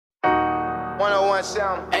101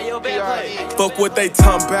 Sound. Hey, yo, band Fuck what they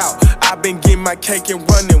talking about. I've been getting my cake and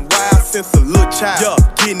running wild since a little child.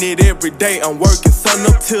 Yeah, getting it every day. I'm working sun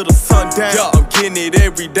up till the sun down. Yeah, I'm getting it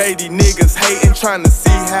every day. These niggas hating, trying to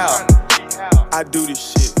see how I do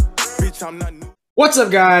this shit. Bitch, I'm not new. What's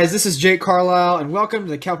up, guys? This is Jake Carlisle, and welcome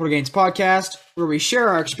to the Capital Gains Podcast, where we share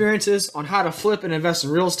our experiences on how to flip and invest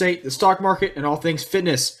in real estate, the stock market, and all things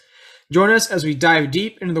fitness. Join us as we dive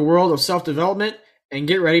deep into the world of self-development and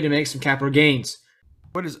get ready to make some capital gains.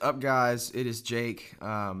 What is up, guys? It is Jake.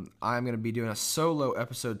 I'm going to be doing a solo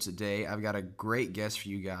episode today. I've got a great guest for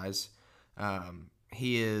you guys.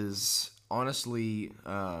 He is honestly,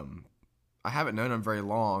 I haven't known him very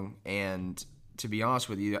long, and to be honest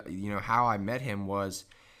with you, how I met him was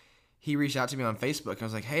he reached out to me on Facebook. And I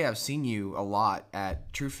was like, hey, I've seen you a lot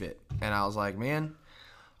at TrueFit. And I was like, man,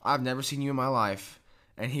 I've never seen you in my life.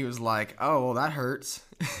 And he was like, oh, well, that hurts.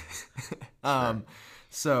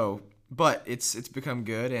 But it's become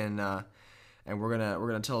good, and we're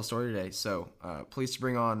gonna tell a story today. So pleased to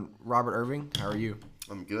bring on Robert Irving. How are you?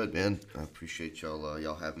 I'm good, man. I appreciate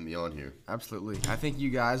y'all having me on here. Absolutely. I think you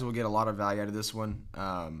guys will get a lot of value out of this one.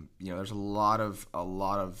 There's a lot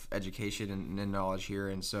of education and knowledge here,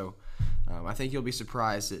 and so I think you'll be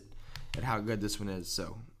surprised at how good this one is.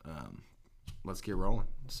 So let's get rolling.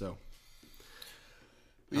 So.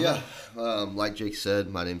 Yeah, like Jake said,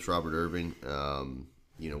 my name's Robert Irving.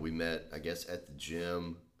 We met, I guess, at the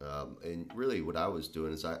gym, and really what I was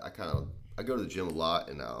doing is I go to the gym a lot,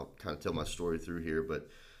 and I'll kind of tell my story through here, but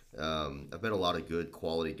I've met a lot of good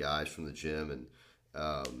quality guys from the gym, and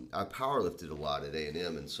I powerlifted a lot at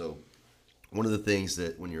A&M, and so one of the things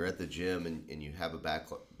that when you're at the gym and you have a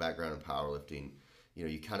background in powerlifting,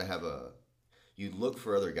 you kind of you look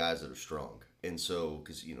for other guys that are strong. And so,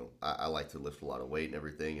 because, I like to lift a lot of weight and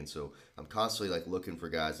everything. And so I'm constantly looking for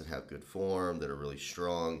guys that have good form, that are really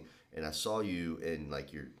strong. And I saw you and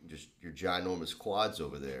your ginormous quads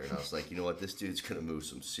over there. And I was like, you know what, this dude's going to move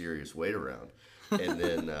some serious weight around. And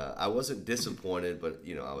then I wasn't disappointed, but,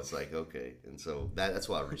 I was like, okay. And so that's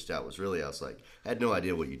why I reached out. I was like, I had no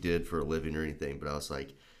idea what you did for a living or anything. But I was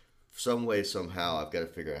like, some way, somehow, I've got to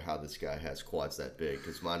figure out how this guy has quads that big,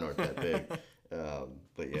 because mine aren't that big.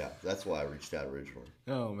 But yeah, that's why I reached out originally.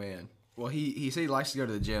 Oh man. Well, he said he likes to go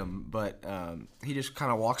to the gym, but he just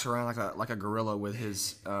kind of walks around like a gorilla with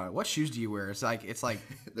his. What shoes do you wear? It's like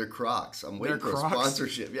they're Crocs. I'm waiting for a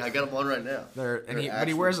sponsorship. Yeah, I got them on right now. But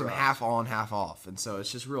he wears them half on, half off, and so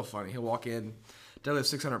it's just real funny. He'll walk in, deadlift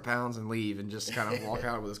 600 pounds, and leave, and just kind of walk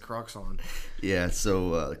out with his Crocs on. Yeah.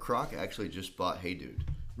 So the Croc actually just bought Hey Dude.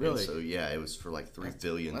 Really? And so yeah, it was for $3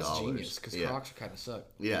 billion. That's genius, because Crocs kind of suck.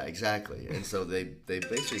 Yeah, exactly. And so they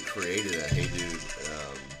basically created a Hey Dude.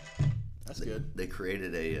 That's good. They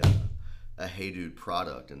created a Hey Dude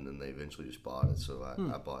product, and then they eventually just bought it. So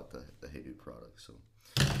I bought the Hey Dude product. So,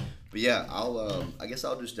 but yeah, I guess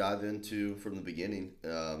I'll just dive into from the beginning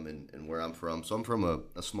and where I'm from. So I'm from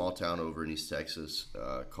a small town over in East Texas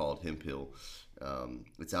called Hemphill.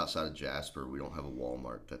 It's outside of Jasper. We don't have a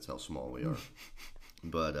Walmart. That's how small we are.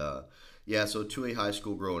 But, so 2A high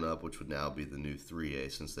school growing up, which would now be the new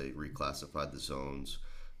 3A since they reclassified the zones.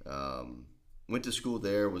 Went to school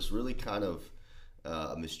there, was really kind of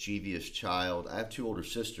a mischievous child. I have two older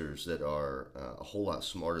sisters that are a whole lot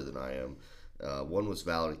smarter than I am. One was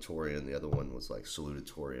valedictorian, the other one was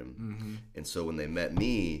salutatorian. Mm-hmm. And so when they met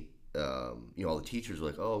me, all the teachers were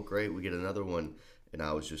like, oh, great, we get another one. And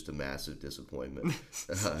I was just a massive disappointment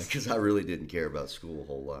because I really didn't care about school a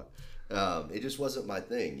whole lot. It just wasn't my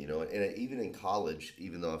thing, and even in college,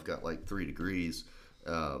 even though I've got 3 degrees,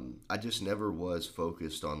 I just never was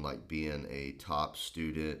focused on being a top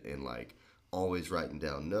student and always writing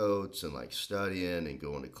down notes and studying and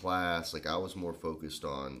going to class. I was more focused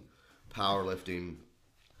on powerlifting,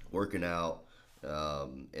 working out,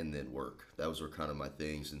 and then work. Those were kind of my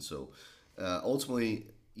things. And so ultimately,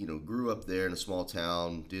 grew up there in a small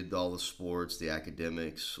town, did all the sports, the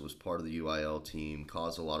academics, was part of the UIL team,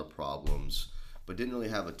 caused a lot of problems, but didn't really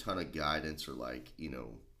have a ton of guidance or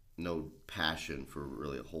no passion for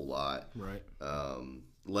really a whole lot. Right.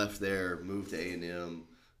 Left there, moved to A&M,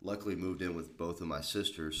 luckily moved in with both of my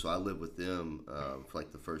sisters, so I lived with them for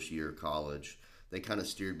the first year of college. They kind of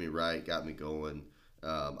steered me right, got me going.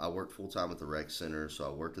 I worked full-time at the rec center, so I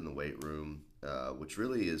worked in the weight room, which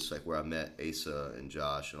really is where I met Asa and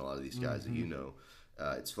Josh and a lot of these guys that you know.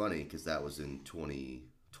 It's funny because that was in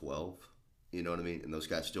 2012, you know what I mean? And those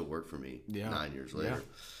guys still work for me 9 years later.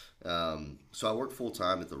 Yeah. So I worked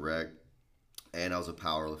full-time at the rec, and I was a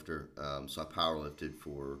powerlifter. So I powerlifted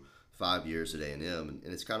for 5 years at A&M,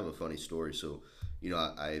 and it's kind of a funny story. So,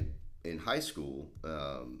 I in high school,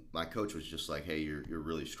 my coach was just like, hey, you're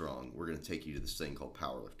really strong. We're going to take you to this thing called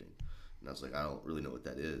powerlifting. And I was like, I don't really know what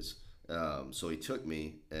that is. So he took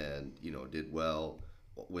me and, did well,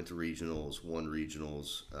 went to regionals, won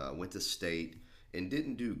regionals, went to state, and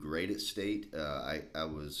didn't do great at state. I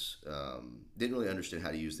was didn't really understand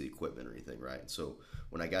how to use the equipment or anything, right? So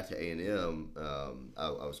when I got to A&M, I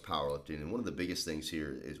was powerlifting, and one of the biggest things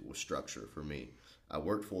here was structure for me. I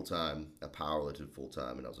worked full-time, I powerlifted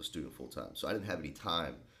full-time, and I was a student full-time. So I didn't have any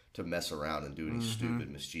time to mess around and do any stupid,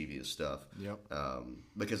 mischievous stuff. Yep.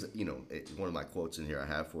 Because, one of my quotes in here I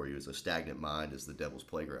have for you is, a stagnant mind is the devil's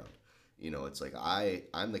playground. It's like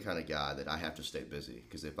I'm the kind of guy that I have to stay busy,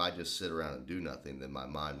 because if I just sit around and do nothing, then my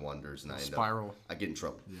mind wanders and I get in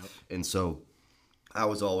trouble. Yep. And so I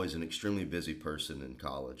was always an extremely busy person in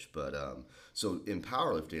college. But so in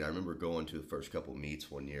powerlifting, I remember going to the first couple meets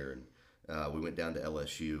one year, and we went down to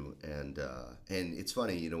LSU, and it's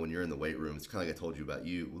funny, when you're in the weight room, it's kind of like I told you about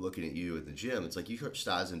you, looking at you at the gym, it's like you start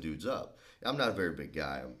sizing dudes up. I'm not a very big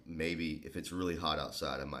guy. Maybe if it's really hot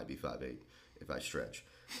outside, I might be 5'8" if I stretch.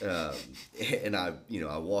 And I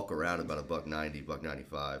walk around about $190,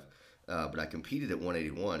 $195, but I competed at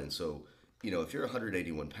 181, and so, if you're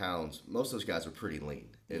 181 pounds, most of those guys are pretty lean.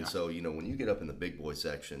 And so, when you get up in the big boy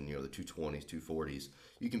section, the 220s, 240s,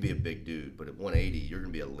 you can be a big dude, but at 180, you're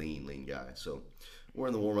going to be a lean guy. So we're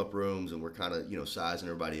in the warm-up rooms, and we're kind of, sizing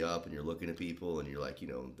everybody up, and you're looking at people, and you're like,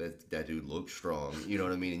 that dude looks strong, you know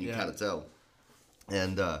what I mean? And you kind of tell.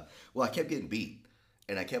 And, I kept getting beat.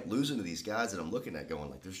 And I kept losing to these guys that I'm looking at going,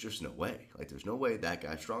 like, there's just no way. Like, there's no way that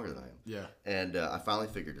guy's stronger than I am. Yeah. And I finally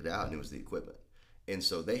figured it out, and it was the equipment. And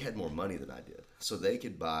so they had more money than I did. So they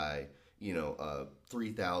could buy, a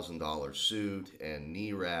 $3,000 suit and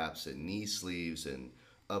knee wraps and knee sleeves and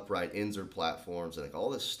upright insert platforms and like all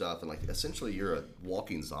this stuff. And like essentially you're a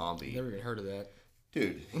walking zombie. Never even heard of that.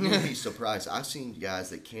 Dude, you'd be surprised. I've seen guys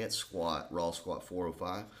that can't raw squat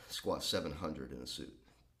 405, squat 700 in a suit.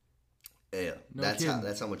 Yeah, that's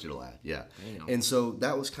how much it'll add. Yeah. Damn. And so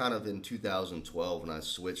that was kind of in 2012 when I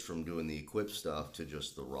switched from doing the equip stuff to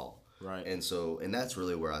just the raw. Right. And that's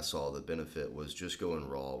really where I saw the benefit, was just going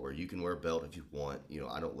raw, where you can wear a belt if you want.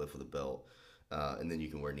 I don't lift with a belt. And then you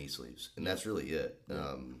can wear knee sleeves. And that's really it.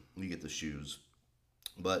 Yeah. You get the shoes.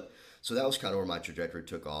 But so that was kind of where my trajectory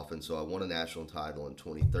took off. And so I won a national title in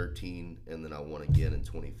 2013, and then I won again in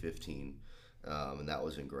 2015. And that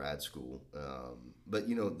was in grad school. But,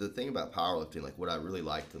 the thing about powerlifting, like what I really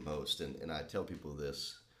liked the most, and I tell people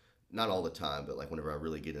this, not all the time, but like whenever I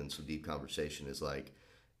really get into some deep conversation, is like,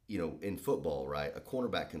 in football, right, a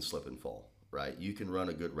cornerback can slip and fall, right? You can run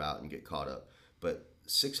a good route and get caught up. But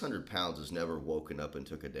 600 pounds has never woken up and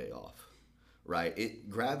took a day off, right?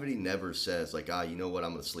 Gravity never says like, you know what,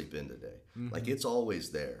 I'm going to sleep in today. Mm-hmm. Like it's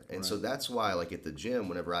always there. And so that's why like at the gym,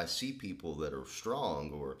 whenever I see people that are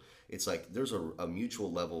strong, or it's like there's a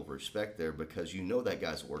mutual level of respect there, because that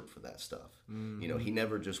guy's worked for that stuff. Mm-hmm. He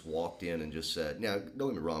never just walked in and just said, now don't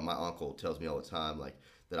get me wrong, my uncle tells me all the time like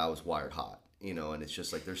that I was wired hot, and it's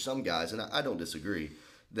just like there's some guys, and I don't disagree,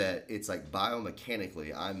 that it's like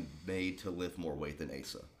biomechanically I'm made to lift more weight than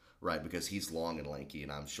Asa, right? Because he's long and lanky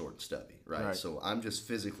and I'm short and stubby, right? So I'm just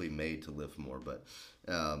physically made to lift more. But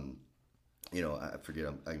I forget,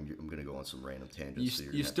 I'm going to go on some random tangents.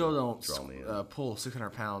 You still don't pull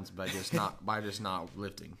 600 pounds by just not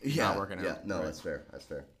lifting, not working out. Yeah, no, right? That's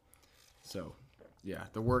fair. So, yeah,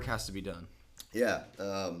 the work has to be done. Yeah.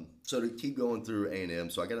 So to keep going through A&M,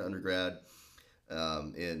 so I got an undergrad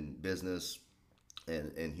in business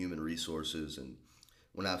and human resources. And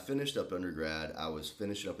when I finished up undergrad, I was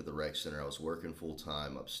finishing up at the rec center. I was working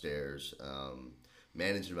full-time upstairs,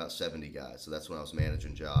 managing about 70 guys. So that's when I was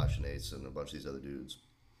managing Josh and Ace and a bunch of these other dudes.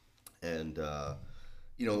 And,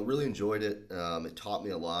 really enjoyed it. It taught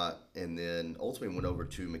me a lot. And then ultimately went over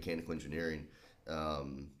to mechanical engineering.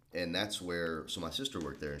 And that's where, so my sister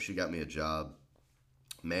worked there, and she got me a job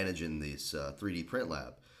managing this 3D print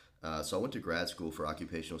lab. So I went to grad school for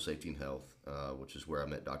occupational safety and health, which is where I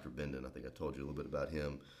met Dr. Benden. I think I told you a little bit about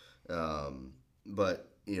him.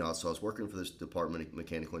 So I was working for this department of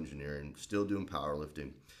mechanical engineering, still doing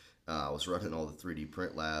powerlifting. I was running all the 3D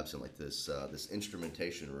print labs and like this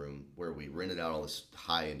instrumentation room where we rented out all this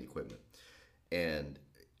high-end equipment. And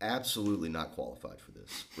absolutely not qualified for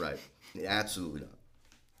this, right? Absolutely not.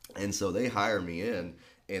 And so they hire me in,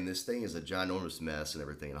 and this thing is a ginormous mess and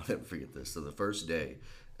everything. And I'll never forget this. So the first day,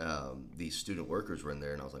 these student workers were in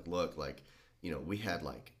there, and I was like, look, we had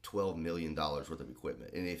like $12 million worth of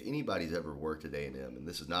equipment. And if anybody's ever worked at A&M, and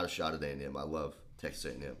this is not a shot at A&M, I love Texas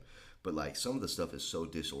A&M, but like some of the stuff is so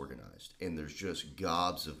disorganized, and there's just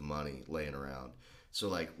gobs of money laying around. So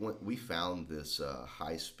like when we found this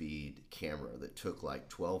high-speed camera that took like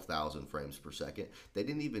 12,000 frames per second. They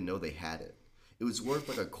didn't even know they had it. It was worth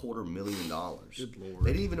like $250,000. Good Lord.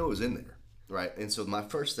 They didn't even know it was in there, right? And so my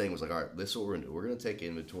first thing was like, all right, this is what we're gonna do. We're gonna take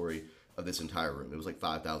inventory of this entire room. It was like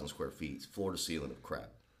 5,000 square feet, floor to ceiling of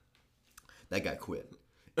crap. That guy quit.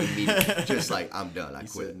 Immediately, just like, I'm done. I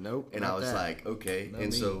quit. said, "Nope, And not I was that. like, okay. Not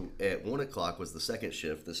And me." so at 1 o'clock was the second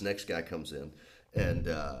shift. This next guy comes in, and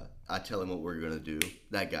I tell him what we're going to do.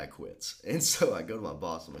 That guy quits. And so I go to my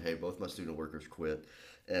boss. I'm like, hey, both my student workers quit.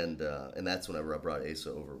 And that's whenever I brought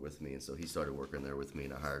Asa over with me. And so he started working there with me,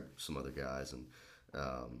 and I hired some other guys.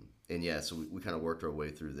 And yeah, so we kind of worked our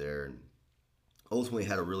way through there. And ultimately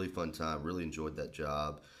had a really fun time, really enjoyed that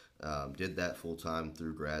job. Did that full time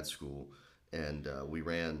through grad school. And we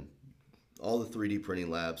ran all the 3D printing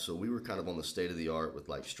labs. So we were kind of on the state of the art with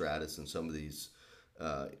like Stratus and some of these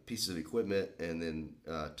pieces of equipment, and then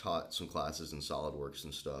taught some classes in SolidWorks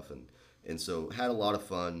and stuff. And so had a lot of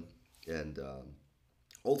fun. And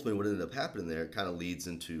ultimately what ended up happening there kind of leads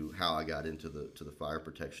into how I got into the fire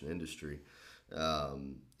protection industry,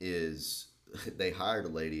 is they hired a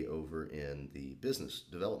lady over in the business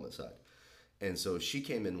development side. And so she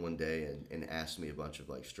came in one day and asked me a bunch of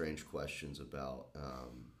like strange questions about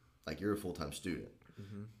like, you're a full-time student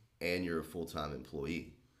and you're a full-time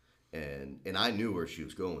employee. And I knew where she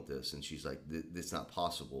was going with this. And she's like, it's not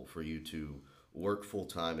possible for you to work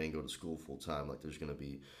full-time and go to school full-time. Like there's going to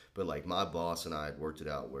be, but like my boss and I had worked it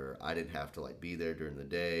out where I didn't have to like be there during the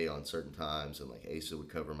day on certain times. And like Asa would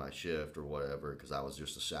cover my shift or whatever, because I was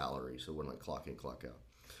just a salary. So it wasn't like clock in, clock out.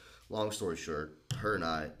 Long story short, her and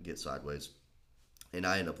I get sideways. And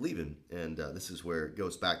I end up leaving, and this is where it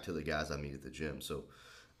goes back to the guys I meet at the gym. So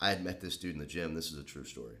I had met this dude in the gym. This is a true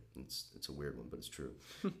story. It's a weird one, but it's true.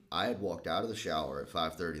 I had walked out of the shower at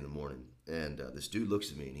 5:30 in the morning, and this dude looks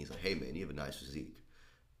at me, and he's like, hey, man, you have a nice physique.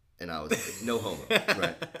 And I was like, no homo,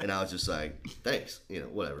 right? And I was just like, thanks,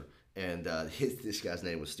 whatever. And this guy's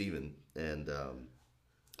name was Steven, and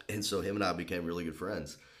so him and I became really good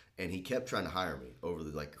friends. And he kept trying to hire me over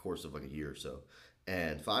the course of like a year or so.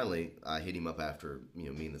 And finally, I hit him up after me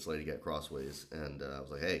and this lady got crossways, and I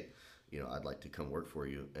was like, "Hey, I'd like to come work for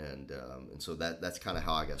you." And so that's kind of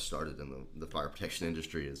how I got started in the fire protection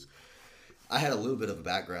industry. Is I had a little bit of a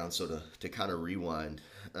background, so to kind of rewind,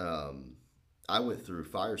 I went through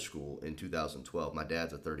fire school in 2012. My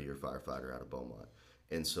dad's a 30-year firefighter out of Beaumont,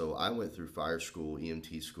 and so I went through fire school,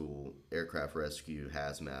 EMT school, aircraft rescue,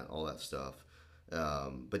 hazmat, all that stuff,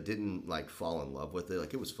 but didn't fall in love with it.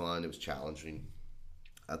 Like, it was fun, it was challenging.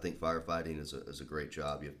 I think firefighting is a great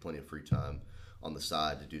job. You have plenty of free time on the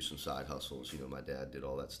side to do some side hustles. My dad did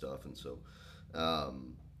all that stuff. And so,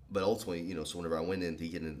 but ultimately, so whenever I went in to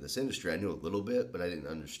get into this industry, I knew a little bit, but I didn't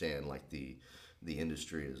understand the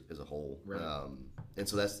industry as a whole. Right. And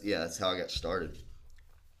so that's how I got started.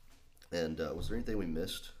 And was there anything we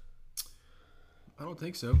missed? I don't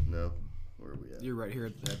think so. No. Where are we at? You're right here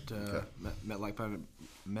at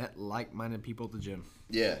met like-minded people at the gym.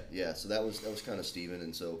 Yeah. So that was kind of Steven,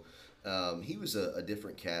 and so he was a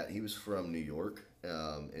different cat. He was from New York,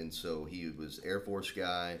 and so he was Air Force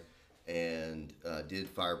guy, and did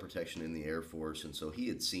fire protection in the Air Force, and so he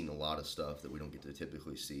had seen a lot of stuff that we don't get to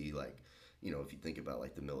typically see. Like, if you think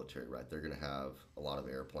about the military, right? They're going to have a lot of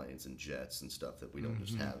airplanes and jets and stuff that we don't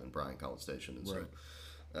just have in Bryan College Station, and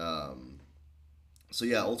right. So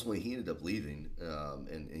yeah, ultimately he ended up leaving,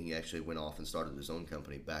 and he actually went off and started his own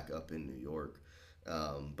company back up in New York.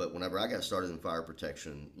 But whenever I got started in fire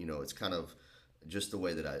protection, it's kind of just the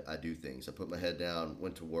way that I do things. I put my head down,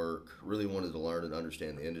 went to work, really wanted to learn and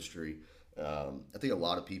understand the industry. I think a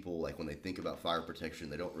lot of people, when they think about fire protection,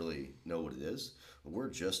 they don't really know what it is. We're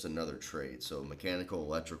just another trade. So mechanical,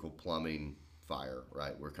 electrical, plumbing, fire,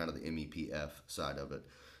 right? We're kind of the MEPF side of it.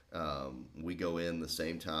 We go in the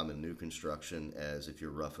same time in new construction as if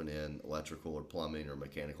you're roughing in electrical or plumbing or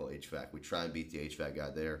mechanical HVAC. We try and beat the HVAC guy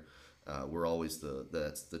there. We're always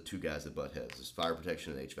that's the two guys that butt heads. It's fire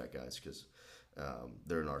protection and HVAC guys, because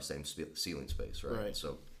they're in our same ceiling space, right?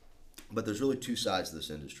 So, but there's really two sides to this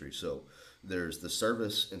industry. So there's the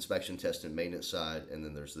service, inspection, test, and maintenance side, and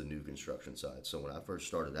then there's the new construction side. So when I first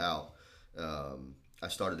started out, I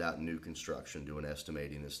started out in new construction doing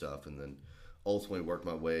estimating and stuff, and then ultimately worked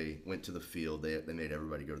my way, went to the field. They made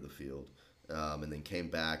everybody go to the field, and then came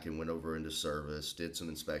back and went over into service, did some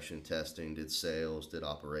inspection, testing, did sales, did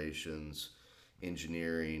operations,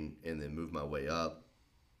 engineering, and then moved my way up.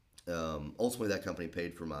 Ultimately, that company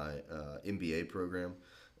paid for my MBA program.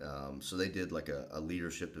 So they did a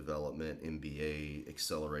leadership development MBA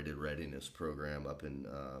accelerated readiness program up in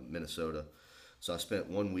Minnesota. So I spent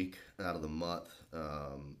 1 week out of the month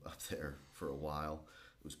up there for a while.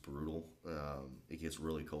 It was brutal. It gets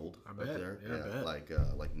really cold up there. Yeah, I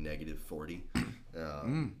bet. Like negative 40.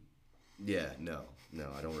 Yeah, no,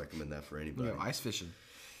 I don't recommend that for anybody. Ice fishing.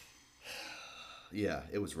 Yeah,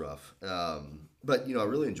 it was rough. But I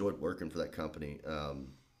really enjoyed working for that company.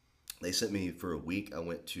 They sent me for a week. I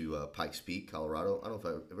went to Pikes Peak, Colorado. I don't know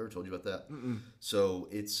if I've ever told you about that. So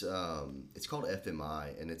it's called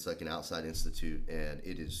FMI, and it's like an outside institute, and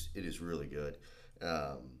it is really good.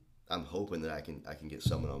 I'm hoping that I can get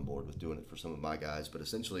someone on board with doing it for some of my guys. But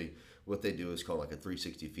essentially, what they do is called like a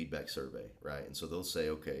 360 feedback survey, right? And so they'll say,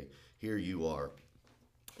 okay, here you are,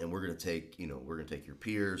 and we're gonna take your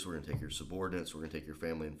peers, we're gonna take your subordinates, we're gonna take your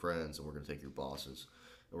family and friends, and we're gonna take your bosses,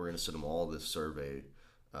 and we're gonna send them all this survey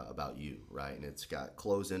about you, right? And it's got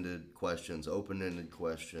closed-ended questions, open-ended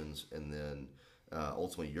questions, and then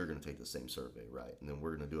ultimately you're going to take the same survey, right? And then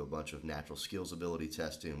we're going to do a bunch of natural skills ability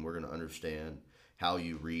testing. We're going to understand how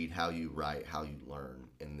you read, how you write, how you learn.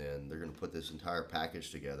 And then they're going to put this entire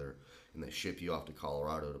package together, and they ship you off to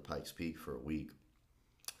Colorado to Pikes Peak for a week.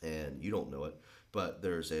 And you don't know it, but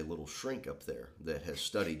there's a little shrink up there that has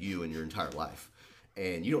studied you in your entire life.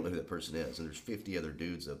 And you don't know who that person is, and there's 50 other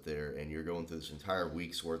dudes up there, and you're going through this entire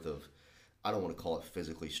week's worth of, I don't want to call it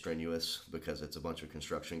physically strenuous because it's a bunch of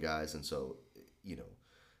construction guys, and so,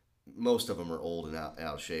 most of them are old and out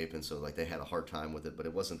of shape, and so like they had a hard time with it, but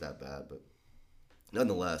it wasn't that bad. But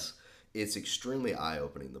nonetheless, it's extremely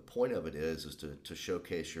eye-opening. The point of it is to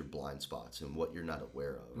showcase your blind spots and what you're not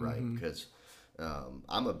aware of, right? Because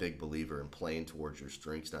I'm a big believer in playing towards your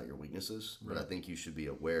strengths, not your weaknesses. But I think you should be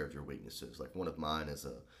aware of your weaknesses. Like one of mine is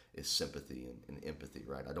sympathy and empathy,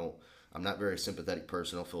 right? I'm not a very sympathetic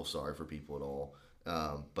person. I don't feel sorry for people at all.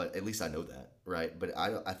 But at least I know that, right? But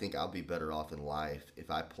I think I'll be better off in life if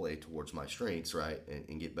I play towards my strengths, right,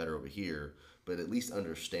 and get better over here. But at least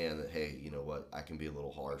understand that, hey, you know what? I can be a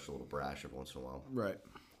little harsh, a little brash every once in a while. Right.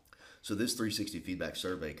 So this 360 feedback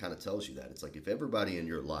survey kind of tells you that. It's like if everybody in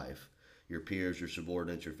your life, your peers, your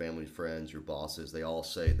subordinates, your family, friends, your bosses, they all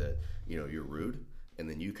say that, you're rude, and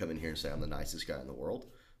then you come in here and say, I'm the nicest guy in the world,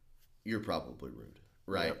 you're probably rude,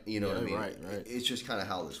 right? Yep. You know what I mean? Right. It's just kind of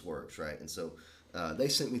how this works, right? And so they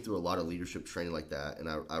sent me through a lot of leadership training like that, and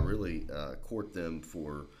I really court them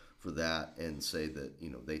for that and say that,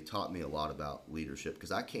 they taught me a lot about leadership,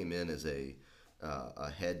 because I came in as a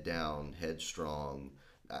head down, headstrong,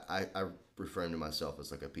 I referred to myself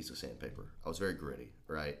as like a piece of sandpaper. I was very gritty,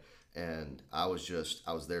 right? And I was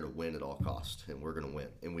there to win at all costs, and we're going to win.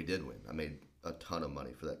 And we did win. I made a ton of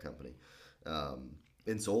money for that company.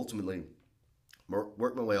 And so ultimately,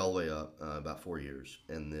 worked my way all the way up about 4 years.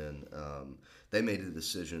 And then they made a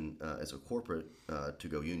decision as a corporate to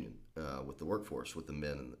go union with the workforce, with the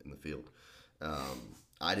men in the field.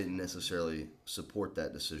 I didn't necessarily support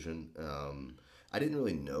that decision. I didn't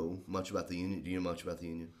really know much about the union. Do you know much about the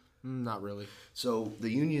union? Not really. So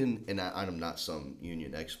the union, and I'm not some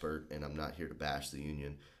union expert, and I'm not here to bash the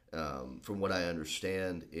union. From what I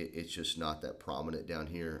understand, it's just not that prominent down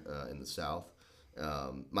here in the South.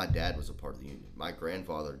 My dad was a part of the union. My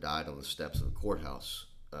grandfather died on the steps of the courthouse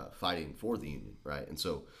fighting for the union, right? And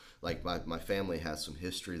so, like, my family has some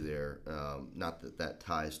history there. Not that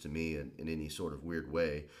ties to me in any sort of weird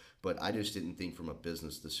way, but I just didn't think from a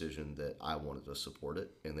business decision that I wanted to support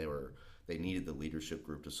it, and they needed the leadership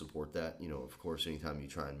group to support that. Of course, anytime you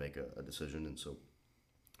try and make a decision, and so,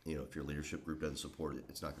 if your leadership group doesn't support it,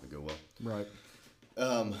 it's not going to go well. Right.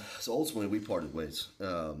 So ultimately, we parted ways.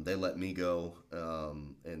 They let me go,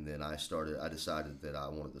 and then I decided that I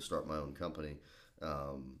wanted to start my own company,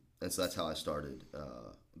 and so that's how I started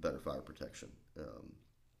Better Fire Protection,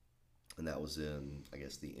 and that was in, I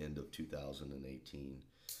guess, the end of 2018.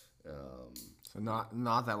 So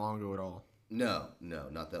not that long ago at all. No,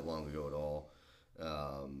 not that long ago at all.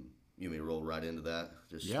 You may roll right into that,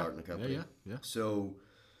 just starting the company. Yeah. So,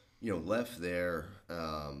 left there,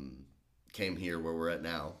 came here where we're at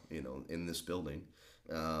now, in this building,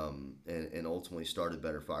 and ultimately started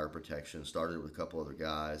Better Fire Protection. Started with a couple other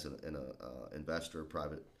guys and a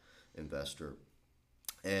private investor,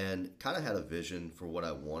 and kind of had a vision for what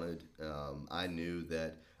I wanted. I knew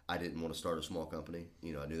that I didn't want to start a small company.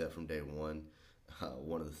 I knew that from day one.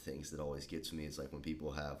 One of the things that always gets me is like when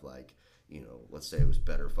people have like, let's say it was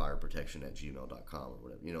betterfireprotection@gmail.com or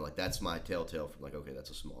whatever, like that's my telltale from like, okay,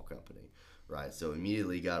 that's a small company, right? So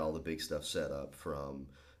immediately got all the big stuff set up, from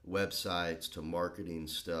websites to marketing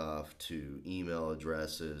stuff to email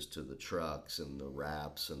addresses to the trucks and the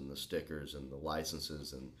wraps and the stickers and the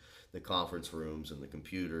licenses and the conference rooms and the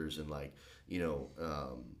computers and like,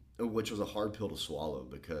 which was a hard pill to swallow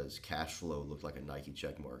because cash flow looked like a Nike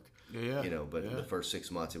check mark. Yeah. But in the first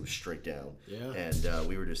 6 months, it was straight down. Yeah. And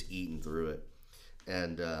we were just eating through it.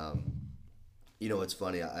 And, it's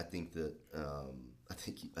funny. I think that I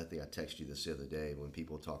think I texted you this the other day when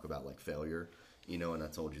people talk about like failure, and I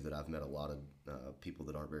told you that I've met a lot of people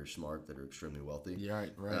that aren't very smart that are extremely wealthy. Yeah,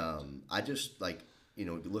 right. I just like,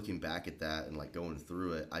 looking back at that and like going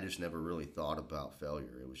through it, I just never really thought about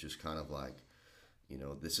failure. It was just kind of like,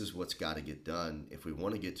 this is what's got to get done. If we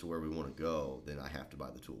want to get to where we want to go, then I have to buy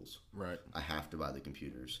the tools. Right. I have to buy the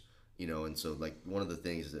computers. And so like one of the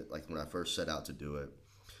things that like when I first set out to do it,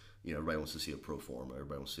 everybody wants to see a pro forma.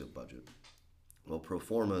 Everybody wants to see a budget. Well, pro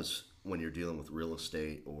formas, when you're dealing with real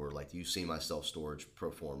estate or like you see my self-storage pro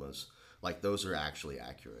formas, like those are actually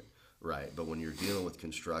accurate, right? But when you're dealing with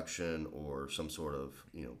construction or some sort of,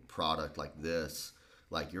 product like this,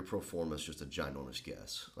 like your pro forma is just a ginormous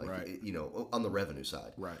guess, like, right. On the revenue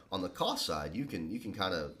side. Right. On the cost side, you can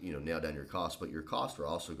kind of, nail down your costs, but your costs are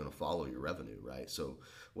also going to follow your revenue, right? So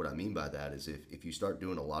what I mean by that is if you start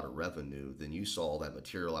doing a lot of revenue, then you saw all that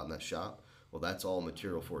material out in that shop. Well, that's all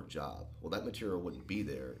material for a job. Well, that material wouldn't be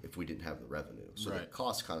there if we didn't have the revenue. So right. the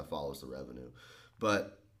cost kind of follows the revenue.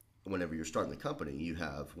 But whenever you're starting the company, you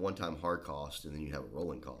have one-time hard cost and then you have a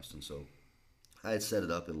rolling cost. And so I had set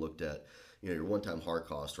it up and looked at, your one-time hard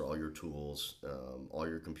costs are all your tools, all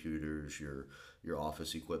your computers, your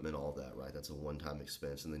office equipment, all that, right? That's a one-time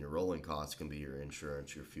expense. And then your rolling costs can be your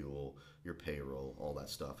insurance, your fuel, your payroll, all that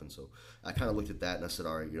stuff. And so I kind of looked at that and I said,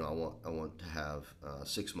 all right, I want to have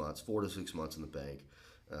 6 months, 4 to 6 months in the bank.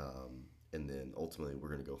 And then ultimately we're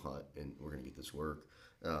going to go hunt and we're going to get this work.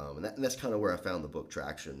 And that's kind of where I found the book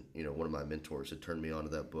Traction. One of my mentors had turned me onto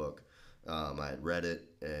that book. I had read it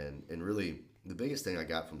and really the biggest thing I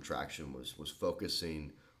got from Traction was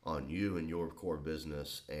focusing on you and your core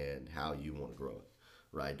business and how you want to grow it,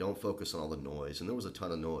 right? Don't focus on all the noise. And there was a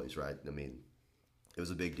ton of noise, right? I mean, it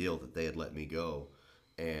was a big deal that they had let me go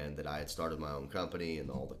and that I had started my own company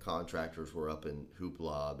and all the contractors were up in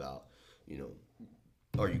hoopla about,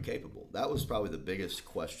 are you capable? That was probably the biggest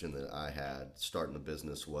question that I had starting the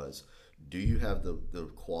business was, do you have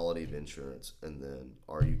the quality of insurance? And then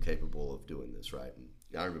are you capable of doing this, right? And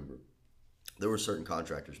I remember there were certain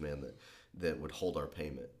contractors, man, that would hold our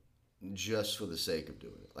payment just for the sake of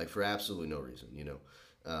doing it, like for absolutely no reason,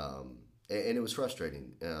 and it was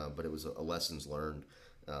frustrating, but it was a lessons learned.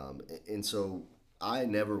 And so I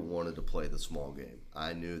never wanted to play the small game.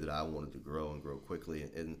 I knew that I wanted to grow and grow quickly,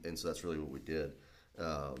 and so that's really what we did.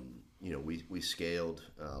 We scaled.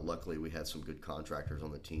 Luckily, we had some good contractors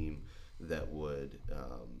on the team that would,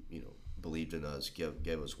 believed in us,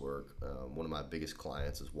 gave us work. One of my biggest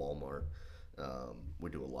clients is Walmart. We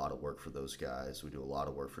do a lot of work for those guys. We do a lot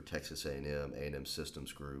of work for Texas A&M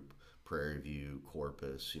Systems Group, Prairie View,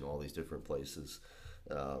 Corpus, all these different places.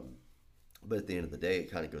 But at the end of the day,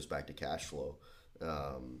 it kind of goes back to cash flow.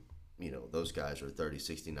 Those guys are 30,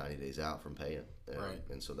 60, 90 days out from paying. Right.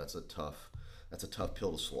 And so that's a tough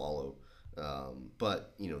pill to swallow.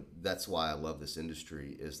 But that's why I love this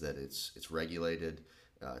industry is that it's regulated.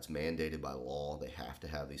 It's mandated by law. They have to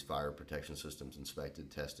have these fire protection systems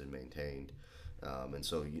inspected, tested, maintained. And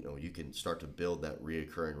so, you can start to build that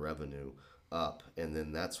reoccurring revenue up. And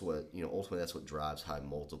then that's what, ultimately that's what drives high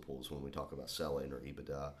multiples when we talk about selling or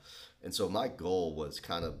EBITDA. And so my goal was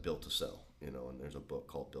kind of built to sell, and there's a book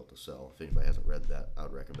called Built to Sell. If anybody hasn't read that, I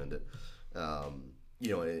would recommend it. And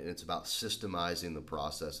it's about systemizing the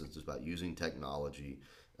process. It's about using technology.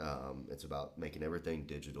 It's about making everything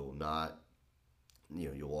digital, not,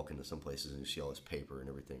 you'll walk into some places and you see all this paper and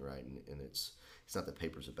everything, right? And it's not that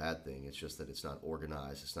paper's a bad thing. It's just that it's not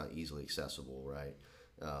organized. It's not easily accessible, right?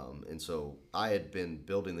 And so I had been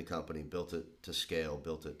building the company, built it to scale,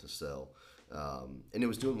 built it to sell. And it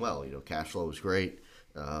was doing well. Cash flow was great.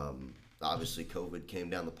 Obviously, COVID came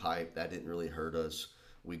down the pipe. That didn't really hurt us.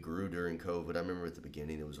 We grew during COVID. I remember at the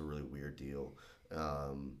beginning, it was a really weird deal.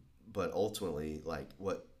 But ultimately, like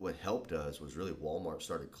what helped us was really Walmart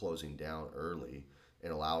started closing down early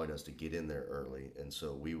and allowing us to get in there early, and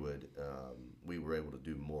so we were able to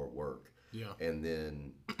do more work. Yeah. And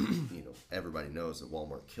then, everybody knows that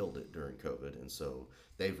Walmart killed it during COVID, and so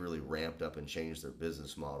they've really ramped up and changed their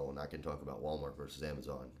business model. And I can talk about Walmart versus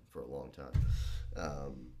Amazon for a long time.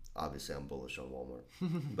 Obviously, I'm bullish on Walmart,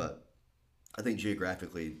 but I think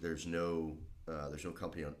geographically, there's no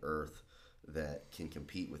company on earth that can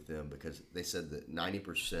compete with them because they said that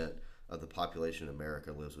 90% of the population in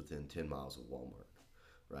America lives within 10 miles of Walmart.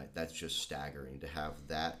 Right, that's just staggering to have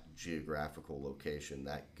that geographical location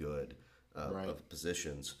that good of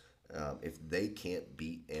positions. If they can't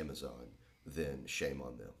beat Amazon, then shame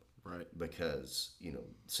on them. Right. Because,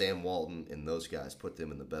 Sam Walton and those guys put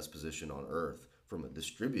them in the best position on earth from a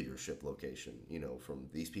distributorship location, from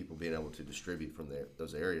these people being able to distribute from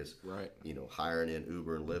those areas. Right. Hiring in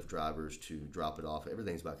Uber and Lyft drivers to drop it off.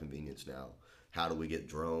 Everything's about convenience now. How do we get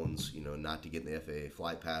drones, not to get in the FAA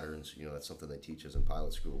flight patterns? That's something they teach us in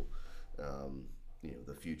pilot school.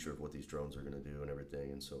 The future of what these drones are going to do and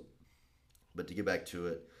everything. And so, but to get back to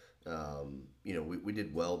it, we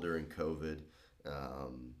did well during COVID.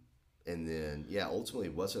 And then, ultimately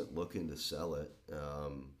wasn't looking to sell it.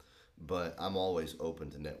 But I'm always open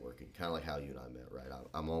to networking, kind of like how you and I met, right?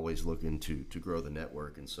 I'm always looking to grow the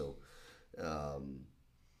network. And so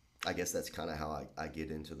I guess that's kind of how I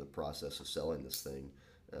get into the process of selling this thing.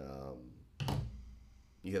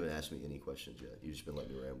 You haven't asked me any questions yet. You've just been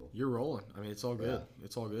letting me ramble. You're rolling. I mean, it's all good. Yeah.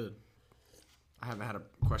 It's all good. I haven't had a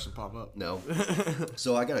question pop up. No.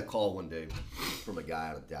 So I got a call one day from a guy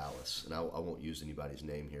out of Dallas, and I won't use anybody's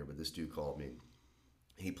name here, but this dude called me.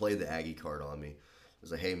 He played the Aggie card on me. He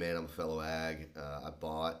was like, hey, man, I'm a fellow Ag. I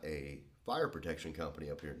bought a fire protection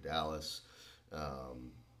company up here in Dallas,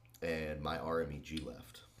 and my RMEG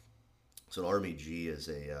left. So an RMEG is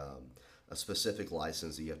a specific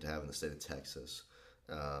license that you have to have in the state of Texas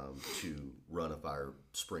to run a fire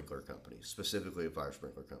sprinkler company, specifically a fire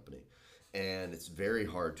sprinkler company. And it's very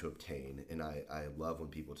hard to obtain. And I love when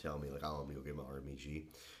people tell me, like, oh, let me go get my RMEG.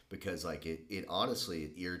 Because, like, it honestly,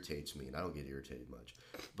 it irritates me. And I don't get irritated much.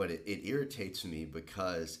 But it irritates me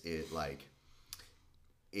because it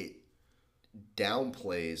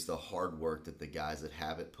downplays the hard work that the guys that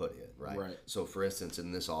have it put in, right? Right. So, for instance,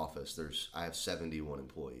 in this office, I have 71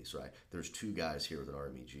 employees, right? There's 2 guys here with an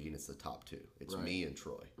RMEG, and it's the top 2. It's right. me and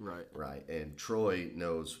Troy. Right. Right. And Troy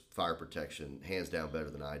knows fire protection hands down better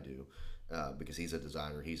than I do because he's a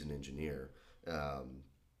designer, he's an engineer.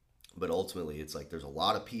 But ultimately, it's like there's a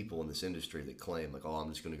lot of people in this industry that claim, like, oh, I'm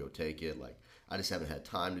just going to go take it. Like, I just haven't had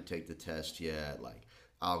time to take the test yet. Like,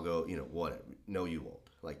 I'll go, whatever. No, you won't.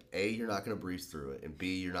 Like, A, you're not going to breeze through it, and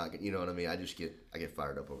B, you're not going to, you know what I mean? I get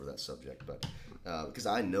fired up over that subject, but because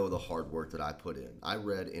I know the hard work that I put in. I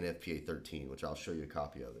read NFPA 13, which I'll show you a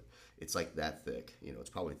copy of it. It's like that thick. It's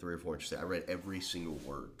probably 3 or 4 inches thick. I read every single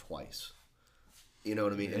word twice. You know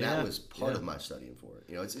what I mean? And that was part of my studying for it.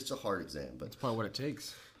 It's a hard exam, but it's probably what it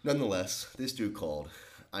takes. Nonetheless, this dude called.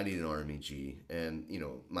 I need an RMEG, and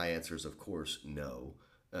my answer is, of course, no.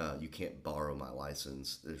 You can't borrow my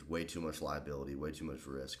license. There's way too much liability, way too much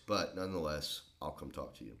risk. But nonetheless, I'll come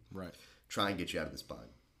talk to you. Right. Try and get you out of this bind.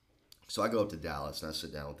 So I go up to Dallas and I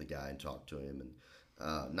sit down with the guy and talk to him.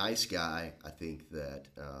 And nice guy. I think that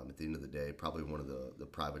at the end of the day, probably one of the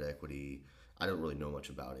private equity. I don't really know much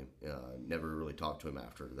about him. Never really talked to him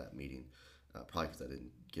after that meeting. Probably because I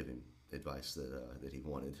didn't give him advice that he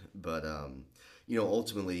wanted. But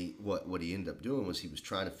ultimately, what he ended up doing was he was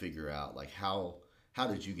trying to figure out like how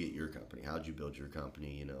did you get your company? How did you build your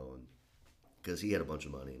company? And because he had a bunch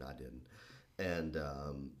of money and I didn't. And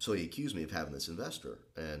so he accused me of having this investor.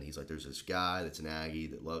 And he's like, there's this guy that's an Aggie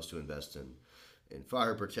that loves to invest in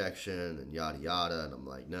fire protection and yada yada. And I'm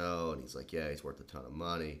like, no. And he's like, yeah, he's worth a ton of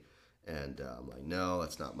money. And I'm like, no,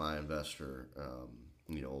 that's not my investor.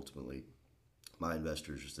 Ultimately, my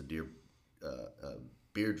investor is just a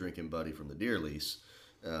beer drinking buddy from the deer lease.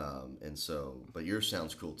 But yours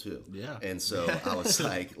sounds cool too. Yeah. And so I was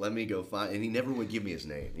like, let me go find, and he never would give me his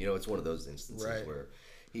name. It's one of those instances where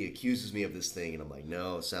he accuses me of this thing and I'm like,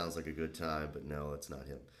 no, it sounds like a good time, but no, it's not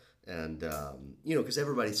him. And, because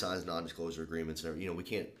everybody signs non-disclosure agreements and, we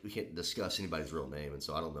can't discuss anybody's real name. And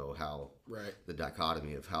so I don't know how the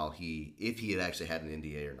dichotomy of if he had actually had an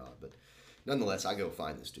NDA or not, but nonetheless, I go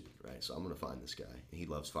find this dude, right? So I'm going to find this guy. He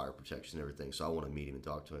loves fire protection and everything. So I want to meet him and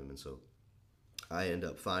talk to him. And so I end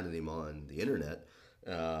up finding him on the internet,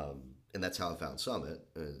 and that's how I found Summit,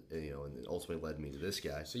 and it ultimately led me to this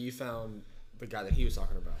guy. So you found the guy that he was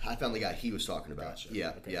talking about? I found the guy he was talking about. Gotcha. Yeah,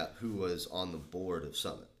 okay. yeah, who was on the board of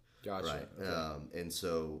Summit. Gotcha. Right. Okay. And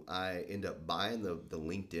so I end up buying the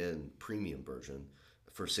LinkedIn premium version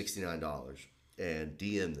for $69 and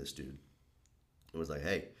DM this dude. It was like,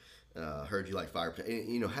 hey, heard you like fire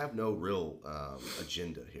protection. Have no real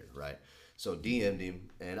agenda here, right? So DM'd him,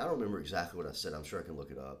 and I don't remember exactly what I said. I'm sure I can look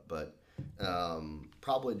it up, but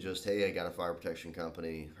probably just, hey, I got a fire protection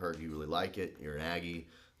company. Heard you really like it. You're an Aggie.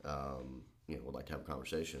 Would like to have a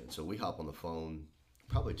conversation. So we hop on the phone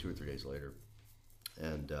probably 2 or 3 days later,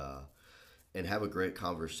 and have a great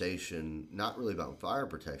conversation. Not really about fire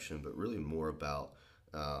protection, but really more about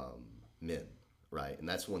men, right? And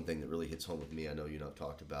that's one thing that really hits home with me. I know I've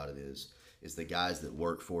talked about it. Is the guys that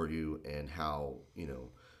work for you and how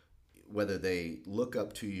whether they look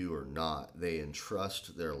up to you or not, they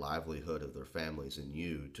entrust their livelihood of their families and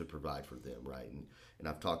you to provide for them, right? And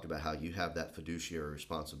I've talked about how you have that fiduciary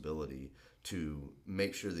responsibility to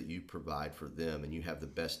make sure that you provide for them and you have the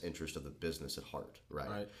best interest of the business at heart,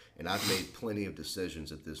 right? And I've made plenty of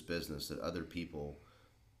decisions at this business that other people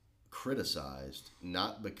criticized,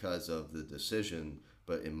 not because of the decision,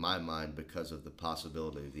 but in my mind, because of the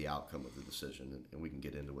possibility of the outcome of the decision. And we can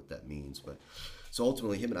get into what that means. But so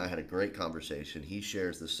ultimately, him and I had a great conversation. He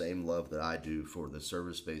shares the same love that I do for the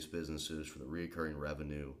service-based businesses, for the recurring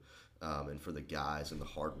revenue, and for the guys and the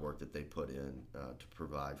hard work that they put in to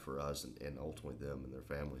provide for us and ultimately them and their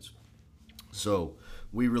families. So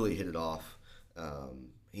we really hit it off.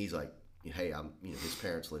 He's like, hey, his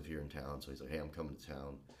parents live here in town. So he's like, hey, I'm coming to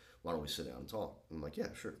town. Why don't we sit down and talk? I'm like, yeah,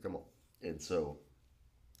 sure, come on. And so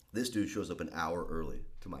this dude shows up an hour early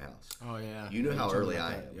to my house. Oh, yeah. You know how early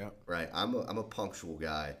I am, yep. Right? I'm a punctual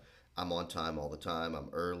guy. I'm on time all the time. I'm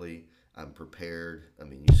early. I'm prepared. I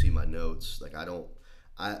mean, you see my notes. Like, I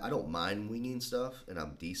don't mind winging stuff, and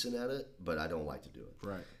I'm decent at it, but I don't like to do it.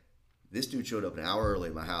 Right. This dude showed up an hour early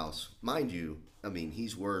at my house. Mind you, I mean,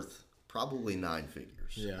 he's worth probably 9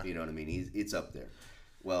 figures. Yeah. You know what I mean? It's up there.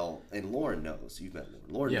 Well, and Lauren knows. You've met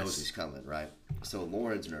Lauren. Lauren Yes. knows he's coming, right? So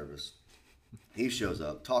Lauren's nervous. He shows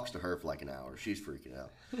up, talks to her for like an hour. She's freaking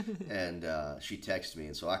out. And she texts me,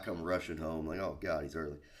 and so I come rushing home like, oh, God, he's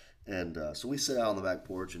early. And so we sit out on the back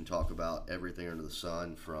porch and talk about everything under the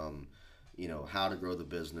sun from, how to grow the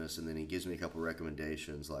business. And then he gives me a couple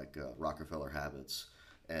recommendations like Rockefeller Habits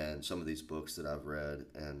and some of these books that I've read.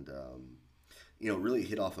 And, really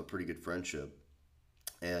hit off a pretty good friendship.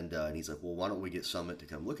 And he's like, well, why don't we get Summit to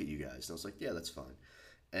come look at you guys? And I was like, yeah, that's fine.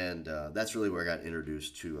 And that's really where I got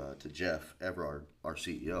introduced to Jeff Everard, our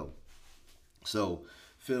CEO. So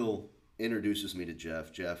Phil introduces me to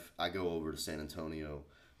Jeff. I go over to San Antonio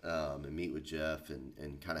and meet with Jeff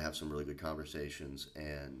and kind of have some really good conversations.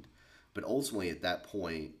 But ultimately at that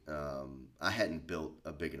point, I hadn't built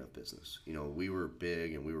a big enough business. We were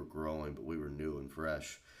big and we were growing, but we were new and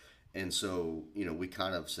fresh. And so, we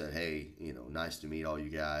kind of said, hey, nice to meet all you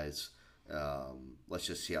guys. Let's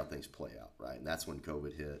just see how things play out, right? And that's when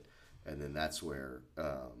COVID hit. And then that's where,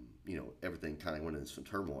 everything kind of went into some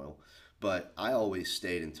turmoil. But I always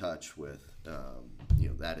stayed in touch with,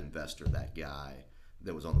 that investor, that guy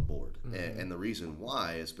that was on the board. Mm-hmm. And the reason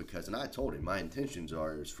why is because, and I told him, my intentions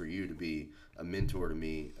is for you to be a mentor to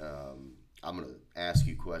me. I'm going to ask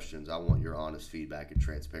you questions. I want your honest feedback and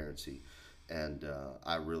transparency. And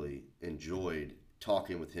I really enjoyed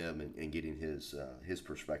talking with him and getting his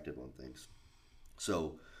perspective on things.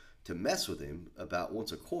 So to mess with him, about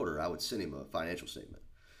once a quarter, I would send him a financial statement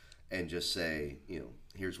and just say,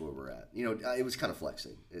 here's where we're at. It was kind of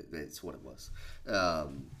flexing. It's what it was.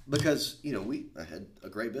 Because, I had a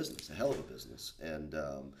great business, a hell of a business. And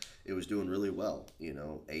it was doing really well,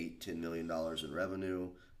 $8-10 million in revenue.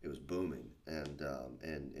 It was booming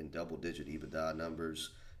and double-digit EBITDA numbers.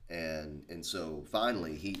 And so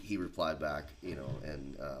finally he replied back,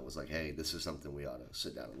 and was like, hey, this is something we ought to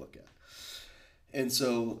sit down and look at. And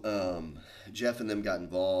so Jeff and them got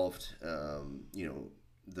involved.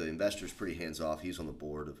 The investor's pretty hands-off. He's on the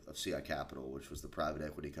board of CI Capital, which was the private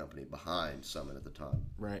equity company behind Summit at the time.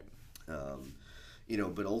 Right.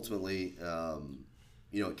 But ultimately,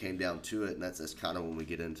 it came down to it, and that's kind of when we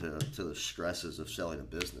get into the stresses of selling a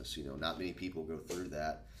business. Not many people go through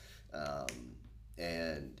that.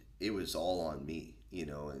 And it was all on me,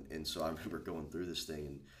 and so I remember going through this thing,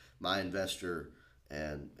 and my investor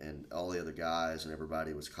and all the other guys and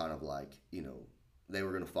everybody was kind of like, they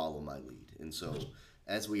were going to follow my lead. And so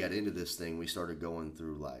as we got into this thing, we started going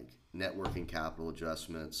through like net working capital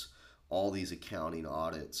adjustments, all these accounting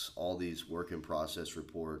audits, all these work in process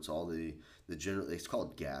reports, all the general, it's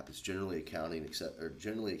called GAAP. It's generally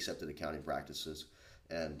accepted accounting practices.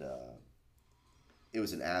 And, it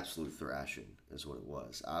was an absolute thrashing is what it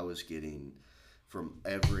was. I was getting from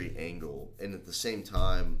every angle. And at the same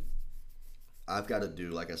time, I've got to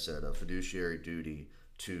do, like I said, a fiduciary duty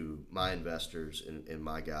to my investors and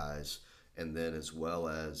my guys, and then as well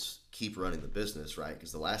as keep running the business, right?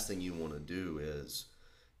 Because the last thing you want to do is,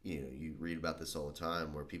 you read about this all the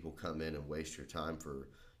time where people come in and waste your time for,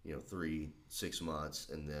 3-6 months,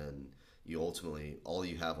 and then you ultimately, all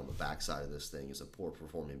you have on the backside of this thing is a poor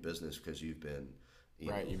performing business because you've been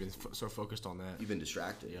you've been so focused on that. You've been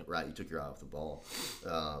distracted, yep. Right? You took your eye off the ball.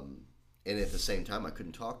 And at the same time, I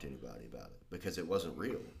couldn't talk to anybody about it because it wasn't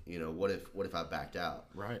real. What if I backed out?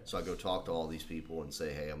 Right. So I go talk to all these people and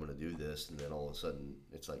say, hey, I'm going to do this. And then all of a sudden,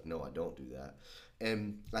 it's like, no, I don't do that.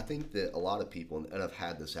 And I think that a lot of people, and I've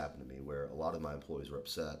had this happen to me, where a lot of my employees were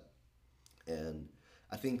upset. And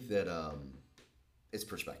I think that it's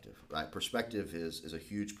perspective, right? Perspective is a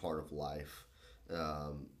huge part of life,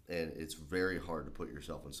 and it's very hard to put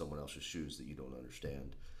yourself in someone else's shoes that you don't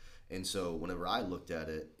understand. And so whenever I looked at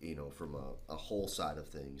it, from a whole side of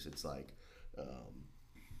things, it's like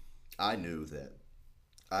I knew that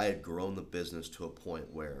I had grown the business to a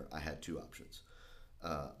point where I had two options.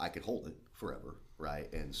 I could hold it forever,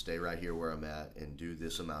 right, and stay right here where I'm at and do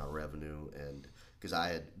this amount of revenue, and because I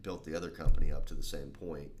had built the other company up to the same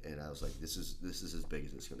point, and I was like, this is as big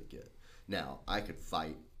as it's going to get. Now I could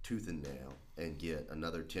fight tooth and nail and get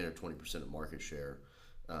another 10 or 20% of market share,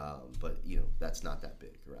 but that's not that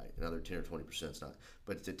big, right? Another 10 or 20% is not.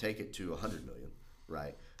 But to take it to 100 million,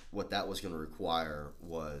 right? What that was going to require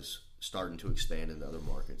was starting to expand into other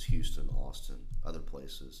markets, Houston, Austin, other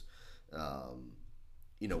places.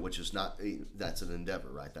 Which is not, that's an endeavor,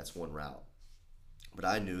 right? That's one route. But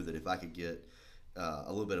I knew that if I could get a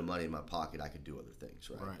little bit of money in my pocket, I could do other things,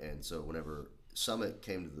 right? And so whenever Summit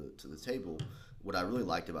came to the table, what I really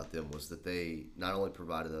liked about them was that they not only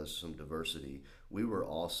provided us some diversity, we were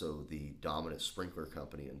also the dominant sprinkler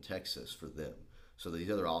company in Texas for them. So these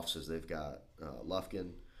other offices, they've got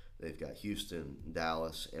Lufkin, they've got Houston,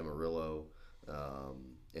 Dallas, Amarillo,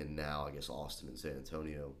 and now I guess Austin and San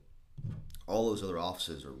Antonio. All those other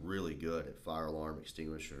offices are really good at fire alarm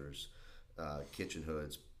extinguishers, kitchen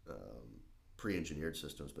hoods, pre-engineered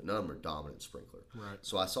systems, but none of them are dominant sprinkler. Right.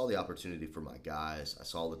 So I saw the opportunity for my guys. I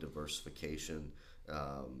saw the diversification.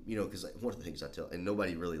 Because one of the things I tell, and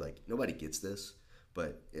nobody gets this,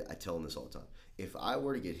 but I tell them this all the time. If I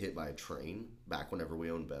were to get hit by a train back whenever we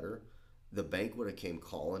owned Better, the bank would have came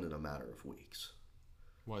calling in a matter of weeks.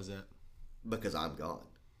 Why is that? Because I'm gone.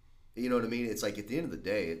 You know what I mean? It's like at the end of the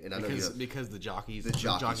day, and I know because the jockey's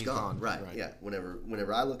gone. Right. Yeah.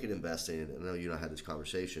 Whenever I look at investing, and I know you and I had this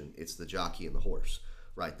conversation, it's the jockey and the horse.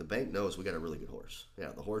 Right. The bank knows we got a really good horse.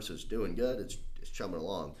 Yeah. The horse is doing good. It's chumming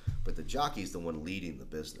along, but the jockey's the one leading the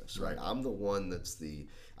business. Right. I'm the one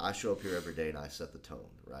I show up here every day and I set the tone.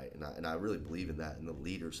 Right. And I really believe in that. And the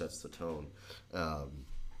leader sets the tone.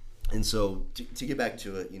 And so to get back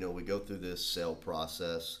to it, we go through this sale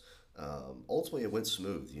process. Ultimately, it went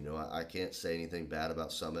smooth. I can't say anything bad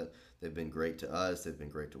about Summit. They've been great to us. They've been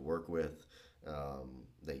great to work with.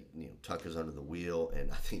 They tuck us under the wheel,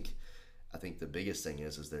 and I think the biggest thing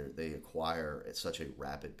is they acquire at such a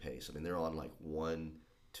rapid pace. I mean, they're on like 1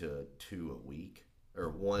 to 2 a week, or a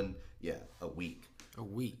week. A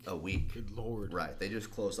week. A week. Good Lord. Right. They just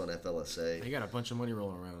closed on FLSA. They got a bunch of money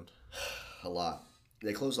rolling around. A lot.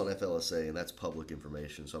 They closed on FLSA, and that's public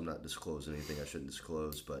information, so I'm not disclosing anything I shouldn't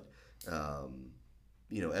disclose. But,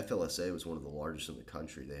 FLSA was one of the largest in the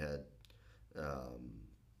country. They had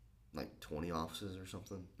like 20 offices or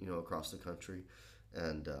something, across the country.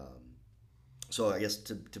 And so I guess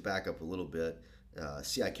to back up a little bit,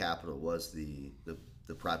 CI Capital was the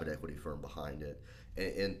private equity firm behind it.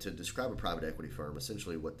 And to describe a private equity firm,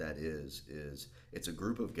 essentially what that is it's a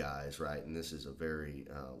group of guys, right? And this is a very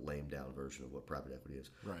lame down version of what private equity is.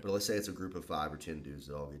 Right. But let's say it's a group of 5 or 10 dudes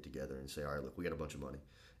that all get together and say, all right, look, we got a bunch of money,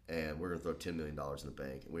 and we're going to throw $10 million in the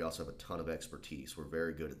bank. And we also have a ton of expertise. We're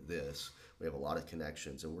very good at this. We have a lot of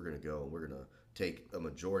connections, and we're going to go and we're going to take a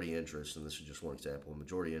majority interest, and this is just one example, a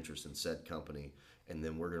majority interest in said company, and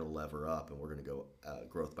then we're going to lever up and we're going to go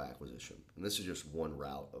growth by acquisition. And this is just one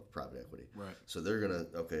route of private equity. Right. So they're going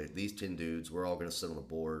to, these 10 dudes, we're all going to sit on a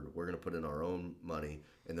board. We're going to put in our own money,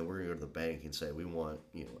 and then we're going to go to the bank and say we want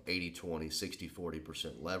 80-20,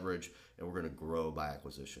 60-40% leverage, and we're going to grow by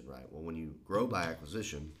acquisition, right? Well, when you grow by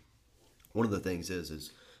acquisition, one of the things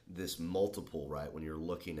is this multiple, right? When you're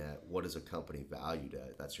looking at what is a company valued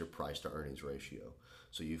at, that's your price to earnings ratio.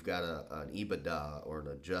 So you've got an EBITDA or an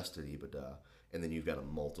adjusted EBITDA, and then you've got a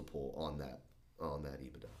multiple on that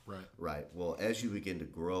EBITDA. Right. Right. Well, as you begin to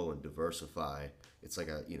grow and diversify, it's like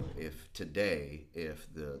if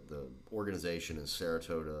the organization in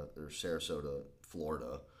Sarasota,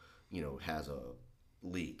 Florida, has a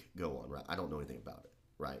leak go on, right? I don't know anything about it,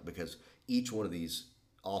 right? Because each one of these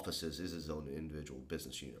offices is its own individual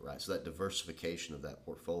business unit, right? So that diversification of that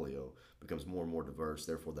portfolio becomes more and more diverse.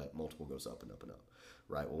 Therefore, that multiple goes up and up and up,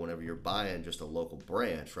 right? Well, whenever you're buying just a local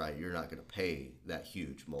branch, right, you're not going to pay that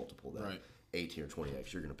huge multiple, that right. 18 or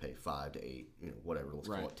 20x. You're going to pay 5 to 8, whatever. Let's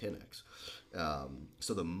right. call it 10x.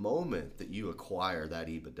 So the moment that you acquire that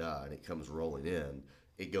EBITDA and it comes rolling in,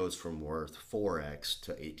 it goes from worth 4x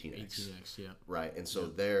to 18x. 18x, yeah. Right, and so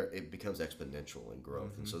there it becomes exponential in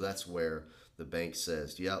growth, and so that's where the bank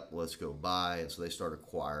says, "Yep, let's go buy," and so they start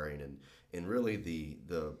acquiring, and really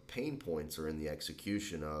the pain points are in the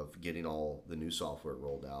execution of getting all the new software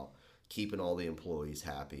rolled out, keeping all the employees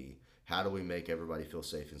happy, How do we make everybody feel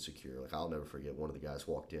safe and secure? Like, I'll never forget, one of the guys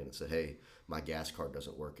walked in and said, "Hey, my gas card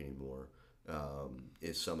doesn't work anymore.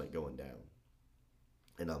 Is Summit going down?"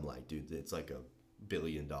 And I'm like, "Dude, it's like $1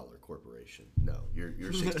 billion corporation. No, you're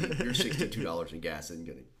 $62 in gas isn't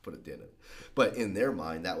going to put a dent in it." But in their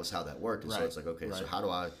mind, that was how that worked. And so it's like, okay, so how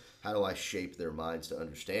do I shape their minds to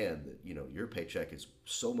understand that, you know, your paycheck is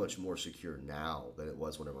so much more secure now than it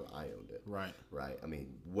was whenever I owned it. Right. I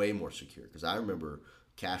mean, way more secure. Because I remember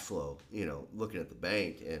cash flow, you know, looking at the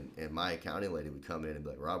bank, and my accounting lady would come in and be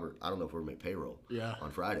like, "Robert, I don't know if we're going to make payroll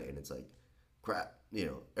on Friday." And it's like, crap, you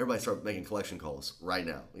know, everybody start making collection calls right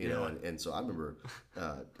now, you know. And so I remember,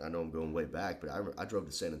 I know I'm going way back, but I drove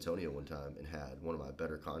to San Antonio one time and had one of my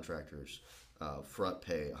better contractors front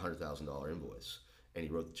pay a $100,000 invoice, and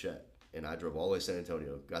he wrote the check. And I drove all the way to San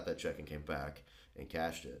Antonio, got that check, and came back and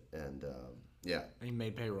cashed it. And And he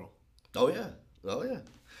made payroll. Oh yeah.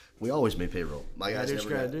 We always made payroll. My guys never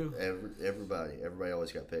got do. Everybody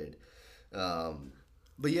always got paid.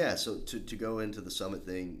 But yeah, so to go into the Summit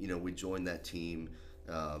thing, you know, we joined that team,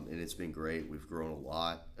 and it's been great. We've grown a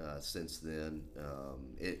lot since then.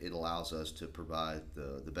 It allows us to provide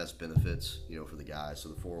the best benefits, you know, for the guys. So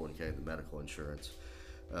the 401k, the medical insurance,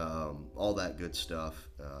 all that good stuff.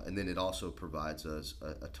 And then it also provides us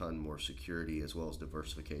a ton more security as well as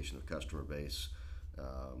diversification of customer base.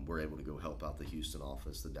 We're able to go help out the Houston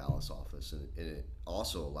office, the Dallas office, and it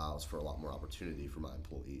also allows for a lot more opportunity for my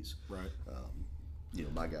employees. Right. You know,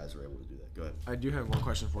 my guys are able to do that. Go ahead. I do have one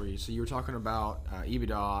question for you. So you were talking about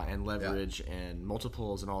EBITDA and leverage and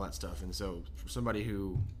multiples and all that stuff. And so for somebody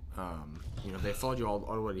who, you know, they followed you all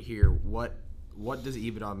the way to here, what does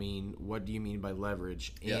EBITDA mean? What do you mean by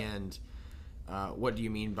leverage? And what do you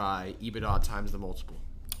mean by EBITDA times the multiple?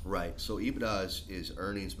 Right. So EBITDA is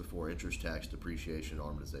earnings before interest, tax, depreciation,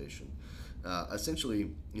 amortization. Essentially,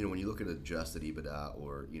 you know, when you look at adjusted EBITDA,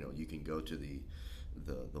 or, you know, you can go to the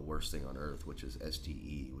worst thing on earth, which is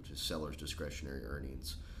SDE, which is seller's discretionary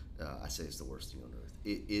earnings. I say it's the worst thing on earth.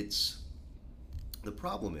 It's the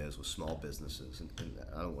problem is with small businesses, and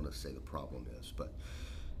I don't want to say the problem is, but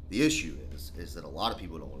the issue is that a lot of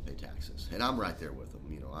people don't want to pay taxes, and I'm right there with them.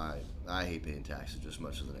 You know, I hate paying taxes just as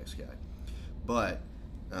much as the next guy, but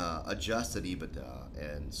adjusted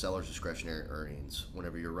EBITDA and seller's discretionary earnings,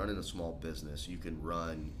 whenever you're running a small business, you can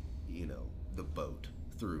run, you know, the boat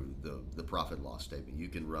through the profit and loss statement. You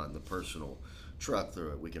can run the personal truck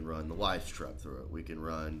through it. We can run the wife's truck through it. We can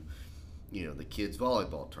run, you know, the kids'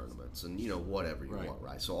 volleyball tournaments, and, you know, whatever you want,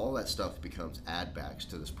 right? So all that stuff becomes add backs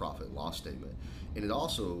to this profit and loss statement. And it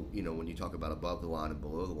also, you know, when you talk about above the line and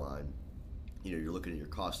below the line, you know, you're looking at your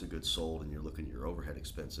cost of goods sold and you're looking at your overhead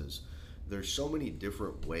expenses. There's so many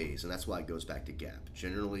different ways, and that's why it goes back to GAAP,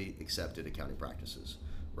 generally accepted accounting practices,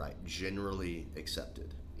 right? Generally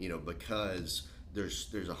accepted, you know, because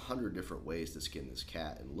there's 100 different ways to skin this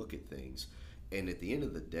cat and look at things. And at the end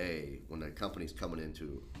of the day, when a company's coming in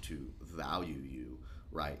to value you,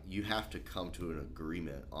 right, you have to come to an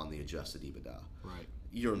agreement on the adjusted EBITDA. Right.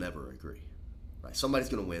 You'll never agree. Right. Somebody's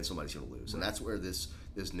going to win, somebody's going to lose. And that's where this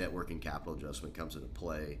net working capital adjustment comes into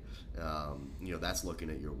play. You know, that's looking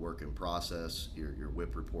at your work in process, your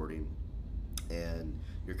WIP reporting, and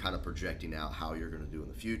you're kind of projecting out how you're going to do in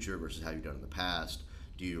the future versus how you've done in the past.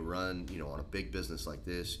 Do you run, you know, on a big business like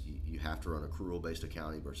this, you have to run accrual-based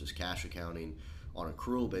accounting versus cash accounting. On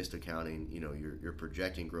accrual-based accounting, you know, you're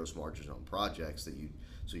projecting gross margins on projects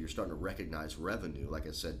so you're starting to recognize revenue, like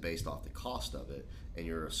I said, based off the cost of it, and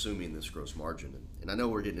you're assuming this gross margin. And I know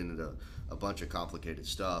we're getting into a bunch of complicated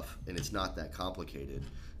stuff, and it's not that complicated,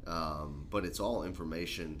 but it's all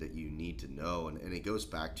information that you need to know, and it goes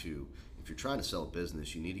back to, if you're trying to sell a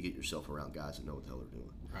business, you need to get yourself around guys that know what the hell they're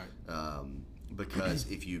doing. Right. Because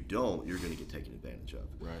if you don't, you're going to get taken advantage of.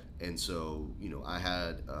 Right. And so, you know, I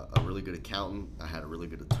had a really good accountant. I had a really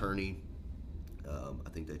good attorney. I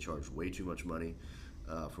think they charged way too much money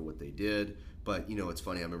for what they did. But, you know, it's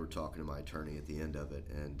funny. I remember talking to my attorney at the end of it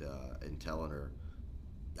and telling her,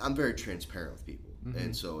 I'm very transparent with people. Mm-hmm.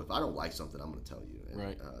 And so if I don't like something, I'm going to tell you.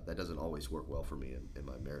 And that doesn't always work well for me in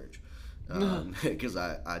my marriage, because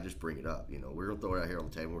I just bring it up. You know, we're going to throw it out here on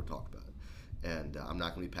the table. We're going to talk about it. And I'm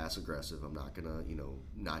not going to be passive aggressive. I'm not going to, you know,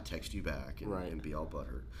 not text you back and be all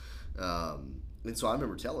butthurt. And so I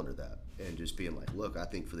remember telling her that and just being like, look, I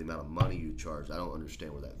think for the amount of money you charge, I don't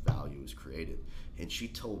understand where that value is created. And she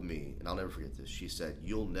told me, and I'll never forget this, she said,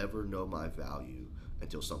 you'll never know my value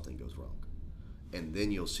until something goes wrong. And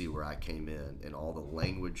then you'll see where I came in and all the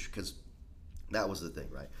language, because that was the thing,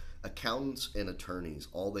 right? Accountants and attorneys,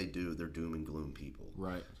 all they do, they're doom and gloom people.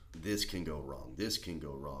 Right. This can go wrong. This can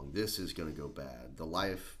go wrong. This is going to go bad. The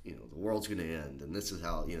life, you know, the world's going to end, and this is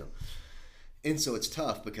how, you know. And so it's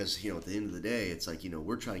tough because, at the end of the day, it's like,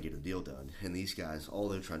 we're trying to get a deal done. And these guys, all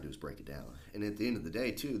they're trying to do is break it down. And at the end of the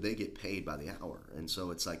day, too, they get paid by the hour. And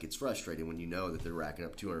so it's like, it's frustrating when you know that they're racking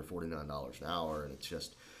up $249 an hour. And it's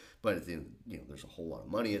just, but at the end, there's a whole lot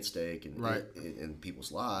of money at stake and in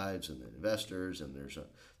people's lives and the investors. And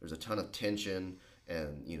there's a ton of tension.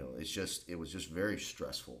 And, it was just very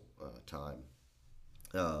stressful time.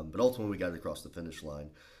 But ultimately, we got it across the finish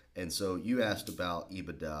line. And so you asked about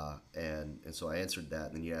EBITDA, and so I answered that,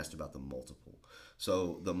 and then you asked about the multiple.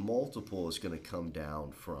 So the multiple is going to come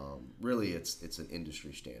down from, really, it's an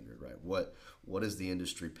industry standard, right? What does the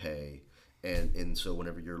industry pay? And so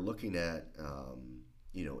whenever you're looking at,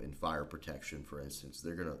 in fire protection, for instance,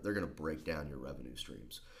 they're gonna break down your revenue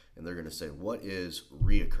streams, and they're gonna say what is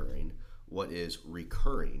reoccurring, what is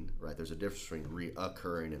recurring, right? There's a difference between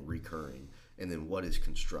reoccurring and recurring. And then what is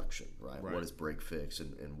construction, right? What is break fix,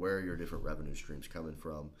 and where are your different revenue streams coming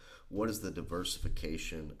from? What is the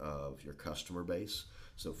diversification of your customer base?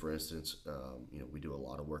 So, for instance, we do a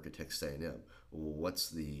lot of work at Texas A&M. Well,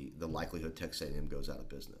 what's the likelihood Texas A&M goes out of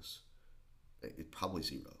business? It's probably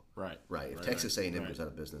zero. Right. If Texas A&M goes out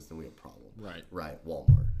of business, then we have a problem. Right.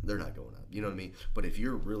 Walmart, they're not going out. You know what I mean? But if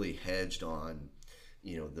you're really hedged on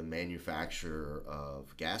the manufacturer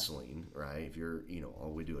of gasoline, right? If you're,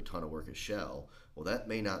 we do a ton of work at Shell, well, that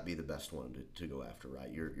may not be the best one to go after,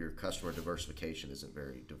 right? Your customer diversification isn't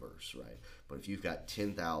very diverse, right? But if you've got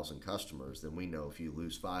 10,000 customers, then we know if you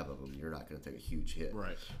lose 5 of them, you're not going to take a huge hit,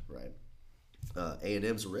 right?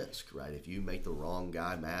 A&M's a risk, right? If you make the wrong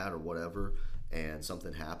guy mad or whatever, and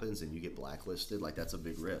something happens and you get blacklisted, like that's a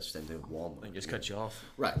big risk. Same thing with Walmart. They just cut you off,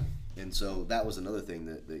 right? And so that was another thing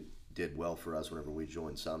that did well for us whenever we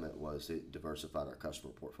joined Summit, was it diversified our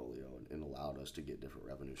customer portfolio and allowed us to get different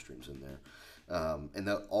revenue streams in there. And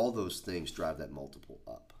all those things drive that multiple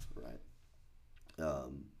up, right? Does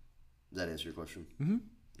that answer your question? Mm-hmm.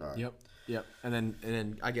 All right. Yep. And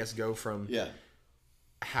then I guess go from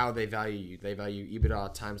how they value you. They value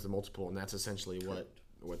EBITDA times the multiple, and that's essentially what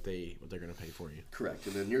they're going to pay for you. Correct.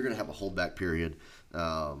 And then you're going to have a holdback period.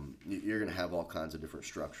 You're going to have all kinds of different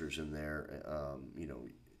structures in there.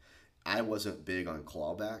 I wasn't big on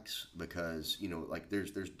clawbacks because,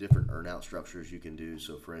 there's different earnout structures you can do.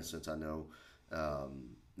 So, for instance, I know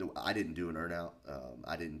I didn't do an earnout.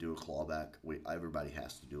 I didn't do a clawback. Everybody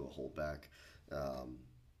has to do a holdback.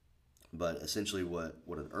 But essentially what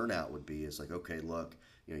an earnout would be is like, okay, look,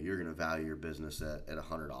 you're going to value your business at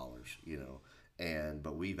 $100,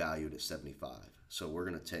 but we value it at 75. So we're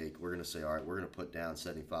going to say, all right, we're going to put down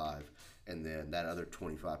 75. And then that other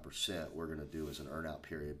 25% we're going to do as an earnout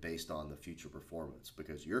period based on the future performance,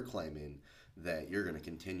 because you're claiming that you're going to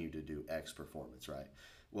continue to do X performance, right?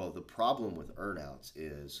 Well, the problem with earnouts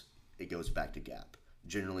is it goes back to GAAP,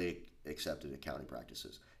 generally accepted accounting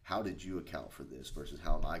practices. How did you account for this versus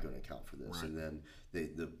how am I going to account for this? Right. And then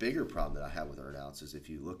the bigger problem that I have with earnouts is if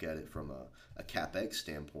you look at it from a CapEx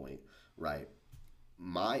standpoint, right?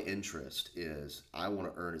 My interest is I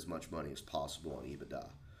want to earn as much money as possible on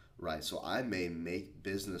EBITDA. Right, so I may make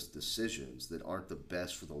business decisions that aren't the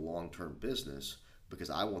best for the long-term business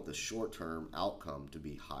because I want the short-term outcome to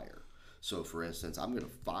be higher. So, for instance, I'm going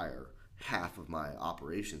to fire half of my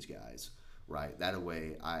operations guys, right? That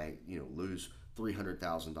way I, lose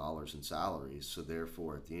 $300,000 in salaries. So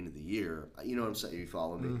therefore, at the end of the year, you know what I'm saying? You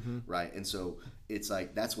follow me, right? And so it's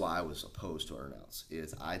like that's why I was opposed to earnouts.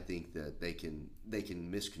 Is I think that they can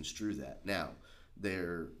misconstrue that now.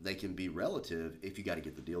 They can be relative if you got to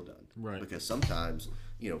get the deal done, right? Because sometimes,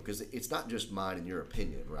 because it's not just mine and your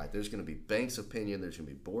opinion, right? There's going to be bank's opinion, there's going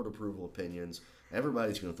to be board approval opinions.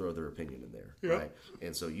 Everybody's going to throw their opinion in there, right?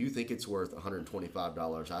 And so you think it's worth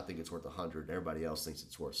 $125, I think it's worth $100, and everybody else thinks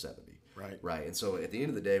it's worth $70, right? And so at the end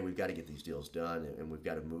of the day, we've got to get these deals done, and we've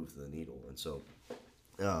got to move the needle, and so.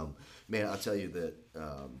 Man, I'll tell you that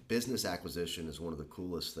business acquisition is one of the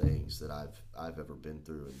coolest things that I've ever been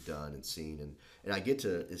through and done and seen, and I get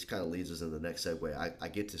to. This kind of leads us into the next segue. I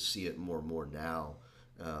get to see it more and more now.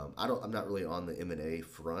 I'm not really on the M&A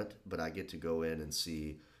front, but I get to go in and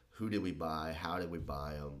see who did we buy, how did we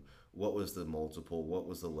buy them, what was the multiple, what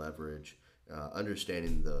was the leverage,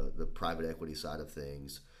 understanding the private equity side of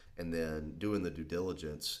things, and then doing the due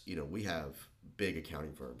diligence. We have big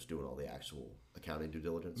accounting firms doing all the actual accounting due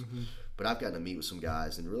diligence, but I've gotten to meet with some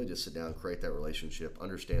guys and really just sit down, create that relationship,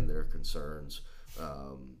 understand their concerns,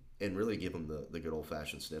 and really give them the good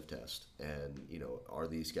old-fashioned sniff test. And are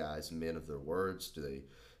these guys men of their words? Do they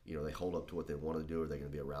they hold up to what they want to do? Are they going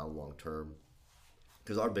to be around long term?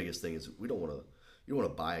 Because our biggest thing is you don't want to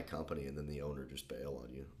buy a company and then the owner just bail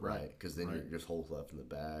on you, right? Because then you're just holding left in the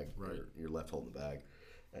bag, right? You're left holding the bag,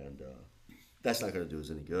 and that's not going to do us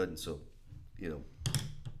any good. And so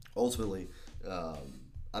ultimately,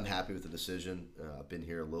 I'm happy with the decision. I've been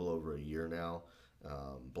here a little over a year now.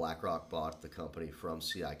 BlackRock bought the company from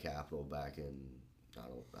CI Capital back in,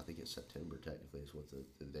 I think it's September technically is what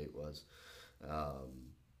the date was.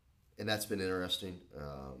 And that's been interesting.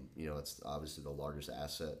 It's obviously the largest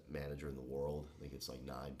asset manager in the world. I think it's like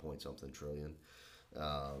 9 point something trillion.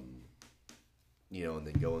 And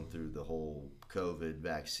then going through the whole COVID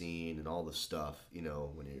vaccine and all the stuff,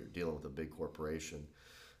 when you're dealing with a big corporation,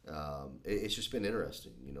 it's just been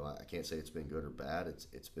interesting. I can't say it's been good or bad.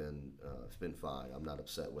 It's been fine. I'm not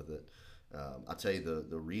upset with it. I'll tell you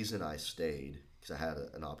the reason I stayed, because I had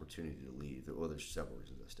an opportunity to leave. Well, there's several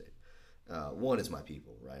reasons I stayed. One is my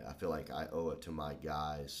people, right? I feel like I owe it to my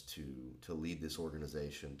guys to lead this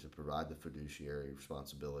organization, to provide the fiduciary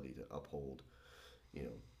responsibility to uphold,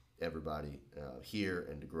 everybody here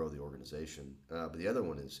and to grow the organization. But the other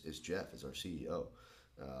one is Jeff, as our CEO.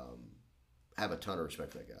 I have a ton of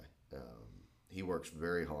respect for that guy. He works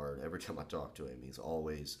very hard. Every time I talk to him, he's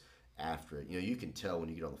always after it. You can tell when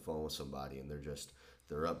you get on the phone with somebody and they're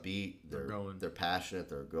upbeat, they're passionate,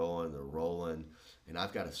 they're going, they're rolling. And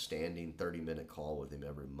I've got a standing 30-minute call with him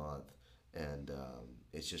every month. And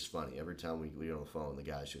it's just funny. Every time we get on the phone, the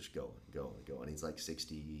guy's just going. He's like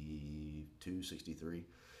 62, 63.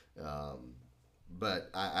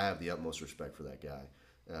 But I have the utmost respect for that guy.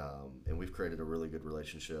 And we've created a really good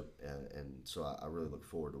relationship. And so I really look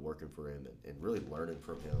forward to working for him and really learning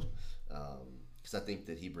from him. Because I think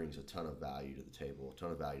that he brings a ton of value to the table, a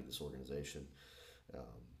ton of value to this organization.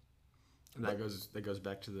 And that goes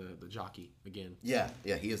back to the jockey again. Yeah,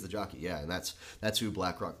 he is the jockey. Yeah, and that's who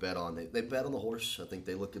BlackRock bet on. They bet on the horse. I think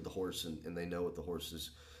they look at the horse and they know what the horse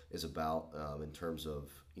is about in terms of,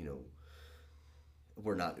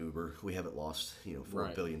 we're not Uber. We haven't lost,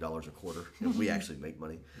 $4 billion a quarter. We actually make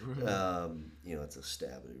money. It's a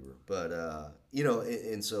stab at Uber. But,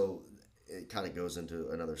 and so it kind of goes into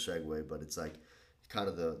another segue, but it's like kind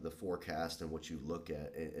of the forecast and what you look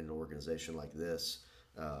at in an organization like this.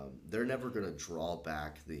 They're never going to draw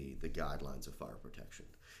back the guidelines of fire protection.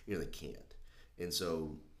 They can't. And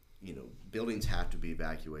so, buildings have to be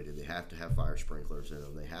evacuated. They have to have fire sprinklers in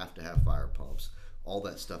them. They have to have fire pumps. All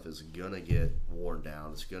that stuff is going to get worn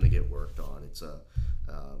down. It's going to get worked on. It's a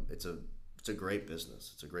great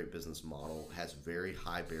business. It's a great business model. It has very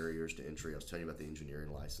high barriers to entry. I was telling you about the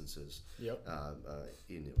engineering licenses. Yep.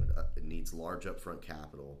 It needs large upfront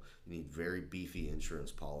capital. You need very beefy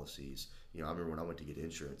insurance policies. I remember when I went to get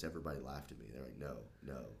insurance, everybody laughed at me. They're like, no.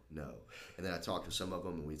 And then I talked to some of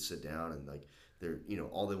them, and we'd sit down, and like they're,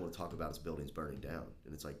 all they want to talk about is buildings burning down.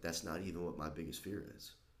 And it's like, that's not even what my biggest fear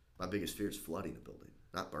is. My biggest fear is flooding a building,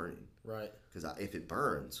 not burning. Right. Because if it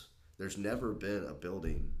burns, there's never been a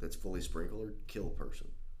building that's fully sprinklered kill a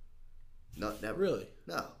person. Never. Really?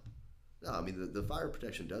 No. I mean, the fire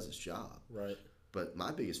protection does its job. Right. But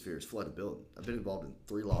my biggest fear is flood a building. I've been involved in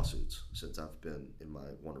 3 lawsuits since I've been in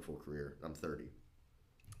my wonderful career. I'm 30.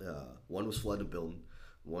 One was flood a building.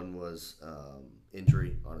 One was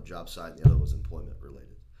injury on a job site. And the other was employment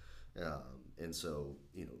related. And so,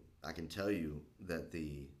 I can tell you that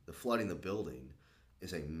the flooding the building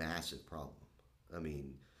is a massive problem. I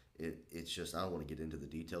mean, it's just, I don't want to get into the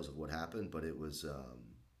details of what happened, but it was, it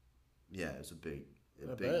was a big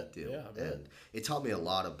deal. Yeah, I bet. And it taught me a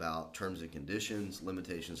lot about terms and conditions,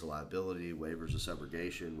 limitations of liability, waivers of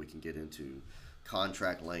subrogation. We can get into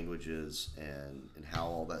contract languages and how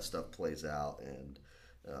all that stuff plays out, and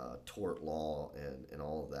tort law and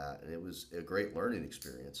all of that. And it was a great learning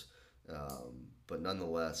experience. But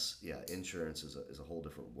nonetheless, insurance is a whole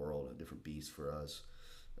different world, a different beast for us.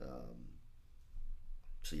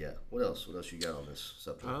 What else you got on this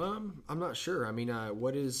subject? I'm not sure. I mean,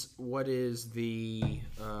 what is the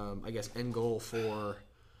I guess end goal for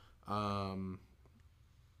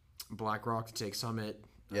BlackRock to take Summit?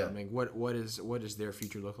 Yeah. I mean, what does their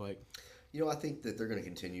future look like? I think that they're going to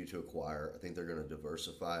continue to acquire. I think they're going to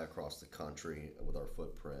diversify across the country with our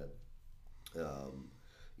footprint.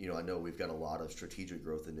 I know we've got a lot of strategic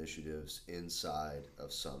growth initiatives inside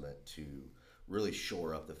of Summit to really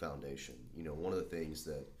shore up the foundation. One of the things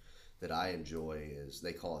that I enjoy is,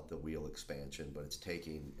 they call it the wheel expansion, but it's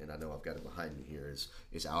taking, and I know I've got it behind me here,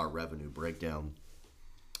 is our revenue breakdown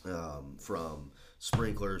from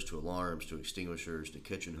sprinklers to alarms to extinguishers to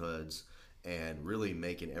kitchen hoods, and really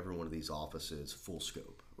making every one of these offices full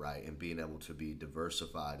scope, right? And being able to be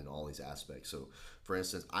diversified in all these aspects. So, for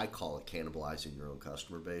instance, I call it cannibalizing your own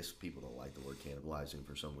customer base. People don't like the word cannibalizing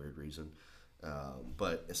for some weird reason.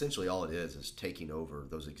 But essentially all it is taking over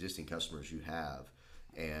those existing customers you have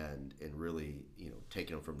and really,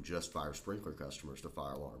 taking them from just fire sprinkler customers to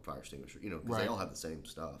fire alarm, fire extinguisher, because they all have the same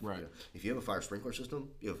stuff. Right. If you have a fire sprinkler system,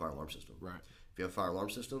 you have a fire alarm system. Right. If you have a fire alarm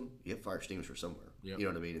system, you have a fire extinguisher somewhere. Yep. You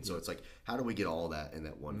know what I mean? And so it's like, how do we get all that in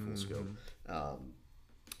that one full scope?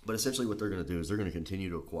 But essentially what they're going to do is they're going to continue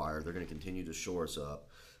to acquire. They're going to continue to shore us up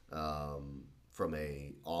from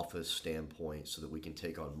a office standpoint so that we can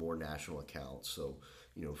take on more national accounts. So,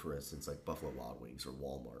 for instance, like Buffalo Wild Wings or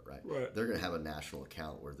Walmart, right? They're going to have a national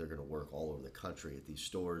account where they're going to work all over the country at these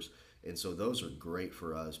stores. And so those are great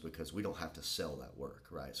for us because we don't have to sell that work,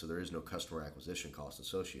 right? So there is no customer acquisition cost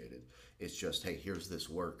associated. It's just, hey, here's this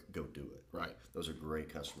work, go do it, right? Those are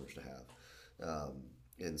great customers to have.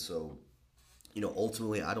 And so,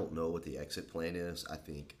 ultimately, I don't know what the exit plan is. I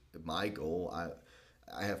think my goal,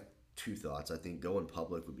 I have two thoughts. I think going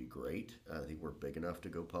public would be great. I think we're big enough to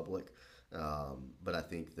go public. But I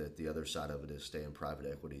think that the other side of it is staying private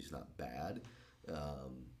equity is not bad.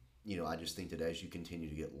 I just think that as you continue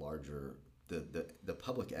to get larger, the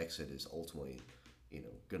public exit is ultimately,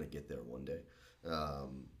 going to get there one day.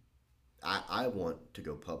 I want to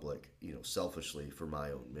go public, selfishly for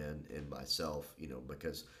my own men and myself,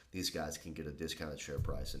 because these guys can get a discounted share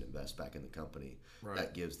price and invest back in the company. Right.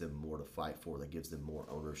 That gives them more to fight for. That gives them more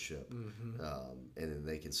ownership. And then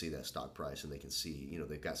they can see that stock price and they can see,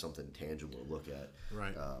 they've got something tangible to look at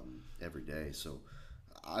every day. So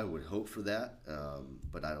I would hope for that,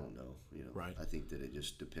 but I don't know. I think that it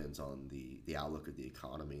just depends on the outlook of the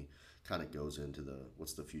economy. Kind of goes into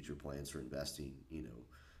what's the future plans for investing,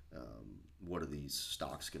 what are these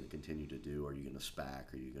stocks going to continue to do? Are you going to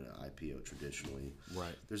SPAC? Are you going to IPO traditionally?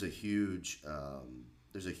 Right. There's a huge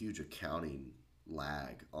accounting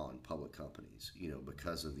lag on public companies,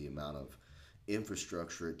 because of the amount of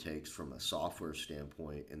infrastructure it takes from a software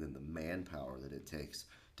standpoint, and then the manpower that it takes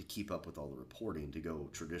to keep up with all the reporting to go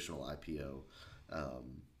traditional IPO.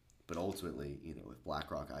 But ultimately, if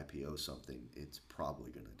BlackRock IPOs something, it's probably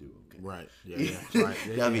going to do okay. Right. Yeah. Right.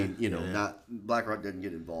 Yeah, I mean, not BlackRock doesn't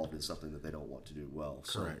get involved in something that they don't want to do well.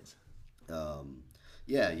 Correct. So,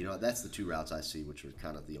 that's the two routes I see, which are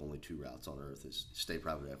kind of the only two routes on earth: is stay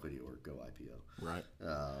private equity or go IPO. Right.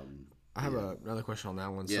 I have another question on that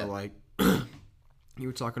one. Yeah. So, like, you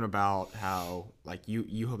were talking about how, like,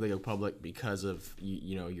 you hope they go public because of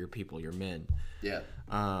your people, your men. Yeah.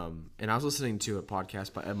 And I was listening to a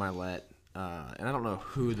podcast by Ed Milet, and I don't know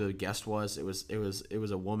who the guest was. It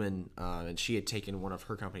was a woman, and she had taken one of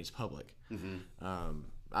her companies public. Mm-hmm.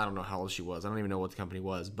 I don't know how old she was. I don't even know what the company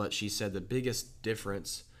was, but she said the biggest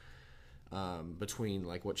difference between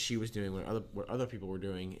like what she was doing, what other people were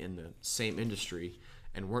doing in the same industry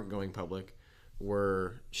and weren't going public,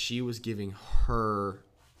 were she was giving her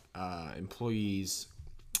employees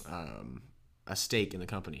a stake in the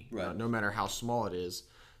company. Right. No matter how small it is,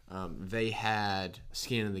 they had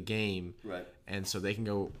skin in the game. Right. And so they can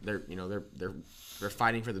go. They're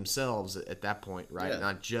fighting for themselves at that point, right? Yeah.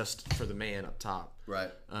 Not just for the man up top.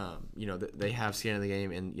 Right. They have skin in the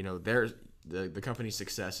game, and the company's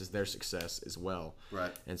success is their success as well.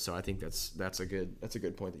 Right. And so I think that's a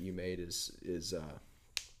good point that you made is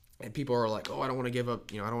and people are like, oh, I don't want to give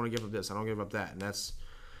up, I don't want to give up this, I don't give up that, and that's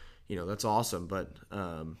awesome. But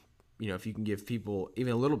if you can give people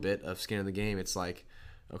even a little bit of skin in the game, it's like,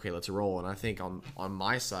 okay, let's roll. And I think on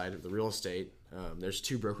my side of the real estate, there's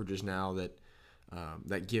two brokerages now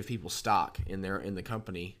that give people stock in the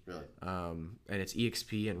company. Really? And it's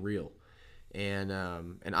EXP and Real. And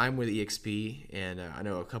I'm with EXP, and I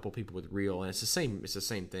know a couple people with Real, and it's the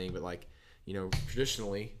same thing. But like,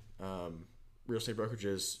 traditionally, real estate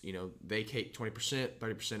brokerages, they take 20%,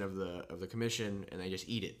 30% of the commission, and they just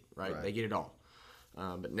eat it, right? They get it all.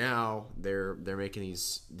 But now they're making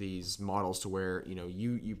these models to where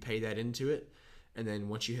you pay that into it, and then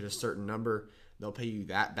once you hit a certain number, they'll pay you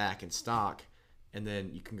that back in stock, and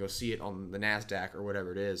then you can go see it on the NASDAQ or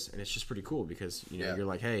whatever it is, and it's just pretty cool because you're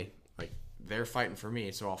like, hey, like they're fighting for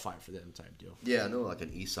me, so I'll fight for them type deal. Yeah, I know, like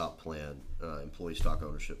an ESOP plan, employee stock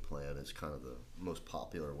ownership plan, is kind of the most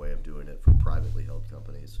popular way of doing it for privately held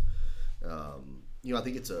companies. I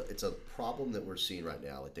think it's a problem that we're seeing right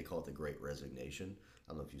now. Like they call it the Great Resignation.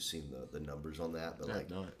 I don't know if you've seen the numbers on that, but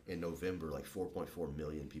in November, like 4.4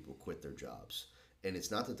 million people quit their jobs. And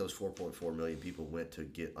it's not that those 4.4 million people went to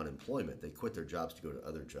get unemployment. They quit their jobs to go to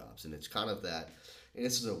other jobs. And it's kind of that, and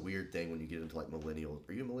this is a weird thing when you get into like millennial.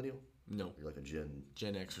 Are you a millennial? No. You're like a Gen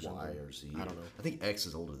X or Y something. or Z. I don't know. I think X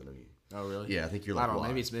is older than you. Oh, really? Yeah, I think you're like I don't know.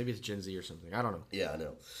 Y. Maybe it's Gen Z or something. I don't know. Yeah, I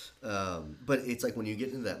know. But it's like when you get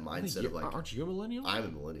into that mindset of like... Aren't you a millennial? I'm a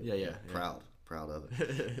millennial. Yeah. Proud of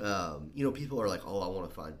it. People are like, oh, I want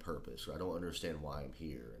to find purpose, or I don't understand why I'm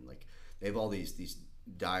here. And like they have all these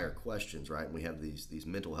dire questions, right? And we have these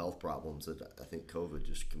mental health problems that I think COVID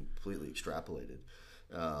just completely extrapolated.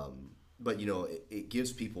 But it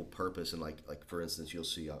gives people purpose, and like for instance, you'll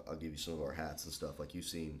see. I'll give you some of our hats and stuff. Like you've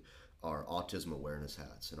seen our autism awareness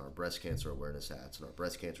hats and our breast cancer awareness hats and our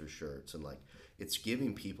breast cancer shirts, and like it's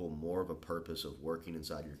giving people more of a purpose of working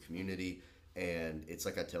inside your community. And it's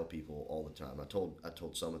like I tell people all the time. I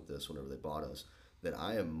told Summit this whenever they bought us, that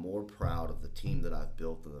I am more proud of the team that I've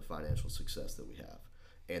built than the financial success that we have.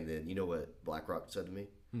 And then you know what BlackRock said to me?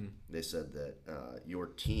 They said that your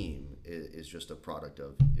team is just a product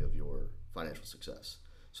of your financial success.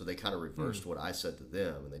 So they kind of reversed what I said to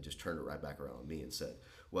them, and they just turned it right back around on me and said,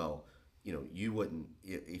 well, you wouldn't,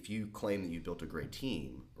 if you claim that you built a great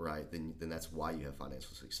team, right, then that's why you have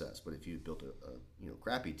financial success. But if you built a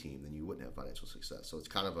crappy team, then you wouldn't have financial success. So it's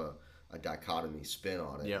kind of a dichotomy spin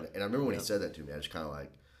on it. Yep. And I remember when he said that to me, I just kind of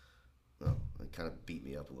like, oh, it kind of beat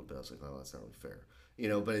me up a little bit. I was like, oh, that's not really fair.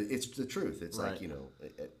 But it's the truth. It's right.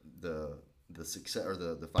 Like, the success or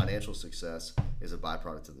the financial success is a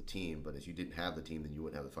byproduct of the team. But if you didn't have the team, then you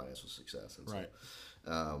wouldn't have the financial success. And so, right.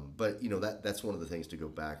 But that's one of the things to go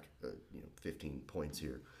back, 15 points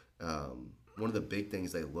here. One of the big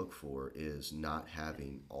things they look for is not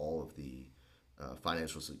having all of the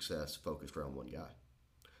financial success focused around one guy.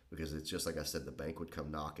 Because it's just like I said, the bank would come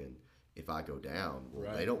knocking. If I go down,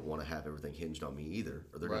 well, they don't want to have everything hinged on me either,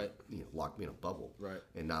 or they're going to lock me in a bubble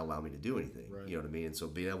and not allow me to do anything. Right. You know what I mean? And so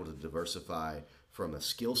being able to diversify from a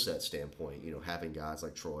skill set standpoint, having guys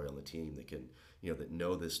like Troy on the team that can, that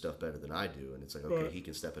know this stuff better than I do, and it's like, okay, he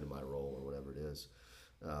can step into my role or whatever it is.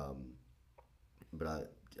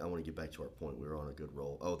 But I want to get back to our point. We were on a good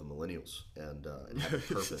roll. Oh, the millennials and having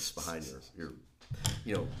purpose behind your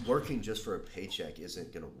working just for a paycheck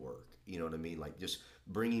isn't going to work. You know what I mean? Like just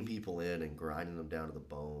bringing people in and grinding them down to the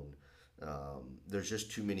bone. There's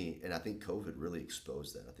just too many, and I think COVID really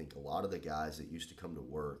exposed that. I think a lot of the guys that used to come to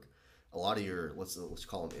work, a lot of your, let's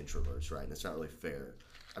call them introverts, right? And it's not really fair.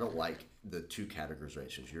 I don't like the two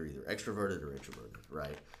categorizations. You're either extroverted or introverted,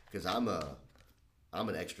 right? Because I'm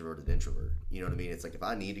an extroverted introvert. You know what I mean? It's like if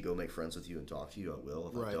I need to go make friends with you and talk to you, I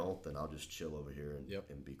will. If I don't, then I'll just chill over here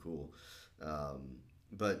and be cool.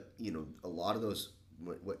 But a lot of those,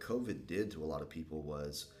 what COVID did to a lot of people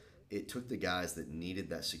was it took the guys that needed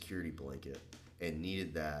that security blanket and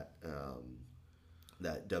needed that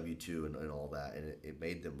that W-2 and all that, and it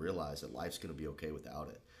made them realize that life's going to be okay without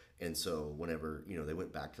it. And so whenever they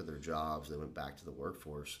went back to their jobs, they went back to the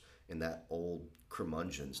workforce, and that old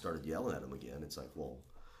curmudgeon started yelling at them again. It's like, well,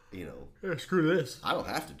 screw this. I don't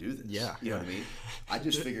have to do this. Yeah. You know what I mean? I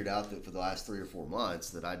just figured out that for the last 3 or 4 months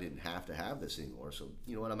that I didn't have to have this anymore. So,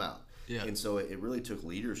 you know what, I'm out. Yeah. And so it really took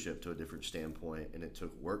leadership to a different standpoint, and it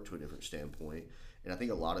took work to a different standpoint. And I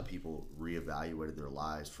think a lot of people reevaluated their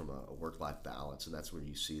lives from a work-life balance, and that's where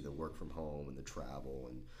you see the work from home and the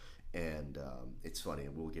travel. And it's funny,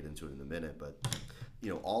 and we'll get into it in a minute, but,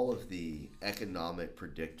 all of the economic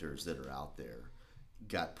predictors that are out there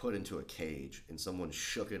got put into a cage, and someone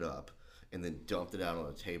shook it up and then dumped it out on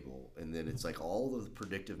a table. And then it's like all of the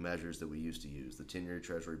predictive measures that we used to use, the 10-year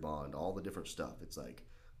treasury bond, all the different stuff. It's like,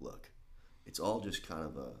 look, it's all just kind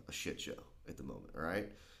of a shit show at the moment, all right?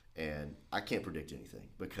 And I can't predict anything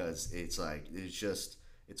because it's like,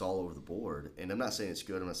 it's all over the board. And I'm not saying it's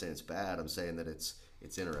good, I'm not saying it's bad, I'm saying that it's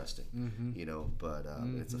interesting, but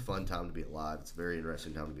it's a fun time to be alive. It's a very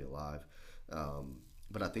interesting time to be alive.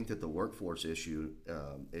 But I think that the workforce issue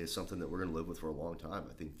is something that we're going to live with for a long time.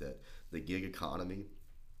 I think that the gig economy,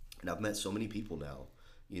 and I've met so many people now,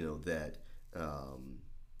 that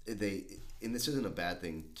and this isn't a bad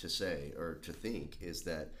thing to say or to think, is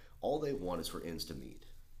that all they want is for ends to meet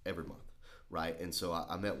every month. Right, and so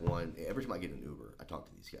I met one. Every time I get an Uber, I talk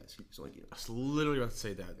to these guys. So like, I was literally about to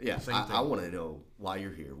say that. Yeah, I want to know why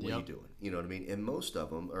you're here. What are you doing? You know what I mean? And most of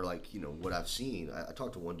them are like, what I've seen. I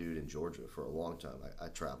talked to one dude in Georgia for a long time. I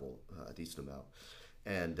travel a decent amount,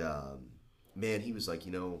 and man, he was like,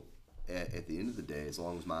 at the end of the day, as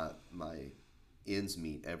long as my ends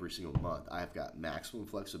meet every single month, I've got maximum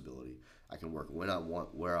flexibility. I can work when I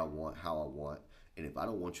want, where I want, how I want, and if I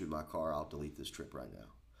don't want you in my car, I'll delete this trip right now.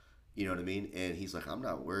 You know what I mean? And he's like, I'm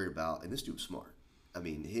not worried about, and this dude's smart. I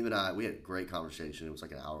mean, him and I, we had a great conversation. It was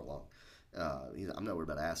like an hour long. He's like, I'm not worried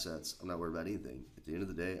about assets. I'm not worried about anything. At the end of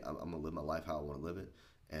the day, I'm going to live my life how I want to live it.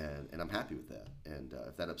 And I'm happy with that. And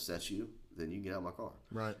if that upsets you, then you can get out of my car.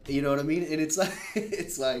 Right. You know what I mean? And it's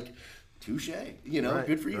like touche, right,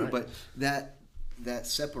 good for you. Right. But that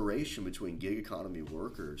separation between gig economy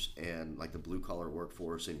workers and like the blue collar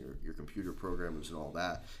workforce and your computer programmers and all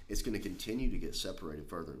that, it's going to continue to get separated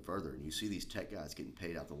further and further. And you see these tech guys getting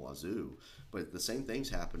paid out the wazoo, but the same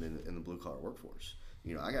things happen in the blue collar workforce.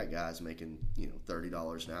 You know, I got guys making, you know,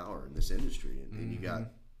 $30 an hour in this industry, and you got,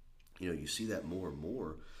 you know, you see that more and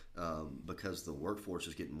more because the workforce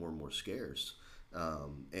is getting more and more scarce.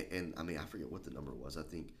 And I mean, I forget what the number was.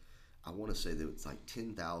 I want to say that it's like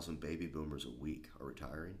 10,000 baby boomers a week are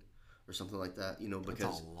retiring or something like that, you know, because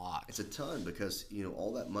That's a lot. it's a ton because, you know,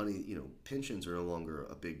 all that money, you know, pensions are no longer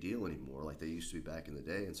a big deal anymore like they used to be back in the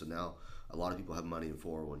day. And so now a lot of people have money in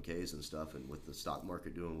 401ks and stuff. And with the stock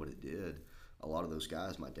market doing what it did, a lot of those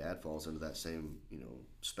guys, my dad falls into that same, you know,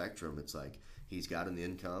 spectrum. It's like he's got an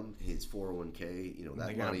income, his 401k, you know,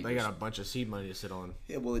 that money. They got a bunch of seed money to sit on.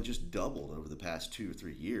 Yeah, well, it just doubled over the past 2 or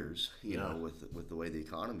 3 years, you know, with the way the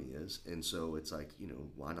economy is. And so it's like, you know,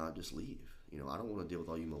 why not just leave? You know, I don't want to deal with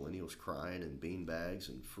all you millennials crying and bean bags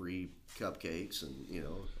and free cupcakes and, you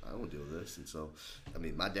know, I don't want to deal with this. And so, I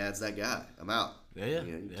mean, my dad's that guy. I'm out. Yeah.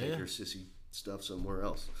 You know, you take your sissy stuff somewhere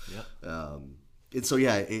else. Yeah. And so,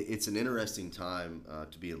 yeah, it's an interesting time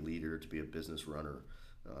to be a leader, to be a business runner.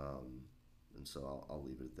 And so I'll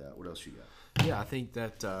leave it at that. What else you got? Yeah, I think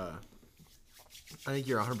that I think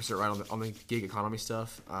you're 100% right on the gig economy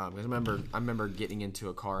stuff. Because I remember getting into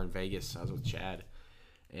a car in Vegas. I was with Chad,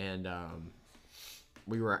 and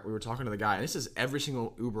we were talking to the guy. And this is every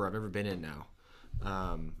single Uber I've ever been in now,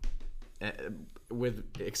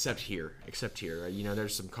 except here. You know,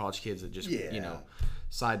 there's some college kids that just you know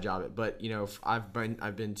side job it. But you know, I've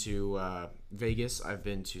been to Vegas. I've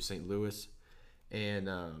been to St. Louis, and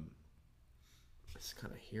it's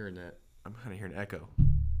kind of hearing that. I'm kind of hearing echo.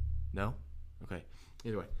 No? Okay.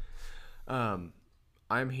 Either way.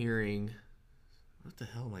 I'm hearing... What the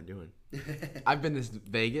hell am I doing? I've been to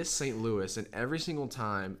Vegas, St. Louis, and every single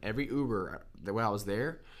time, every Uber, when I was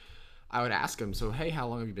there, I would ask them, so, hey, how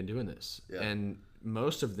long have you been doing this? Yeah. And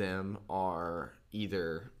most of them are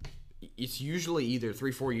it's usually either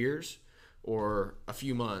 3-4 years or a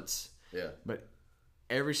few months. Yeah. But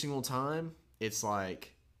every single time, it's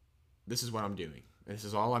like, this is what I'm doing. This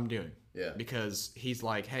is all I'm doing. Yeah. Because he's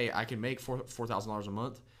like, hey, I can make $4,000 a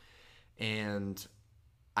month, and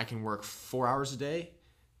I can work 4 hours a day,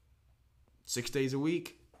 6 days a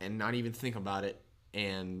week, and not even think about it,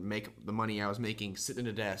 and make the money I was making sitting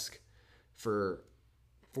at a desk for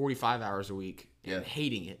 45 hours a week and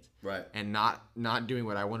hating it, right? And not doing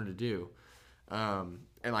what I wanted to do. And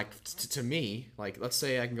like to me, like let's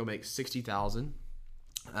say I can go make $60,000.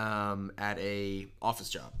 At a office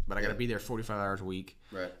job, but I gotta be there 45 hours a week.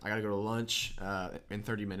 Right. I gotta go to lunch in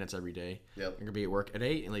 30 minutes every day. Yep. I'm gonna be at work at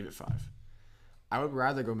 8 and leave at 5. I would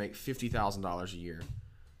rather go make $50,000 a year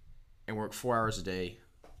and work 4 hours a day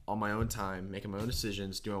on my own time, making my own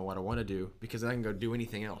decisions, doing what I want to do, because then I can go do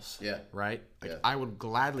anything else. Yeah. Right? Like I would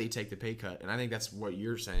gladly take the pay cut, and I think that's what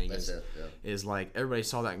you're saying. Is like everybody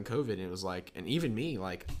saw that in COVID, and it was like, and even me,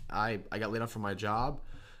 like I got laid off from my job.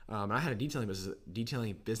 And I had a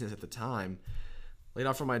detailing business at the time. Laid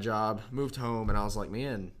off from my job, moved home, and I was like,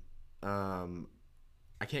 man,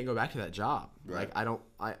 I can't go back to that job. Right.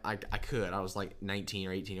 Like I could. I was like 19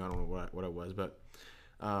 or 18. I don't know what I was, but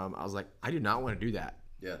I was like, I do not want to do that.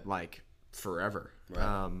 Yeah. Like forever.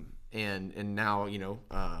 Right. And now, you know,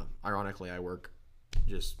 ironically, I work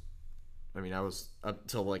just. I mean, I was up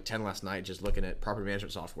till like 10 last night just looking at property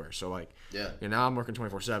management software. So like, you know, now I'm working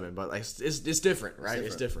 24/7, but like, it's different, right?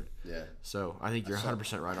 It's different. Yeah. So I think you're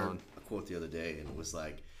 100% right on. A quote the other day, and it was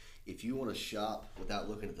like, if you want to shop without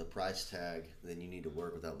looking at the price tag, then you need to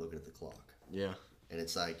work without looking at the clock. Yeah. And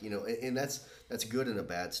it's like, you know, and that's good and a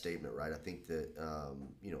bad statement, right? I think that,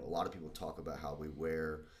 you know, a lot of people talk about how we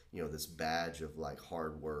wear, you know, this badge of like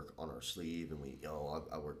hard work on our sleeve, and we, you know,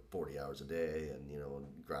 I work 40 hours a day and, you know, and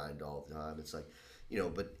grind all the time. It's like, you know,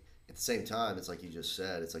 but at the same time, it's like you just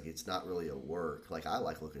said, it's like, it's not really a work. Like I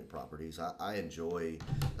like looking at properties. I enjoy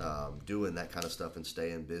doing that kind of stuff and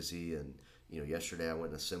staying busy. And, you know, yesterday I went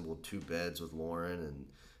and assembled 2 beds with Lauren, and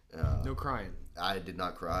no crying. I did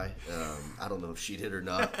not cry. I don't know if she did or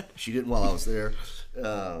not. She didn't while I was there.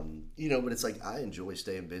 You know, but it's like I enjoy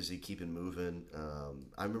staying busy, keeping moving.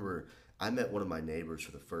 I remember I met one of my neighbors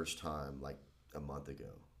for the first time like a month ago.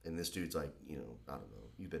 And this dude's like, you know, I don't know.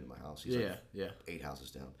 You've been to my house. He's like 8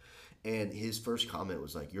 houses down. And his first comment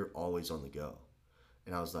was like, you're always on the go.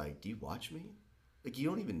 And I was like, do you watch me? Like, you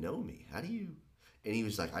don't even know me. How do you? And he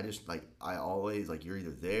was like, I always, like, you're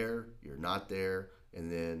either there, you're not there,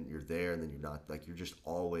 and then you're there, and then you're not. Like, you're just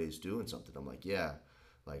always doing something. I'm like, yeah.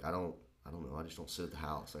 Like, I don't know. I just don't sit at the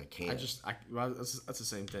house. I can't. Well, that's the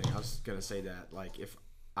same thing. I was going to say that. Like, if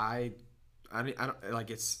I don't, like,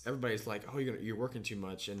 it's, everybody's like, oh, you're working too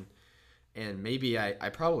much. And maybe I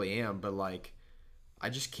probably am, but, like, I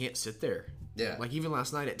just can't sit there. Yeah. Like, even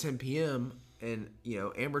last night at 10 p.m., and, you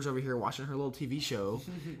know, Amber's over here watching her little TV show,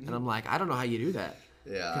 and I'm like, I don't know how you do that.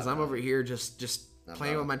 Yeah, because I'm over here just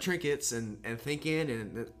playing not- with my trinkets and thinking,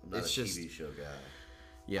 and I'm not it's a just TV show guy.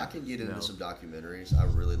 yeah. I can get into no. some documentaries. I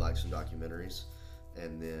really like some documentaries,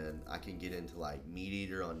 and then I can get into like Meat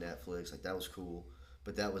Eater on Netflix. Like that was cool,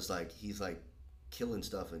 but that was like he's like killing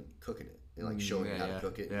stuff and cooking it, and like showing you how to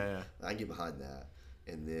cook it. Yeah. I get behind that.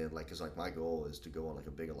 And then, like, cause like my goal is to go on like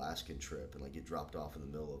a big Alaskan trip and like get dropped off in the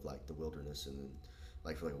middle of like the wilderness and then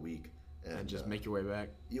like for like a week and just make your way back.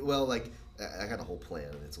 Well, like I got a whole plan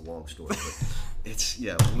and it's a long story, but it's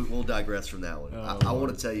we'll digress from that one. I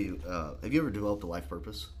want to tell you, have you ever developed a life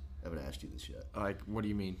purpose? I haven't asked you this yet. Like, what do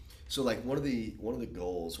you mean? So like one of the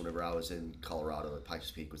goals whenever I was in Colorado at Pikes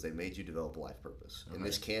Peak was they made you develop a life purpose, and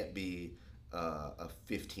this can't be a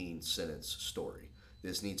 15-sentence story.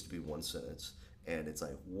 This needs to be one sentence. And it's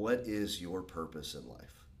like, what is your purpose in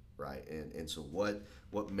life, right? And so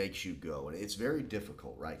what makes you go? And it's very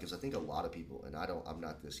difficult, right? Because I think a lot of people, and I'm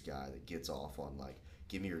not this guy that gets off on like,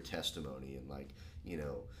 give me your testimony, and like, you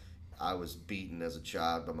know, I was beaten as a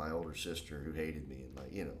child by my older sister who hated me, and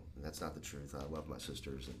like, you know, that's not the truth. I love my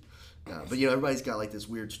sisters, and but you know, everybody's got like this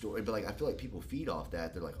weird story. But like, I feel like people feed off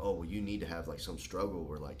that. They're like, oh, well, you need to have like some struggle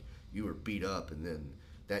where like you were beat up, and then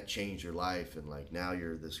that changed your life, and like now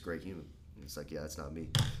you're this great human. It's like, yeah, that's not me.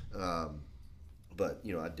 But,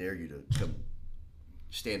 you know, I dare you to come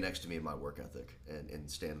stand next to me in my work ethic and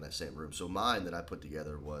stand in that same room. So mine that I put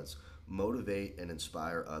together was motivate and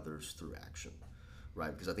inspire others through action,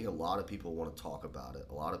 right? Because I think a lot of people want to talk about it.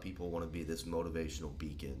 A lot of people want to be this motivational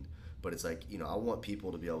beacon. But it's like, you know, I want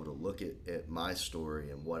people to be able to look at my story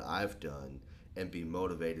and what I've done and be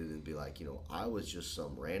motivated and be like, you know, I was just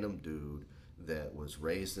some random dude that was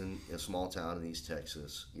raised in a small town in East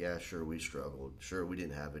Texas. Yeah, sure, we struggled. Sure, we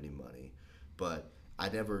didn't have any money. But I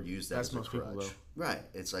never used that as a crutch. People, right.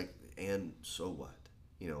 It's like, and so what?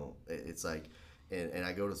 You know, it's like, and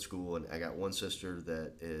I go to school, and I got one sister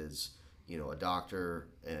that is, you know, a doctor,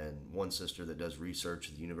 and one sister that does research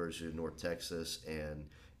at the University of North Texas, and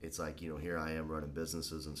it's like, you know, here I am running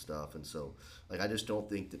businesses and stuff, and so like I just don't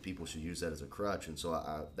think that people should use that as a crutch, and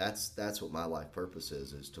so that's what my life purpose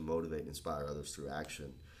is to motivate and inspire others through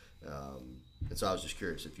action, and so I was just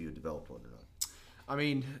curious if you had developed one or not. I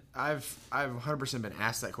mean, I've 100% been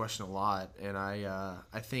asked that question a lot, and I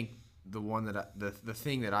think the one that the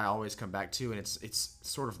thing that I always come back to, and it's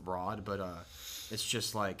sort of broad, but it's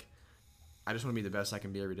just like I just want to be the best I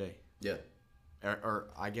can be every day. Yeah. Or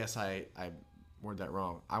I guess I word that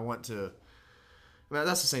wrong. I want to. I mean,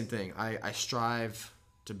 that's the same thing. I strive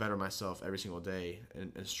to better myself every single day,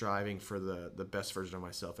 and striving for the best version of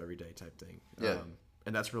myself every day type thing. Yeah.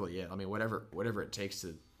 And that's really it. I mean, whatever it takes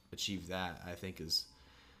to achieve that, I think is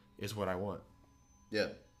what I want. Yeah.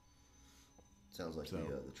 Sounds like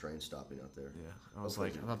the train stopping out there. Yeah. I was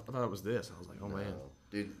like, I thought it was this. I was like, oh man,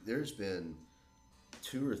 dude, there's been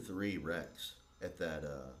 2 or 3 wrecks at that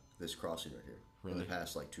this crossing right here in the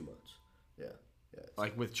past like 2 months. Yeah.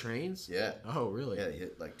 Like with trains? Yeah. Oh, really? Yeah, he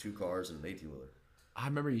hit like 2 cars and an 18-wheeler. I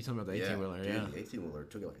remember you talking about the 18-wheeler. Dude, Yeah. The 18-wheeler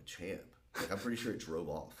took it like a champ. Like I'm pretty sure it drove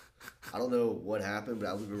off. I don't know what happened,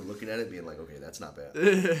 but we were looking at it being like, okay, that's not bad.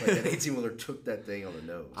 Like that 18-wheeler took that thing on the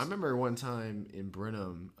nose. I remember one time in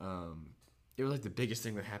Brenham, it was like the biggest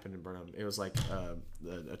thing that happened in Brenham. It was like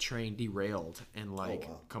a train derailed and like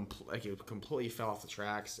it completely fell off the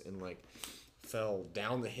tracks and like fell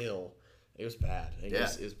down the hill. It was bad. It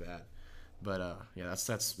was bad. But yeah, that's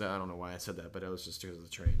I don't know why I said that, but it was just because of the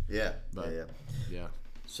train. Yeah. But, yeah.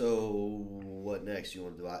 So what next? You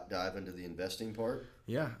want to dive into the investing part?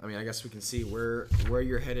 Yeah, I mean, I guess we can see where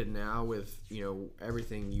you're headed now with, you know,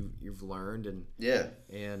 everything you've learned, and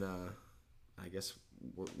I guess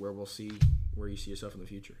where you see yourself in the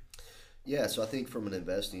future. Yeah, so I think from an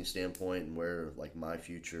investing standpoint and where like my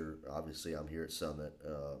future, obviously I'm here at Summit.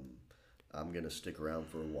 I'm gonna stick around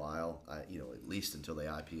for a while. At least until they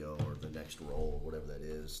IPO or the next roll or whatever that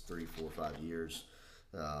is, 3, 4, 5 years.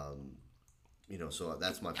 So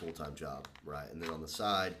that's my full-time job, right? And then on the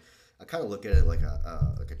side, I kind of look at it like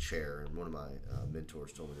a chair. And one of my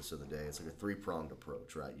mentors told me this the other day. It's like a 3-pronged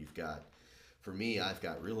approach, right? For me, I've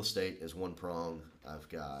got real estate as one prong. I've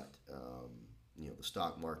got the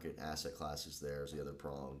stock market, asset classes there as the other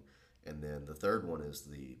prong, and then the third one is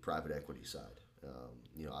the private equity side.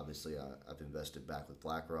 Obviously, I've invested back with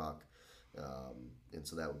BlackRock, and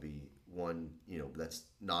so that would be one. That's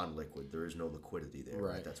non-liquid. There is no liquidity there.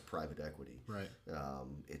 Right? That's private equity. Right.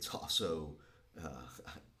 It's also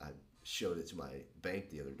I showed it to my bank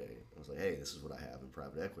the other day. I was like, "Hey, this is what I have in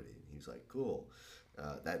private equity." And he was like, "Cool."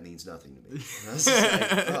 That means nothing to me. And I was just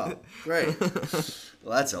like, "Oh, great.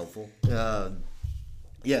 Well, that's helpful."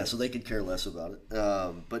 Yeah, so they could care less about it.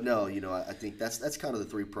 But no, I think that's kind of the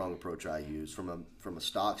three-pronged approach I use. From a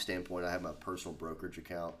stock standpoint, I have my personal brokerage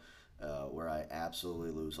account where I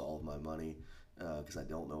absolutely lose all of my money because I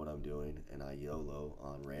don't know what I'm doing, and I YOLO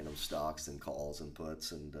on random stocks and calls and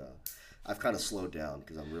puts, and I've kind of slowed down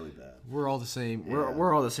because I'm really bad. We're all the same. Yeah.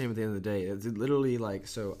 We're all the same at the end of the day. It's literally like,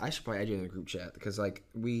 so I should probably add you in the group chat because like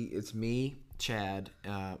it's me, Chad,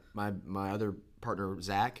 my other partner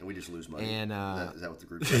Zach, And we just lose money. and is that what the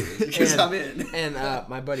group is? Because I'm in. and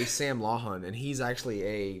my buddy Sam Lawhun, and he's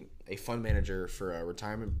actually a fund manager for a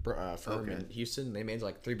retirement firm in Houston. They manage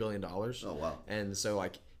like $3 billion. Oh, wow. And so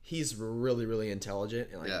like he's really, really intelligent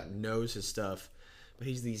and like Yeah. knows his stuff. But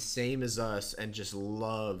he's the same as us and just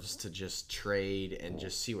loves to just trade and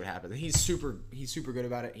just see what happens. And he's super good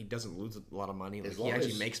about it. He doesn't lose a lot of money. Like, As he long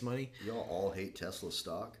actually as makes money. Y'all all hate Tesla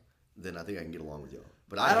stock, then I think I can get along with y'all.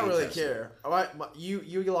 But I don't hate really Tesla. care.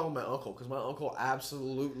 You get along with my uncle because my uncle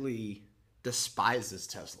absolutely despises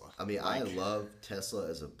Tesla. I mean, I love Tesla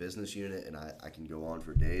as a business unit, and I can go on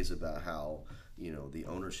for days about how, the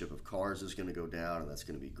ownership of cars is going to go down, and that's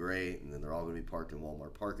going to be great, and then they're all going to be parked in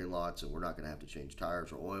Walmart parking lots, and we're not going to have to change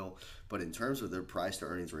tires or oil. But in terms of their price to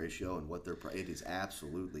earnings ratio and what it is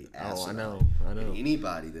absolutely asinine. I know. And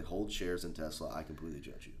anybody that holds shares in Tesla, I completely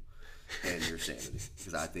judge you and your sanity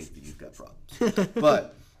because I think that you've got problems.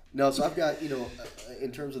 But no, so I've got,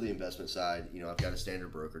 in terms of the investment side, I've got a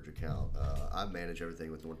standard brokerage account. I manage everything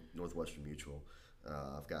with Northwestern Mutual.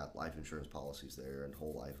 I've got life insurance policies there and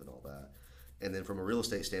whole life and all that. And then from a real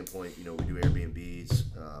estate standpoint, we do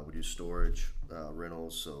Airbnbs, we do storage,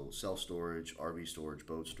 rentals, so self-storage, RV storage,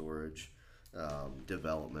 boat storage,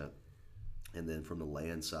 development. And then from the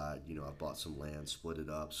land side, I bought some land, split it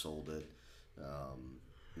up, sold it,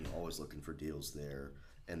 always looking for deals there.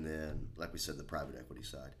 And then, like we said, the private equity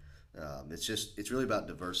side. It's really about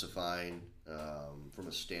diversifying from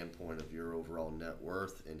a standpoint of your overall net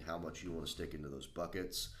worth and how much you want to stick into those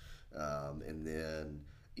buckets. And then,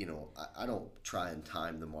 I don't try and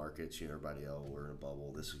time the markets. Everybody, we're in a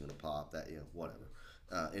bubble. This is going to pop. That, whatever.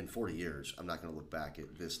 In 40 years, I'm not going to look back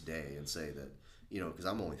at this day and say that, because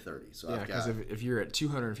I'm only 30. So yeah, because if you're at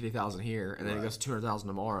 250,000 here and then it goes to 200,000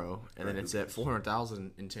 tomorrow and then it's at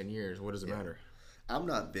 400,000 in 10 years, what does it matter? I'm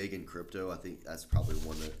not big in crypto. I think that's probably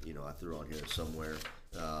one that I threw on here somewhere.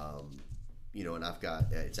 And I've got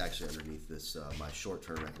it's actually underneath this my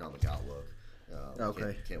short-term economic outlook.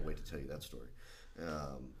 Okay. Can't wait to tell you that story.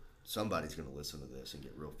 Somebody's going to listen to this and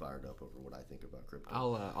get real fired up over what I think about crypto.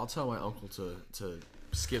 I'll tell my uncle to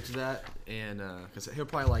skip to that, and because he'll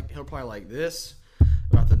probably like this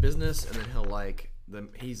about the business, and then he'll like the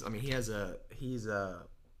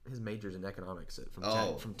his major's in economics from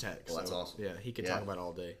Tech. Well, that's so, awesome. Yeah, he could talk about it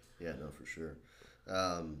all day. Yeah, no, for sure.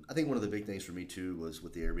 I think one of the big things for me too was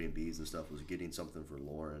with the Airbnbs and stuff was getting something for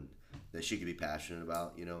Lauren that she could be passionate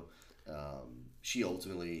about. She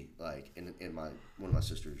ultimately and one of my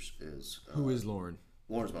sisters is Who is Lauren?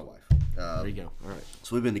 Lauren's my wife. There you go. All right.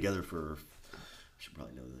 So we've been together for, you should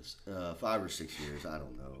probably know this, 5 or 6 years. I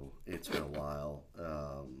don't know. It's been a while.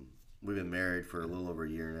 We've been married for a little over a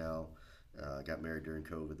year now. Got married during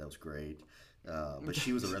COVID. That was great. But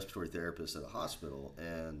she was a respiratory therapist at a hospital,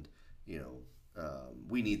 and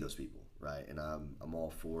we need those people, right? And I'm all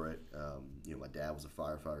for it. My dad was a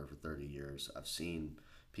firefighter for 30 years. I've seen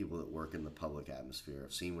people that work in the public atmosphere.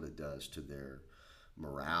 I've seen what it does to their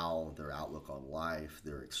morale, their outlook on life,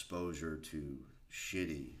 their exposure to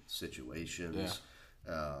shitty situations.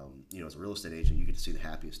 Yeah. As a real estate agent, you get to see the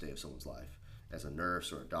happiest day of someone's life. As a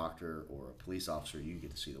nurse or a doctor or a police officer, you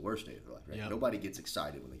get to see the worst day of their life. Right? Yep. Nobody gets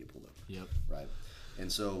excited when they get pulled over. Yep. Right. And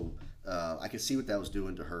so I could see what that was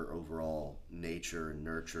doing to her overall nature and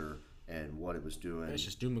nurture and what it was doing. It's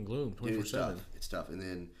just doom and gloom 24/7. It's tough. And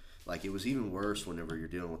then it was even worse whenever you're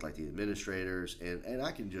dealing with the administrators and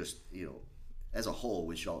I can just as a whole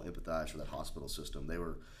we should all empathize for that hospital system. They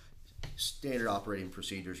were standard operating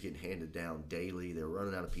procedures getting handed down daily. They were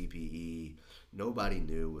running out of PPE. Nobody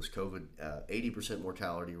knew was COVID 80%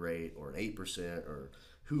 mortality rate or an 8% or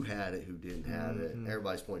who had it, who didn't have it.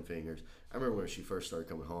 Everybody's pointing fingers. I remember when she first started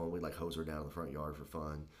coming home, we'd hose her down in the front yard for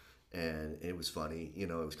fun. And it was funny, it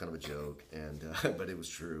was kind of a joke, and but it was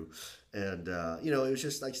true. And, it was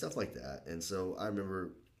just stuff like that. And so I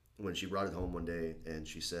remember when she brought it home one day and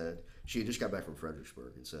she said, she had just got back from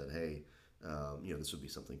Fredericksburg and said, hey, this would be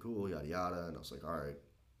something cool, yada, yada. And I was like, all right,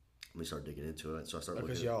 let me start digging into it. So I started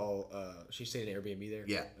looking because she stayed in Airbnb there?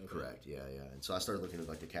 Yeah, okay. Correct. Yeah. And so I started looking at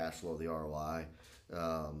the cash flow, the ROI,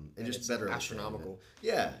 and just better astronomical.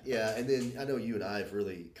 Yeah. And then I know you and I have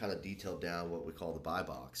really kind of detailed down what we call the buy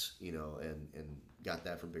box, and got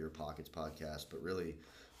that from Bigger Pockets podcast. But really,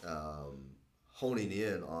 honing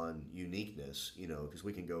in on uniqueness, because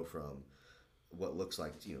we can go from what looks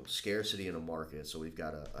like, scarcity in a market. So we've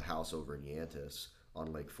got a house over in Yantis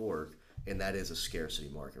on Lake Fork, and that is a scarcity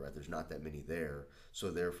market, right? There's not that many there. So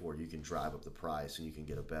therefore you can drive up the price and you can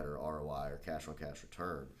get a better ROI or cash on cash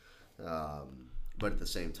return. But at the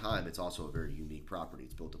same time, it's also a very unique property.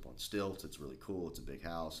 It's built up on stilts. It's really cool. It's a big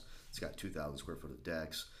house. It's got 2,000 square foot of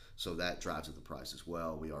decks. So that drives up the price as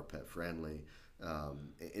well. We are pet friendly.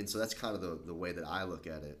 And so that's kind of the way that I look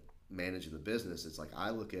at it, managing the business. It's like I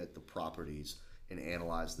look at the properties and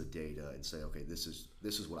analyze the data and say, okay, this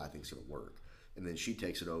is what I think is going to work. And then she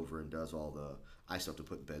takes it over and does all the. I still have to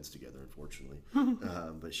put beds together, unfortunately.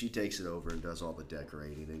 But she takes it over and does all the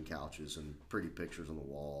decorating and couches and pretty pictures on the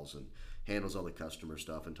walls and handles all the customer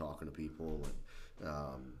stuff and talking to people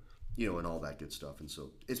and and all that good stuff. And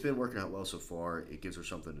so it's been working out well so far. It gives her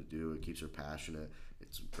something to do. It keeps her passionate.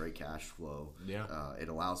 It's great cash flow. Yeah. It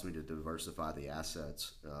allows me to diversify the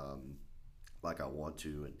assets like I want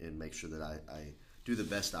to and make sure that I do the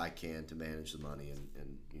best I can to manage the money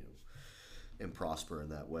and prosper in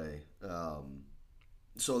that way.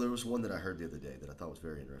 So there was one that I heard the other day that I thought was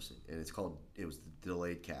very interesting, and it was the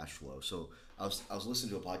delayed cash flow. So I was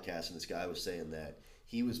listening to a podcast, and this guy was saying that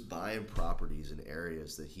he was buying properties in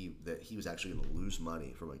areas that he was actually going to lose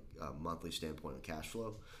money from a monthly standpoint of cash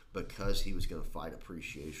flow because he was going to fight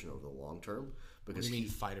appreciation over the long term. Because what do you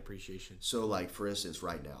mean fight appreciation? So, like, for instance,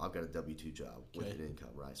 right now I've got a W-2 job with an income,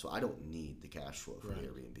 right? So I don't need the cash flow from the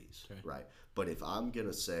Airbnbs, right? But if I'm going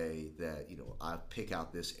to say that, I pick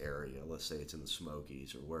out this area, let's say it's in the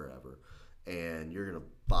Smokies or wherever, and you're going to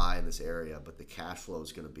buy in this area, but the cash flow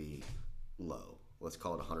is going to be low. Let's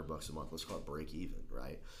call it $100 a month. Let's call it break even,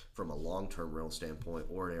 right? From a long-term rental standpoint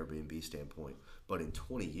or an Airbnb standpoint. But in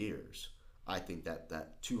 20 years, I think that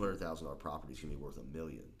 $200,000 property is going to be worth $1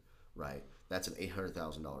 million, right? That's an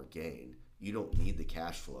 $800,000 gain. You don't need the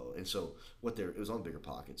cash flow. And so it was on Bigger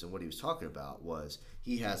Pockets. And what he was talking about was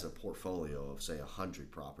he has a portfolio of, say,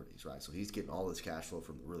 100 properties, right? So he's getting all this cash flow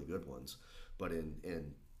from the really good ones. But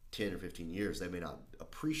in 10 or 15 years, they may not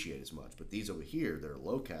appreciate as much. But these over here, that are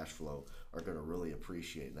low cash flow, are going to really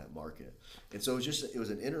appreciate in that market. And so it was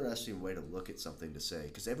an interesting way to look at something to say,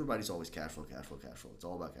 because everybody's always cash flow, cash flow, cash flow. It's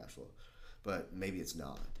all about cash flow. But maybe it's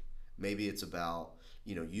not. Maybe it's about,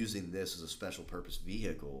 using this as a special purpose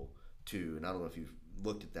vehicle to, and I don't know if you've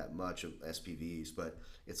looked at that much of SPVs, but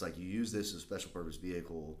it's like you use this as a special purpose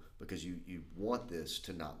vehicle because you want this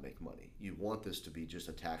to not make money. You want this to be just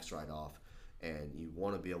a tax write-off, and you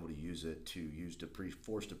want to be able to use it to use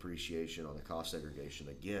forced depreciation on the cost segregation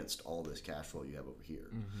against all this cash flow you have over here.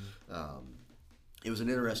 Mm-hmm. It was an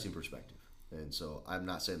interesting perspective. And so I'm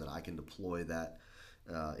not saying that I can deploy that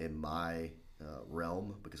in my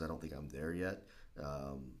realm because I don't think I'm there yet.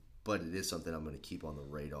 But it is something I'm going to keep on the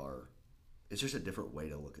radar. It's just a different way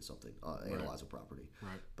to look at something, analyze a property.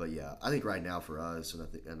 Right. But yeah, I think right now for us, and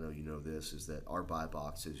I know you know this, is that our buy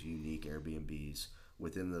box is unique Airbnbs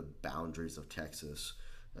within the boundaries of Texas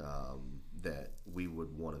that we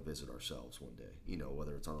would want to visit ourselves one day.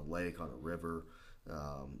 Whether it's on a lake, on a river,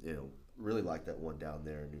 really like that one down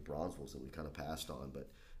there in New Braunfels that we kind of passed on.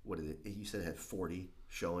 But what did it? You said it had 40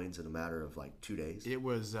 showings in a matter of like 2 days. It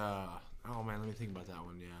was. Oh man, let me think about that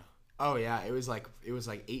one. Yeah. Oh yeah, it was like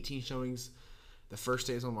 18 showings the first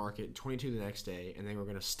day it was on market, 22 the next day, and then we're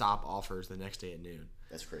gonna stop offers the next day at noon.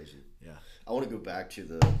 That's crazy. Yeah. I want to go back to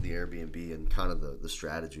the Airbnb and kind of the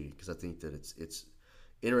strategy, because I think that it's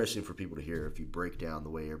interesting for people to hear. If you break down the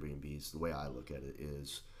way Airbnbs, the way I look at it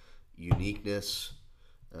is uniqueness,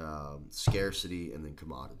 scarcity, and then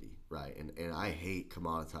commodity, right? And I hate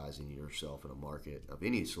commoditizing yourself in a market of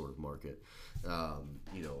any sort of market.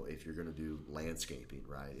 If you're going to do landscaping,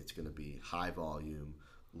 right, it's going to be high volume,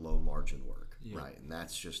 low margin work, right? And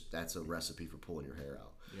that's a recipe for pulling your hair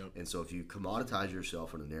out. Yep. And so if you commoditize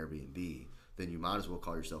yourself in an Airbnb, then you might as well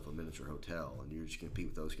call yourself a miniature hotel, and you're just compete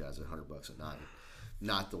with those guys at $100 a night.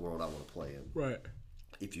 Not the world I want to play in. Right.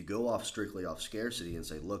 If you go strictly off scarcity and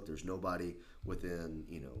say, look, there's nobody within,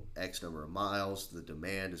 X number of miles, the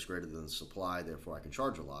demand is greater than the supply, therefore I can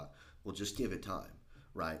charge a lot. Well, just give it time,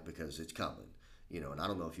 right? Because it's coming. And I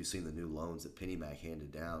don't know if you've seen the new loans that PennyMac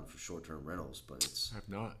handed down for short-term rentals, but I have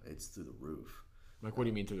not. It's through the roof. Like, what do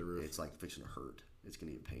you mean through the roof? It's like fixing to hurt. It's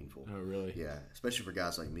going to get painful. Oh, really? Yeah, especially for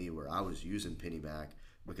guys like me, where I was using PennyMac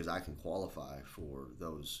because I can qualify for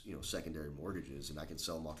those, secondary mortgages, and I can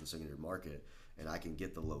sell them off the secondary market, and I can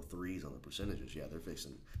get the low threes on the percentages. Yeah, they're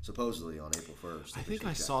fixing, supposedly on April 1st. I think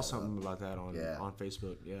I saw something about that on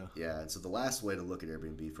Facebook. Yeah. Yeah, and so the last way to look at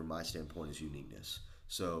Airbnb from my standpoint is uniqueness.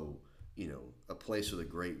 So, a place with a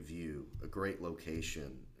great view, a great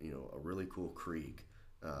location, a really cool creek,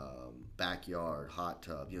 backyard, hot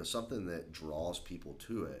tub, something that draws people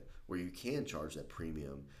to it where you can charge that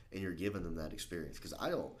premium and you're giving them that experience. Because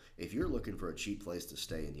if you're looking for a cheap place to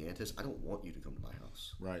stay in Yantis, I don't want you to come to my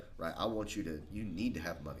house. Right. I want you need to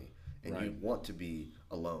have money. And Right. you want to be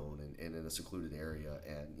alone and in a secluded area.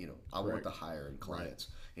 And, I want the higher end clients.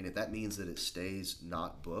 Right. And if that means that it stays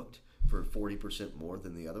not booked for 40% more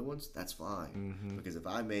than the other ones, that's fine. Mm-hmm. Because if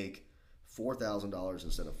I make $4,000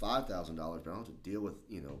 instead of $5,000, but I don't have to deal with,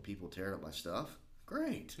 people tearing up my stuff,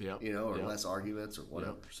 great. Yep. Or Yep. less arguments or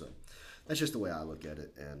whatever. Yep. So that's just the way I look at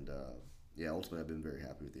it. And, ultimately I've been very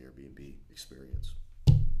happy with the Airbnb experience.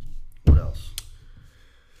 What else?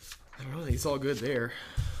 I don't know. I think it's all good there.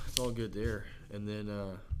 It's all good there. And then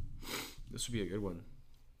this would be a good one.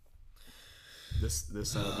 This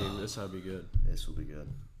side would be good. This will be good.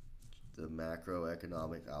 The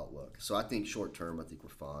macroeconomic outlook. So I think short term, I think we're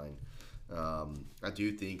fine. I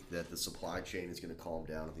do think that the supply chain is going to calm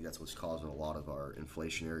down. I think that's what's causing a lot of our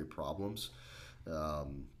inflationary problems.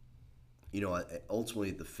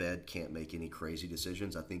 Ultimately the Fed can't make any crazy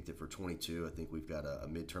decisions. I think that for 22, I think we've got a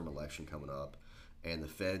midterm election coming up, and the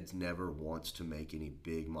Fed never wants to make any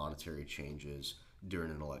big monetary changes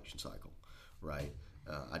during an election cycle, right?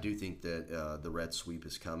 I do think that the red sweep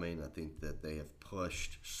is coming. I think that they have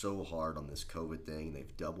pushed so hard on this COVID thing.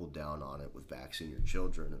 They've doubled down on it with vaccinating your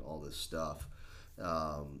children and all this stuff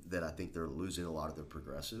that I think they're losing a lot of their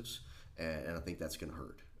progressives, and I think that's going to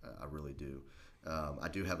hurt. I really do. I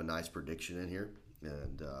do have a nice prediction in here,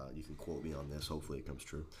 and you can quote me on this. Hopefully it comes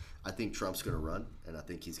true. I think Trump's going to run, and I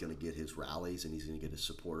think he's going to get his rallies and he's going to get his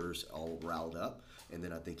supporters all riled up, and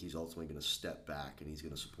then I think he's ultimately going to step back and he's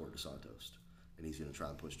going to support DeSantis. And he's going to try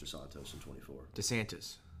and push DeSantis in 24.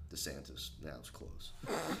 DeSantis. Now it's close.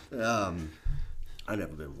 I've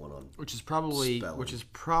never been one on which is probably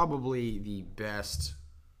spelling. The best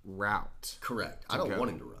route. Correct. I don't want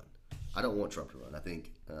him to run. I don't want Trump to run. I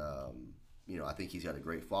think I think he's got a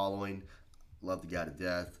great following. Love the guy to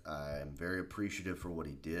death. I am very appreciative for what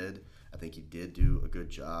he did. I think he did do a good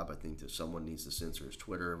job. I think that someone needs to censor his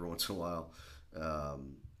Twitter every once in a while.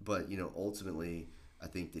 But ultimately, I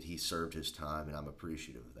think that he served his time, and I'm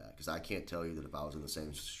appreciative of that, because I can't tell you that if I was in the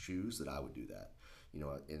same shoes that I would do that.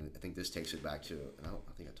 And I think this takes it back to, and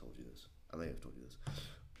I think I told you this. I may have told you this.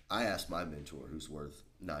 I asked my mentor, who's worth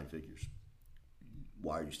 9 figures,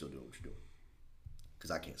 why are you still doing what you're doing? Because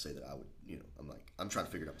I can't say that I would, I'm trying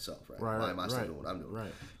to figure it out myself, right? Why am I still doing what I'm doing?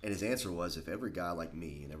 Right. And his answer was, if every guy like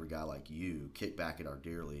me and every guy like you kicked back at our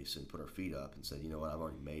deer lease and put our feet up and said, you know what, I've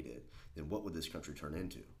already made it, then what would this country turn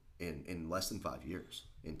into? In less than 5 years,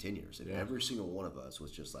 in 10 years, if every single one of us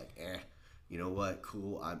was just like, you know what,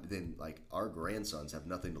 cool, then like our grandsons have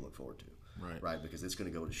nothing to look forward to, right? Because it's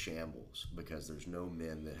going to go to shambles because there's no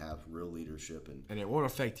men that have real leadership, and it won't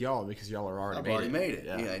affect y'all because y'all are already made it.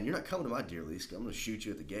 Yeah, and you're not coming to my deer lease. I'm going to shoot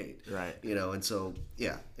you at the gate, right? And so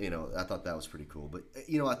I thought that was pretty cool. But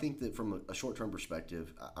I think that from a short-term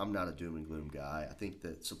perspective, I'm not a doom and gloom guy. I think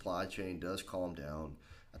that supply chain does calm down.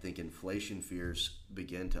 I think inflation fears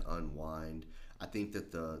begin to unwind. I think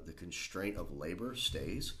that the constraint of labor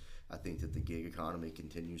stays. I think that the gig economy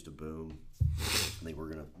continues to boom. I think we're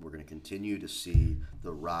gonna continue to see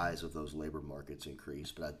the rise of those labor markets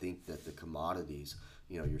increase. But I think that the commodities,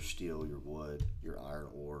 your steel, your wood, your iron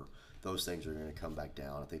ore, those things are going to come back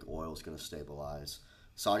down. I think oil is going to stabilize.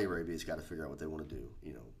 Saudi Arabia's got to figure out what they want to do.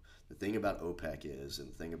 The thing about OPEC is, and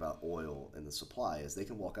the thing about oil and the supply is, they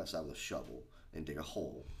can walk outside with a shovel and dig a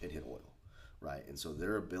hole and hit oil, right? And so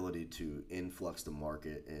their ability to influx the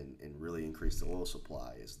market and really increase the oil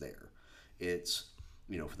supply is there. It's,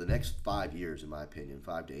 for the next 5 years, in my opinion,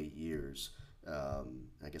 5 to 8 years,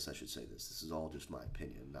 I guess I should say this is all just my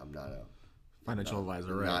opinion. I'm not a financial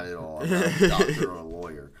advisor, right? Not at all. I'm not a doctor or a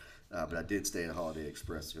lawyer. But I did stay in Holiday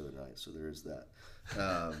Express the other night, so there is that.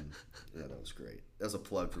 That was great. That was a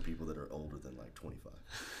plug for people that are older than like 25.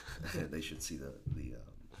 They should see the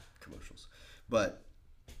commercials. But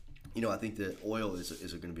I think that oil is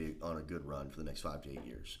going to be on a good run for the next 5 to 8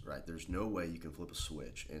 years, right? There's no way you can flip a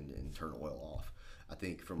switch and turn oil off. I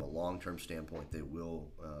think from a long-term standpoint, they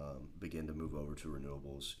will begin to move over to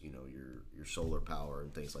renewables. Your solar power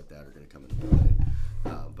and things like that are going to come into play.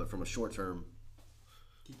 But from a short-term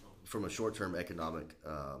economic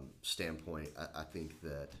standpoint, I think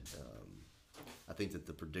that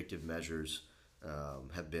the predictive measures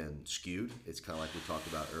have been skewed. It's kind of like we talked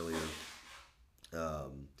about earlier.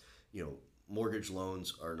 Mortgage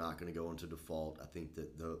loans are not going to go into default. I think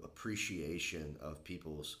that the appreciation of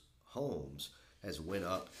people's homes has went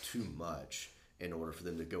up too much in order for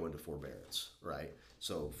them to go into forbearance, right?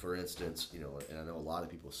 So, for instance, and I know a lot of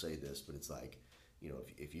people say this, but it's like, You know,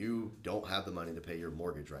 if you don't have the money to pay your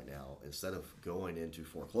mortgage right now, instead of going into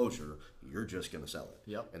foreclosure, you're just going to sell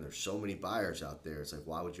it. Yep. And there's so many buyers out there. It's like,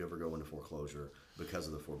 why would you ever go into foreclosure because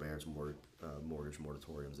of the forbearance mortgage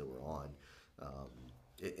moratoriums that we're on?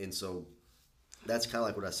 And so that's kind of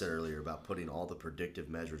like what I said earlier about putting all the predictive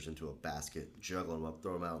measures into a basket, juggling them up,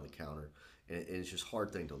 throw them out on the counter. And it's just a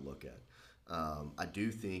hard thing to look at. I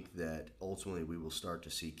do think that ultimately we will start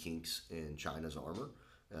to see kinks in China's armor.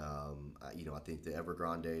 I think the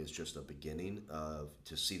Evergrande is just a beginning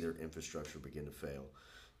to see their infrastructure begin to fail.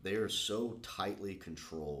 They are so tightly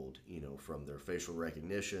controlled, from their facial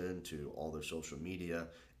recognition to all their social media.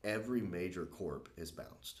 Every major corp is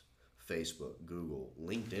bounced. Facebook, Google,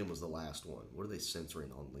 LinkedIn was the last one. What are they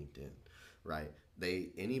censoring on LinkedIn? Right?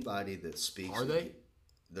 Anybody that speaks. Are they?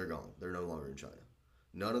 They're gone. They're no longer in China.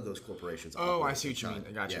 None of those corporations. Oh, I see what you mean.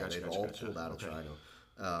 I got you. They've all pulled out of China.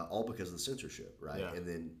 All because of the censorship, right? Yeah. And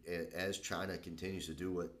then as China continues to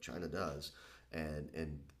do what China does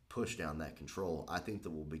and push down that control, I think that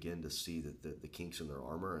we'll begin to see that the kinks in their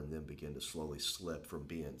armor and then begin to slowly slip from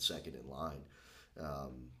being second in line.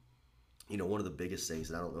 One of the biggest things,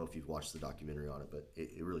 and I don't know if you've watched the documentary on it, but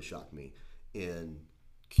it really shocked me. In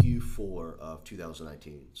Q4 of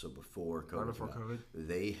 2019, so before COVID,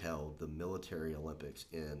 they held the military Olympics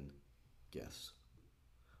in, guess,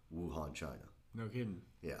 Wuhan, China. No kidding.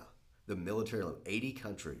 Yeah. The military, 80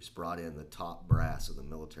 countries brought in the top brass of the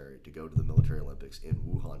military to go to the military Olympics in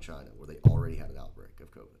Wuhan, China, where they already had an outbreak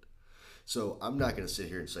of COVID. So I'm not going to sit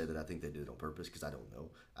here and say that I think they did it on purpose, because I don't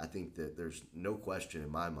know. I think that there's no question in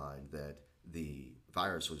my mind that the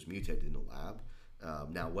virus was mutated in the lab.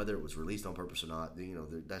 Now, whether it was released on purpose or not,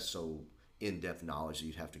 that's so in-depth knowledge that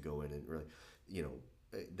you'd have to go in and really,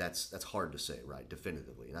 that's hard to say, right,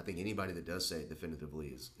 definitively. And I think anybody that does say it definitively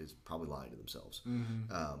is probably lying to themselves.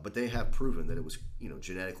 Mm-hmm. But they have proven that it was,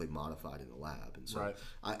 genetically modified in the lab. And so right.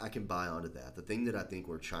 I can buy onto that. The thing that I think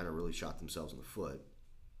where China really shot themselves in the foot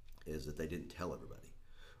is that they didn't tell everybody.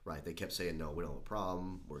 Right, they kept saying, no, we don't have a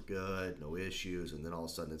problem, we're good, no issues, and then all of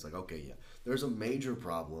a sudden it's like, okay, yeah, there's a major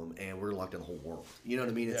problem, and we're locked in the whole world. You know what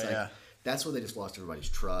I mean? It's that's where they just lost everybody's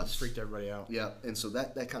trust. Freaked everybody out. Yeah, and so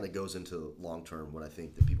that kind of goes into long term what I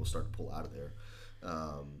think that people start to pull out of there.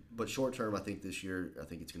 But short term, I think this year, I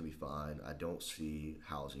think it's going to be fine. I don't see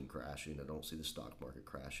housing crashing. I don't see the stock market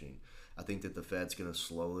crashing. I think that the Fed's going to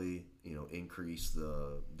slowly, increase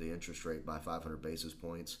the interest rate by 500 basis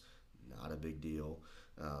points. Not a big deal.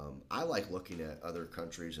 I like looking at other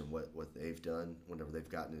countries and what they've done whenever they've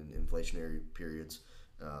gotten in inflationary periods.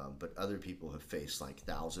 But other people have faced like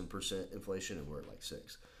 1,000% inflation, and we're at like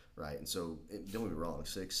 6%, right? And so don't get me wrong,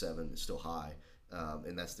 6, 7 is still high,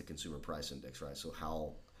 and that's the consumer price index, right? So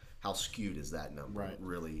how skewed is that number, right,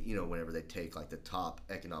 really? Whenever they take like the top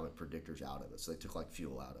economic predictors out of it, so they took like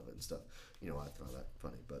fuel out of it and stuff. I find that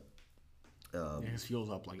funny, but. His fuel's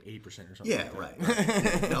up like 8% or something. Yeah, like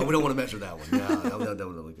right. No, we don't want to measure that one. Yeah, that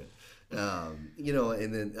would look good.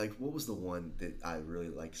 And then like, what was the one that I really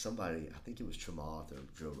like? Somebody, I think it was Chamath or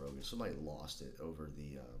Joe Rogan. Somebody lost it over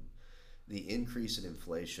the increase in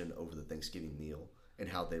inflation over the Thanksgiving meal and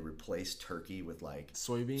how they replaced turkey with like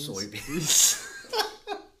soybeans.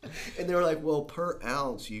 And they were like, well, per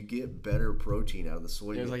ounce, you get better protein out of the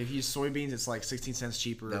soybeans. It was like if you use soybeans, it's like 16 cents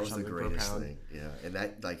cheaper. That or was something the greatest per pound. thing. Yeah, and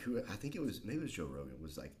that like I think it was Joe Rogan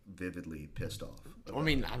was like vividly pissed off. I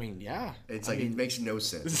mean, yeah. It's like it makes no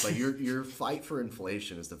sense. It's like your fight for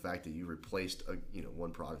inflation is the fact that you replaced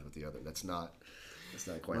one product with the other. That's not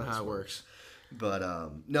quite how it works. But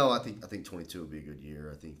no, I think 22 will be a good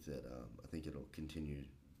year. I think that I think it'll continue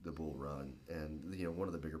the bull run. And one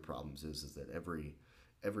of the bigger problems is that every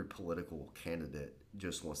political candidate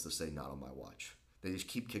just wants to say not on my watch. They just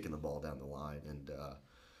keep kicking the ball down the line. And,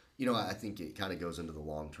 I think it kind of goes into the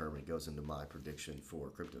long term. It goes into my prediction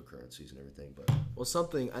for cryptocurrencies and everything. But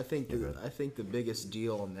I think the biggest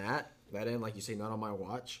deal on that end, like you say, not on my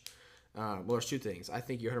watch. There's two things. I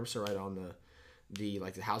think you're 100% right on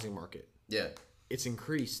the housing market. Yeah. It's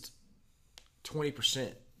increased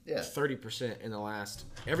 20%. Yeah. 30% in the last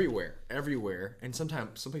everywhere, and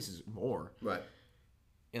sometimes some places more. Right.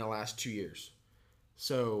 In the last 2 years.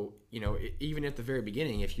 So, even at the very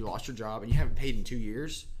beginning, if you lost your job and you haven't paid in 2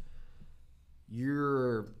 years,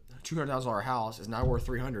 your $200,000 house is now worth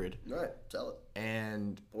 $300,000. Right, sell it.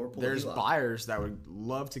 And there's buyers that would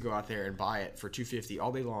love to go out there and buy it for $250,000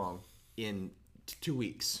 all day long in 2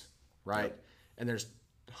 weeks, right? Yep. And there's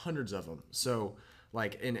hundreds of them. So,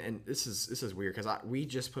 and this is weird because we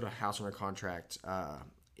just put a house under contract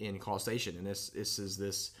in College Station, and this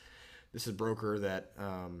is a broker that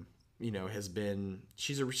has been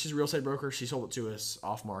she's a real estate broker. She sold it to us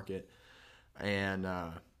off market, and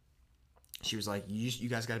she was like, you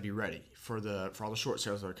guys got to be ready for all the short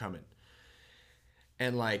sales that are coming.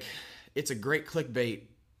 And like, it's a great clickbait,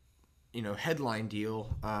 headline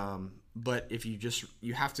deal. But if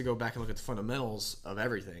you have to go back and look at the fundamentals of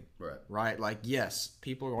everything. Right. Like, yes,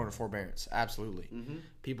 people are going to forbearance. Absolutely. Mm-hmm.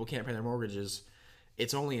 People can't pay their mortgages.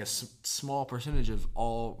 It's only a small percentage of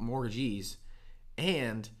all mortgagees.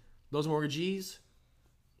 And those mortgagees,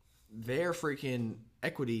 their freaking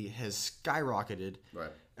equity has skyrocketed.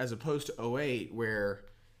 Right. As opposed to 2008, where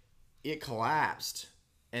it collapsed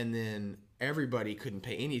and then everybody couldn't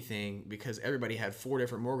pay anything because everybody had 4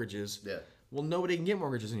 different mortgages. Yeah. Well, nobody can get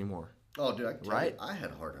mortgages anymore. Oh, dude, I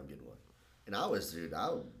had a hard time getting one. And I was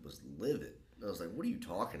livid. I was like, what are you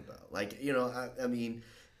talking about? Like, I mean,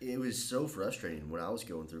 it was so frustrating when I was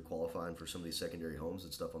going through qualifying for some of these secondary homes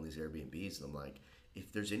and stuff on these Airbnbs. And I'm like,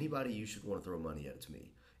 if there's anybody you should want to throw money at, it's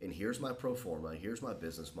me. And here's my pro forma, here's my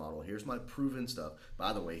business model, here's my proven stuff.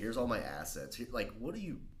 By the way, here's all my assets. Like, what are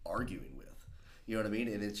you arguing with? You know what I mean?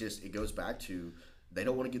 And it goes back to, they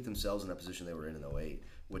don't want to get themselves in that position they were in 2008,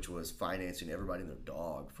 which was financing everybody and their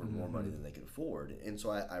dog for more money than they could afford. And so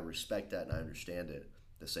I respect that and I understand it.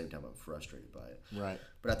 At the same time, I'm frustrated by it. Right.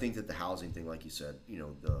 But I think that the housing thing, like you said,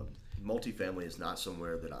 the multifamily is not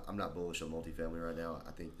somewhere that I'm not bullish on multifamily right now.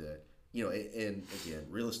 I think that, and again,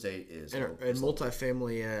 real estate is... And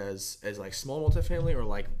multifamily as like small multifamily or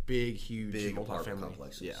like huge apartment multifamily?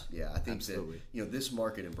 Complexes. Yeah, I think absolutely. that, this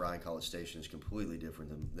market in Bryan College Station is completely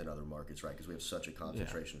different than other markets, right? Because we have such a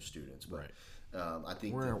concentration of students. But I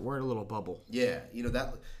think we're in a little bubble. Yeah,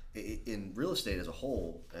 that in real estate as a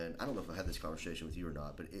whole, and I don't know if I had this conversation with you or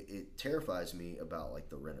not, but it terrifies me about like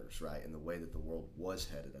the renters, right, and the way that the world was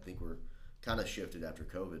headed. I think we're kind of shifted after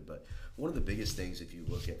COVID, but one of the biggest things, if you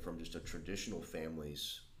look at from just a traditional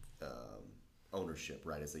family's ownership,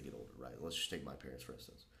 right, as they get older, right, let's just take my parents for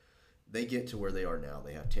instance, they get to where they are now,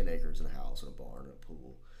 they have 10 acres and a house and a barn and a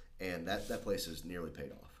pool, and that place is nearly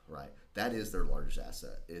paid off, right? That is their largest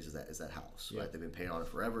asset, is that house, right? They've been paying on it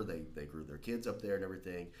forever, they grew their kids up there and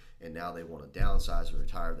everything, and now they want to downsize or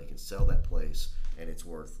retire. They can sell that place and it's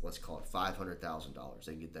worth, let's call it $500,000.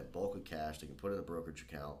 They can get that bulk of cash, they can put it in a brokerage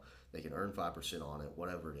account, they can earn 5% on it,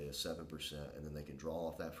 whatever it is, 7%, and then they can draw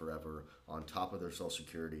off that forever on top of their Social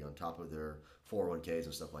Security, on top of their 401ks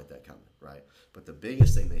and stuff like that coming, right? But the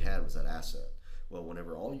biggest thing they had was that asset. Well,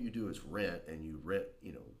 whenever all you do is rent, and you rent,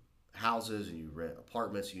 houses and you rent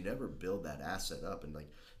apartments, you never build that asset up. And like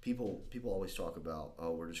people always talk about,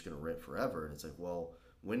 oh, we're just going to rent forever. And it's like, well,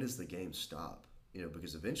 when does the game stop?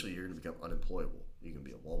 Because eventually you're going to become unemployable. You can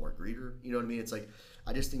be a Walmart greeter. You know what I mean? It's like,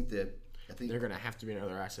 I think they're going to have to be in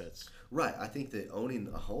other assets. Right. I think that owning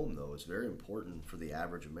a home, though, is very important for the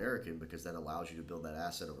average American because that allows you to build that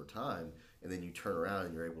asset over time. And then you turn around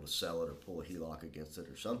and you're able to sell it or pull a HELOC against it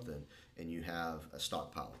or something. And you have a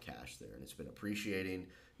stockpile of cash there. And it's been appreciating.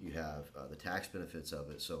 You have the tax benefits of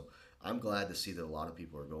it. So I'm glad to see that a lot of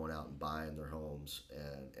people are going out and buying their homes.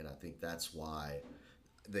 And I think that's why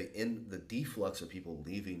the deflux of people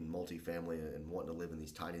leaving multifamily and wanting to live in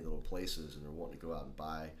these tiny little places, and they're wanting to go out and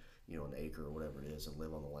buy an acre or whatever it is and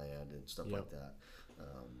live on the land and stuff like that.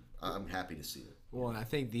 I'm happy to see it. Well, and I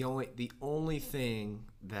think the only thing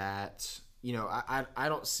that I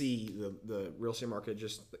don't see the real estate market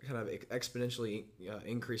just kind of exponentially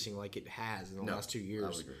increasing like it has in the last 2 years. I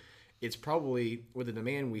would agree. It's probably, with the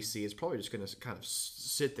demand we see, it's probably just going to kind of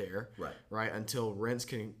sit there, right, until rents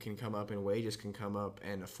can come up and wages can come up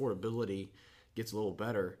and affordability gets a little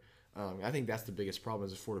better. I think that's the biggest problem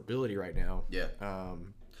is affordability right now. Yeah.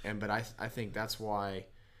 But I think that's why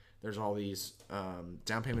there's all these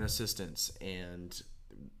down payment assistance, and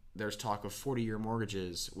there's talk of 40-year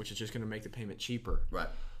mortgages, which is just going to make the payment cheaper. Right.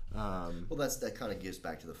 Well, that kind of gives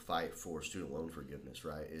back to the fight for student loan forgiveness,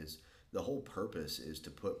 right? Is the whole purpose is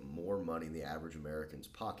to put more money in the average American's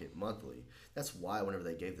pocket monthly. That's why whenever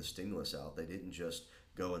they gave the stimulus out, they didn't just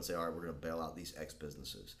go and say, all right, we're going to bail out these X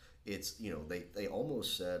businesses. It's, they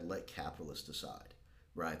almost said, let capitalists decide.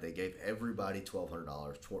 Right, they gave everybody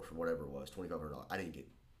 $1,200 for whatever it was, $2,500. I didn't get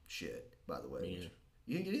shit, by the way.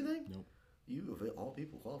 You didn't get anything? Nope. You of all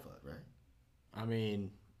people qualified, right? I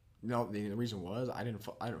mean, no. The reason was I didn't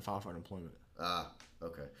file for unemployment. Ah,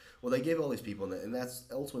 okay. Well, they gave all these people, and that's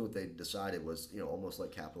ultimately what they decided was, almost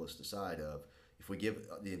let capitalists decide of if we give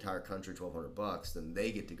the entire country $1,200, then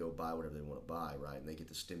they get to go buy whatever they want to buy, right? And they get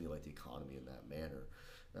to stimulate the economy in that manner,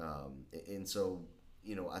 and so.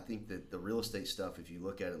 I think that the real estate stuff, if you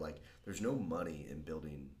look at it, like there's no money in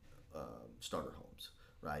building starter homes,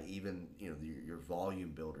 right? Even, your volume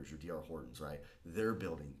builders, your D.R. Hortons, right? They're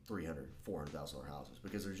building $300,000, $400,000 houses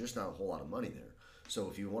because there's just not a whole lot of money there. So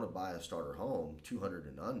if you want to buy a starter home, 200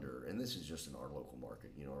 and under, and this is just in our local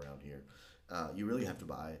market, around here, you really have to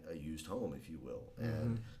buy a used home, if you will,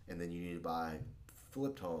 and then you need to buy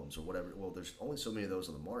flipped homes or whatever. Well, there's only so many of those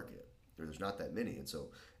on the market. There's not that many, and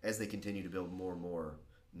so as they continue to build more and more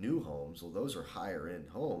new homes, well, those are higher end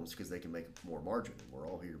homes because they can make more margin, and we're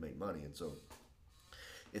all here to make money, and so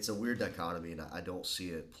it's a weird dichotomy, and I don't see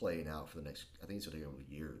it playing out for the next. I think it's going to take over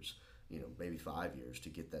years, maybe 5 years to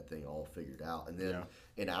get that thing all figured out. And then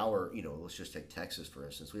in our, let's just take Texas for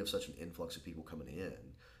instance. We have such an influx of people coming in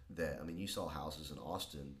that you saw houses in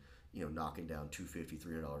Austin, knocking down $250,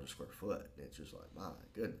 $300 a square foot. And it's just like, my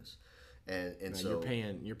goodness. And so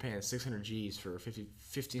you're paying 600 G's for a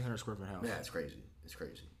 1,500 square foot house. Yeah, it's crazy. It's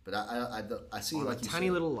crazy. But I see on like a tiny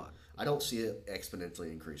little lot. I don't see it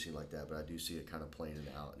exponentially increasing like that, but I do see it kind of playing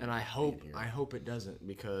it out. And I hope it doesn't,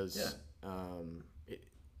 because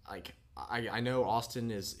I know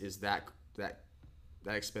Austin is that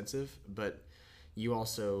expensive, but you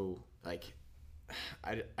also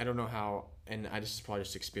I don't know how, and this is probably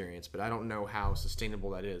just experience, but I don't know how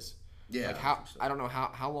sustainable that is. Yeah. I don't know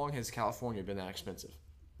how long has California been that expensive,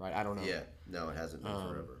 right? I don't know. Yeah. No, it hasn't been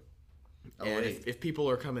forever. And if people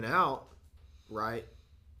are coming out, right,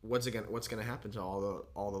 what's gonna happen to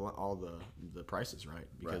all the prices, right?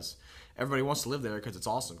 Because everybody wants to live there because it's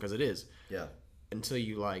awesome, because it is. Yeah. Until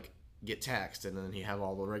you get taxed, and then you have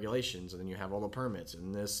all the regulations, and then you have all the permits,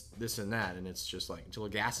 and this and that, and it's just until the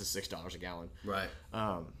gas is $6 a gallon. Right.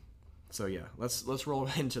 So yeah, let's roll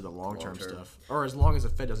into the long-term stuff, or as long as the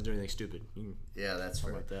Fed doesn't do anything stupid. Yeah, that's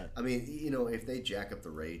fair. About that. If they jack up the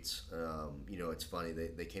rates, it's funny.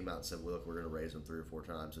 They came out and said, look, we're going to raise them 3 or 4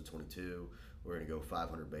 times in 22. We're going to go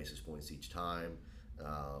 500 basis points each time.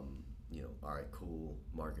 All right, cool.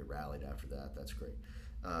 Market rallied after that. That's great.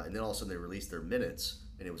 And then all of a sudden they released their minutes,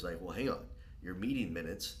 and it was like, well, hang on. Your meeting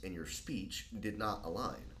minutes and your speech did not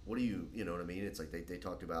align. What do you know what I mean? It's like they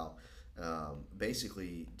talked about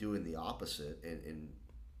basically doing the opposite and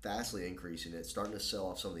vastly increasing it, starting to sell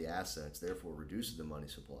off some of the assets, therefore reducing the money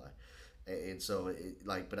supply. And so,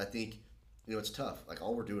 but I think, it's tough.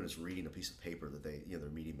 All we're doing is reading a piece of paper that they, their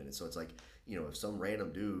meeting minutes. So it's like, if some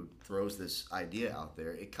random dude throws this idea out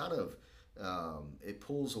there, it kind of, it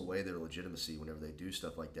pulls away their legitimacy whenever they do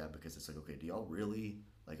stuff like that, because it's like, okay, do y'all really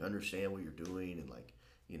understand what you're doing? And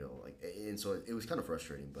and so it was kind of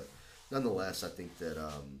frustrating, but nonetheless, I think that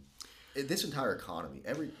this entire economy,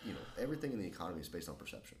 everything in the economy is based on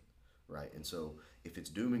perception, right? And so if it's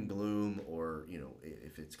doom and gloom, or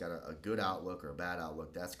if it's got a good outlook or a bad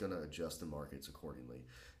outlook, that's going to adjust the markets accordingly.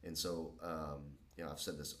 And so I've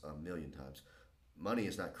said this a million times. Money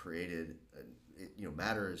is not created.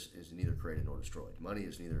 Matter is neither created nor destroyed. Money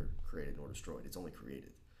is neither created nor destroyed. It's only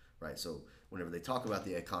created, right? So whenever they talk about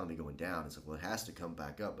the economy going down, it's like, well, it has to come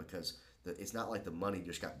back up, because it's not like the money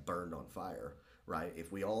just got burned on fire, right?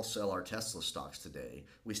 If we all sell our Tesla stocks today,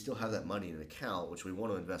 we still have that money in an account, which we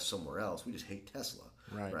want to invest somewhere else. We just hate Tesla,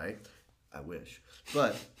 right? I wish.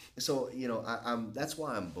 But so, that's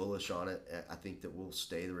why I'm bullish on it. I think that we'll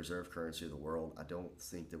stay the reserve currency of the world. I don't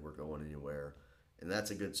think that we're going anywhere. And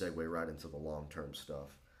that's a good segue right into the long-term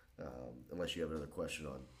stuff, unless you have another question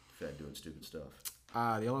on Fed doing stupid stuff.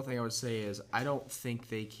 The only thing I would say is I don't think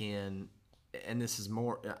they can, and this is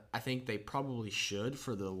more, I think they probably should,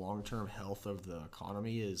 for the long-term health of the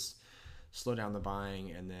economy, is slow down the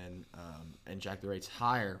buying and then and jack the rates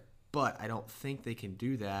higher. But I don't think they can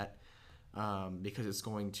do that because it's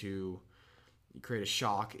going to create a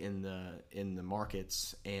shock in the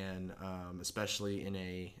markets, and especially in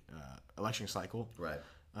a election cycle. Right.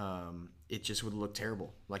 It just would look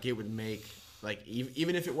terrible. It would make,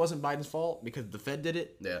 even if it wasn't Biden's fault because the Fed did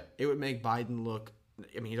it, it would make Biden look,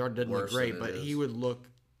 he already doesn't look great, but he would look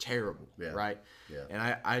terrible, right? Yeah. And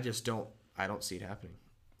I don't see it happening.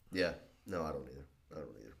 Yeah. No, I don't either.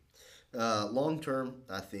 Long term,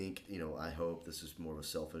 I think, I hope this is more of a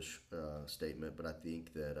selfish statement, but I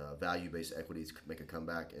think that value-based equities make a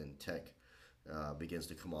comeback, and tech begins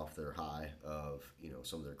to come off their high of,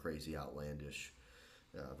 some of their crazy, outlandish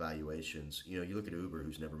valuations. You look at Uber,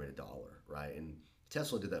 who's never made $1, right? And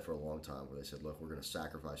Tesla did that for a long time, where they said, look, we're going to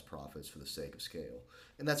sacrifice profits for the sake of scale.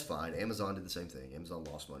 And that's fine. Amazon did the same thing. Amazon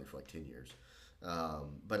lost money for 10 years.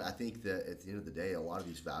 But I think that at the end of the day, a lot of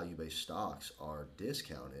these value-based stocks are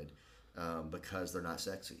discounted because they're not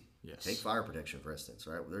sexy. Yes. Take fire protection, for instance,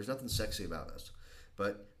 right? There's nothing sexy about us,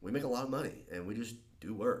 but we make a lot of money, and we just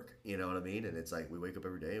do work, you know what I mean? And it's like we wake up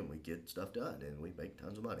every day and we get stuff done, and we make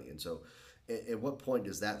tons of money. And so at what point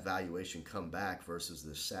does that valuation come back versus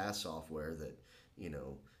the SaaS software that,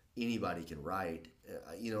 anybody can write,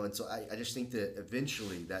 and so I just think that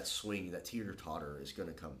eventually that swing, that teeter-totter is going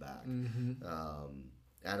to come back.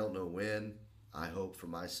 I don't know when. I hope for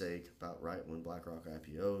my sake about right when BlackRock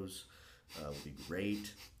IPOs would be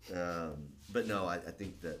great. But no, I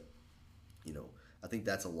think that, I think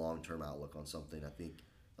that's a long-term outlook on something. I think,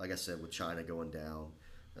 like I said, with China going down,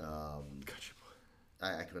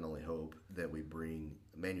 I can only hope that we bring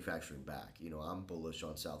manufacturing back. I'm bullish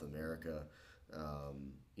on South America.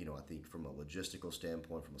 I think from a logistical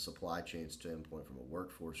standpoint, from a supply chain standpoint, from a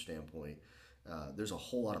workforce standpoint, there's a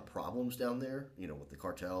whole lot of problems down there, with the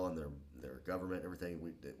cartel and their government,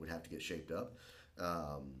 everything that would have to get shaped up.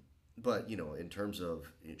 But, in terms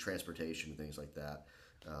of transportation and things like that,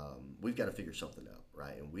 we've got to figure something out,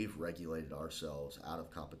 right? And we've regulated ourselves out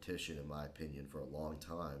of competition, in my opinion, for a long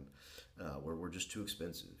time, where we're just too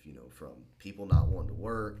expensive, from people not wanting to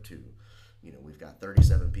work to, we've got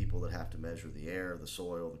 37 people that have to measure the air, the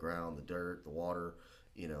soil, the ground, the dirt, the water,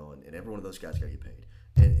 and every one of those guys got to get paid.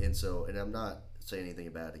 And I'm not saying anything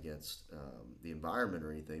bad against the environment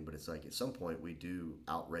or anything, but it's like at some point we do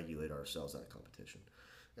out-regulate ourselves out of competition.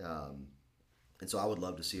 And so I would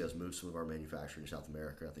love to see us move some of our manufacturing to South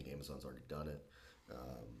America. I think Amazon's already done it.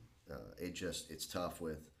 It's tough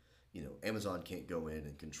with, Amazon can't go in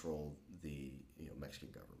and control the Mexican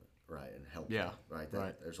government, right, and help them, right?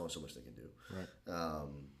 There's only so much they can do. Right.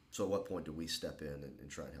 So at what point do we step in and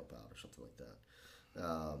try and help out or something like that?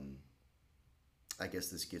 I guess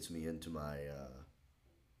this gets me into my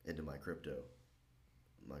crypto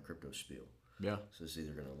spiel. Yeah. So it's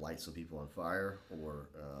either going to light some people on fire or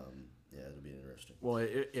it'll be interesting. Well,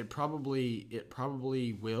 it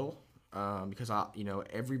probably will because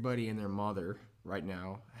everybody and their mother right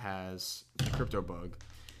now has the crypto bug,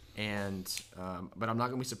 and but I'm not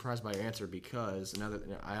going to be surprised by your answer because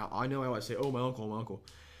I know I always say, oh, my uncle.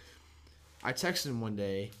 I texted him one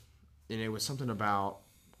day, and it was something about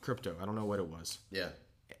crypto. I don't know what it was. Yeah.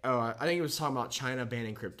 I think it was talking about China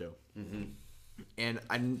banning crypto. Mm-hmm. And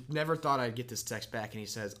I never thought I'd get this text back, and he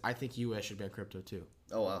says, I think U.S. should ban crypto too.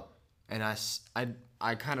 Oh, wow. And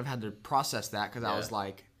I kind of had to process that because I was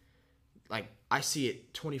like I see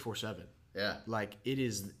it 24/7. Yeah. Like it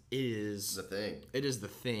is the thing. It is the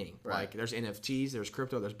thing. Right. Like there's NFTs, there's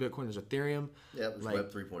crypto, there's Bitcoin, there's Ethereum. Yeah, there's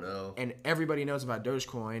Web 3.0. And everybody knows about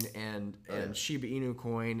Dogecoin and Shiba Inu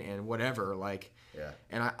coin and whatever. Like, yeah.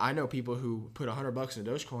 And I know people who put $100 in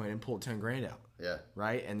Dogecoin and pulled 10 grand out. Yeah.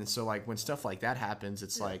 Right. And then so like when stuff like that happens,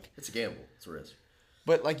 it's like it's a gamble. It's a risk.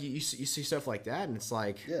 But like you see stuff like that, and it's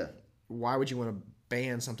like, why would you want to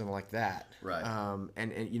ban something like that? Right.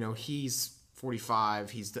 And he's 45.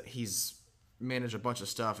 He's managed a bunch of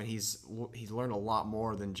stuff, and he's learned a lot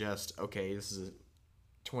more than just this is a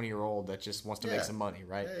 20-year-old that just wants to make some money,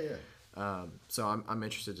 right? Yeah. So I'm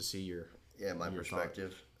interested to see your my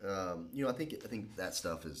perspective. I think that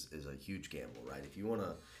stuff is a huge gamble, right? If you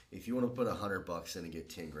wanna put $100 in and get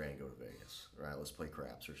 10 grand, go to Vegas, right? Let's play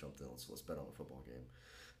craps or something. Let's bet on a football game.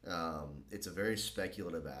 It's a very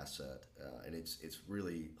speculative asset, and it's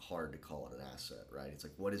really hard to call it an asset, right? It's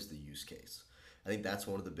like, what is the use case? I think that's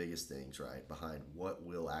one of the biggest things, right, behind what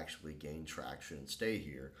will actually gain traction and stay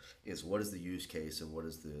here is what is the use case and what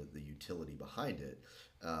is the utility behind it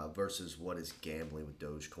versus what is gambling with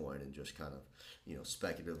Dogecoin and just kind of,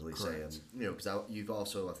 speculatively saying, because you've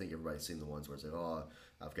also, I think everybody's seen the ones where it's like, oh,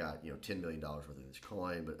 I've got, $10 million worth of this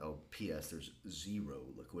coin, but P.S. there's zero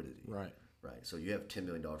liquidity. Right. Right. So you have $10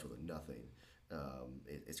 million worth of nothing.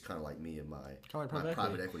 It's kind of like me and my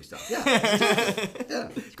private equity stuff. Yeah,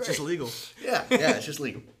 it's just legal. Yeah, it's just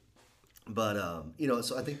legal. But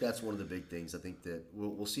so I think that's one of the big things. I think that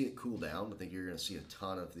we'll see it cool down. I think you're going to see a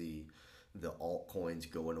ton of the altcoins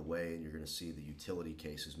going away, and you're going to see the utility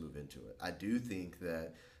cases move into it. I do think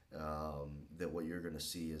that that what you're going to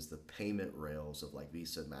see is the payment rails of like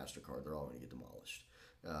Visa and MasterCard. They're all going to get demolished.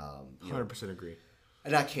 100% agree.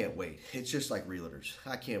 And I can't wait. It's just like realtors.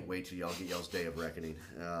 I can't wait till y'all get y'all's day of reckoning.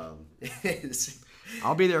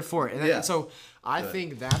 I'll be there for it. And so I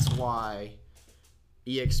think that's why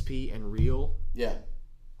EXP and Real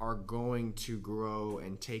are going to grow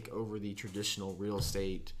and take over the traditional real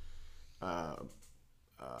estate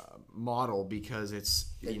model because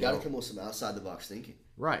they've got to come with some outside the box thinking.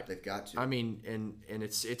 Right. They've got to. I mean, and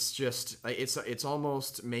it's just it's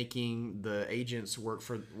almost making the agents work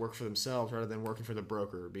for themselves rather than working for the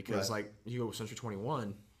broker because like you go with Century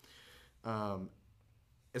 21,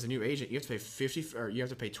 as a new agent you have to pay 50 or you have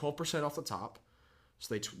to pay 12% off the top,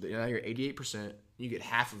 so now you're 88%. You get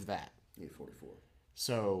half of that. You get 44.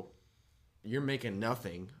 So you're making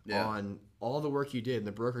nothing on all the work you did, and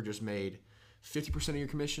the broker just made 50% of your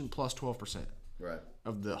commission plus 12%. Right.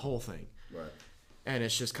 Of the whole thing. Right. And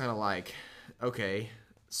it's just kind of like, okay,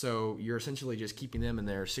 so you're essentially just keeping them in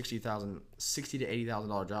their $60,000 to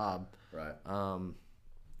 $80,000 job, Right.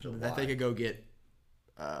 That they could go get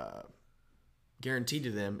guaranteed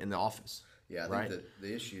to them in the office. Yeah, I right? think that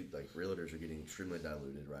the issue, like realtors are getting extremely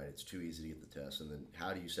diluted, right? It's too easy to get the test. And then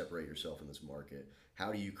how do you separate yourself in this market?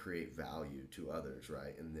 How do you create value to others,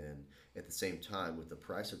 right? And then at the same time, with the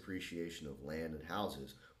price appreciation of land and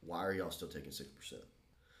houses, why are y'all still taking 6%?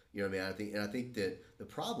 You know what I mean? I think that the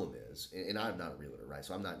problem is, and I'm not a realtor, right?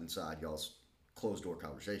 So I'm not inside y'all's closed door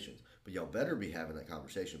conversations, but y'all better be having that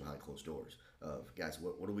conversation behind closed doors of, guys,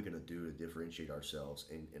 what are we going to do to differentiate ourselves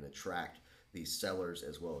and attract these sellers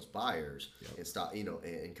as well as buyers, and stop,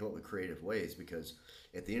 and come up with creative ways, because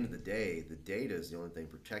at the end of the day, the data is the only thing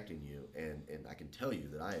protecting you. And I can tell you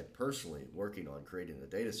that I am personally working on creating a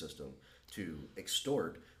data system to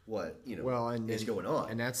extort what is going on.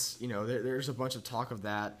 And that's there's a bunch of talk of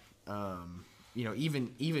that.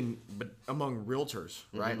 Even but among realtors,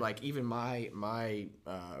 right? Mm-hmm. Like even my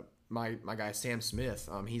guy Sam Smith,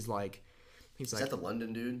 he's like. Is that the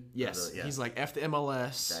London dude? Yes. Yeah. He's like F the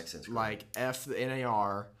MLS, like F the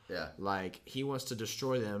NAR. Yeah. Like he wants to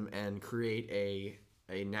destroy them and create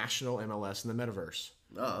a national MLS in the metaverse.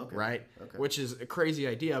 Oh, okay. Right? Okay. Which is a crazy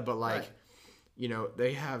idea, but like,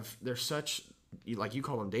 they're such, like you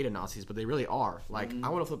call them data Nazis, but they really are. Like, I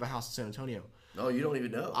want to flip a house in San Antonio. No, you don't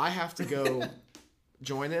even know. I have to go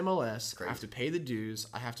join the MLS. Crazy. I have to pay the dues.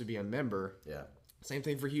 I have to be a member. Yeah. Same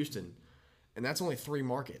thing for Houston. And that's only 3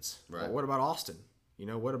 markets. Right. Well, what about Austin?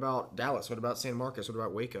 What about Dallas? What about San Marcos? What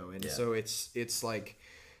about Waco? And so it's like,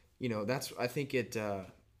 that's, I think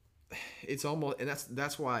it's almost, and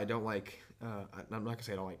that's why I don't like, I'm not gonna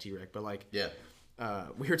say I don't like T-Rec, but like,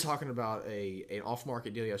 we were talking about an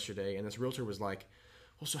off-market deal yesterday, and this realtor was like,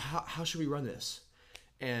 well, so how should we run this?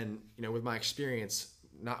 And, with my experience,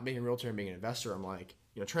 not being a realtor and being an investor, I'm like,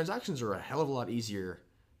 transactions are a hell of a lot easier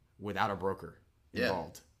without a broker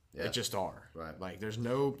involved. Yeah. It just are. Right. Like there's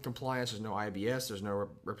no compliance, there's no IBS, there's no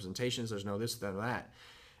representations, there's no this, that, and that.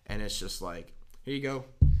 And it's just like, here you go,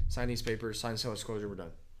 sign these papers, sign sale disclosure, we're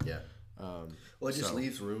done. Yeah. Well, it just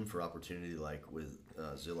leaves room for opportunity, like with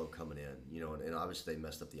Zillow coming in, and obviously they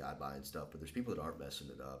messed up the iBuy and stuff, but there's people that aren't messing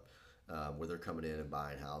it up, where they're coming in and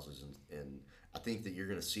buying houses, and I think that you're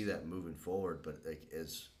going to see that moving forward, but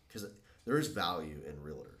because there is value in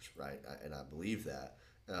realtors, right? And I believe that.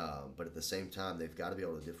 But at the same time, they've got to be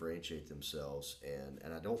able to differentiate themselves,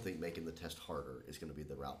 and I don't think making the test harder is going to be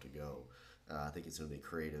the route to go. I think it's going to be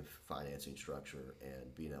creative financing structure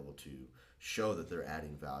and being able to show that they're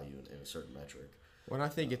adding value in a certain metric. Well, I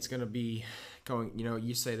think it's going to be going,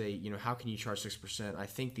 you say how can you charge 6%? I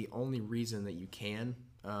think the only reason that you can,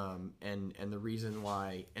 and the reason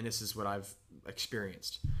why, and this is what I've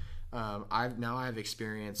experienced. I've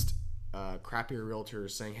experienced crappier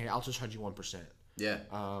realtors saying, hey, I'll just charge you 1%. Yeah.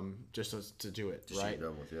 Just to do it, just right?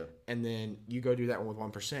 Done with, yeah. And then you go do that one with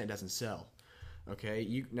 1%, it doesn't sell. Okay,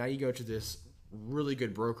 you go to this really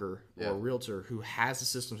good broker or realtor who has the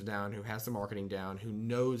systems down, who has the marketing down, who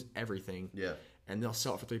knows everything. Yeah. And they'll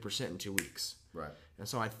sell it for 3% in 2 weeks. Right. And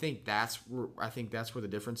so I think that's where the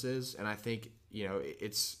difference is, and I think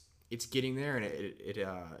it's getting there, and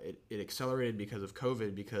it accelerated because of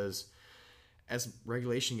COVID, because as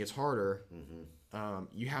regulation gets harder. Mm-hmm.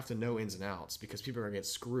 You have to know ins and outs, because people are going to get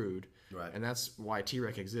screwed. Right. And that's why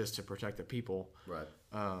T-Rec exists, to protect the people. Right.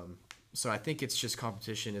 So I think it's just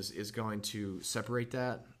competition is going to separate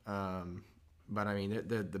that. But I mean,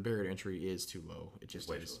 the barrier to entry is too low. It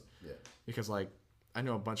just is. Yeah. Because like, I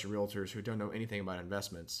know a bunch of realtors who don't know anything about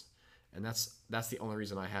investments, and that's the only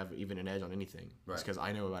reason I have even an edge on anything. Right. It's because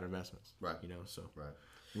I know about investments. Right. So. Right.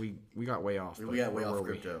 We got way off. We got way off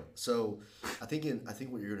crypto. So I think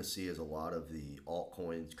what you're going to see is a lot of the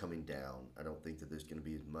altcoins coming down. I don't think that there's going to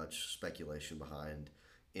be as much speculation behind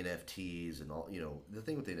NFTs and all. The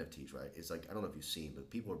thing with the NFTs, right? It's like, I don't know if you've seen, but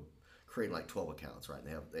people are creating like 12 accounts, right? And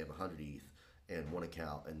they have 100 ETH and one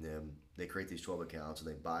account, and then they create these 12 accounts and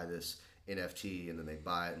they buy this NFT, and then they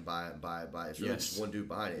buy it and buy it and buy it and buy it. It's really just one dude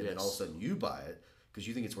buying it, and then all of a sudden you buy it because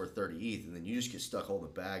you think it's worth 30 ETH, and then you just get stuck holding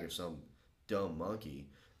the bag of some dumb monkey.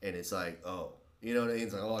 And it's like, oh, you know what I mean?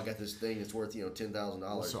 It's like, oh, I got this thing that's worth,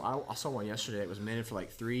 $10,000. So I saw one yesterday. It was minted for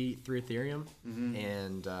like three Ethereum,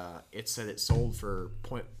 and it said it sold for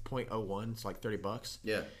 0.01. It's like $30.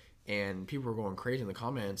 Yeah. And people were going crazy in the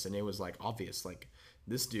comments, and it was like obvious, like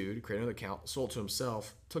this dude created another account, sold to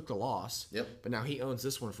himself, took the loss. Yep. But now he owns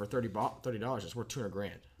this one for $30. It's worth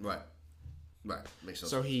 $200,000. Right. Right. Makes sense.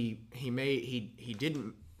 So he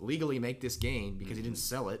didn't legally make this gain because he didn't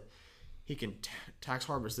sell it. he can tax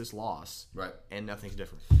harvest this loss, Right. and nothing's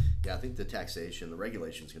different. Yeah, I think the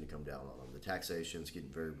regulation is going to come down on them. The taxation is getting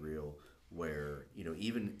very real. Where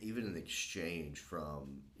even in exchange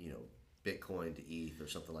from Bitcoin to ETH or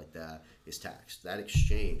something like that is taxed. That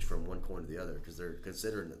exchange from one coin to the other, because they're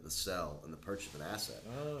considering it the sell and the purchase of an asset,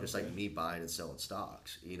 just like me buying and selling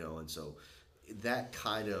stocks. And so that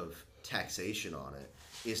kind of taxation on it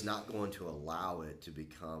is not going to allow it to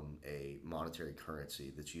become a monetary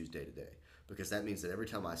currency that's used day to day, because that means that every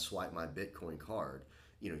time I swipe my Bitcoin card,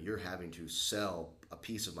 you're having to sell a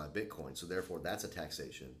piece of my Bitcoin, so therefore that's a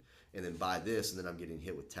taxation, and then buy this, and then I'm getting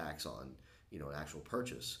hit with tax on an actual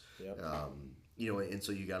purchase. Yep. And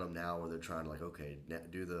so you got them now where they're trying to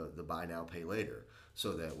do the buy now, pay later,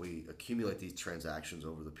 so that we accumulate these transactions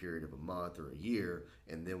over the period of a month or a year,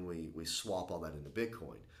 and then we swap all that into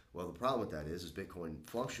Bitcoin. Well, the problem with that is Bitcoin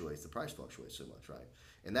fluctuates, the price fluctuates so much, right?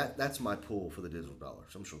 And that's my pull for the digital dollar.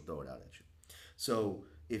 So I'm just gonna throw it out at you. So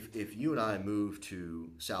if you and I move to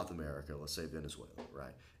South America, let's say Venezuela,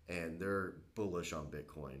 right? And they're bullish on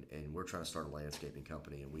Bitcoin, and we're trying to start a landscaping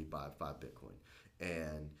company, and we buy 5 Bitcoin.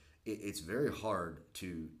 And it's very hard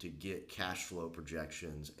to get cash flow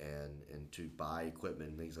projections and to buy equipment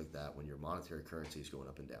and things like that when your monetary currency is going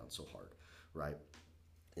up and down so hard, right?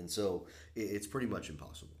 And so it's pretty much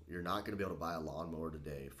impossible. You're not going to be able to buy a lawnmower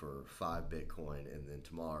today for 5 Bitcoin, and then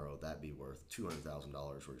tomorrow that'd be worth $200,000,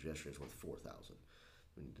 whereas yesterday's worth $4,000.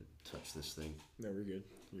 We need to touch this thing. No, we're good.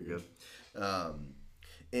 You're good.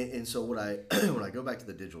 And so when I go back to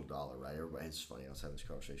the digital dollar, right? It's funny. I was having this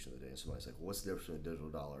conversation the other day, and somebody's like, "Well, what's the difference between a digital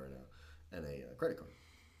dollar and a credit card?"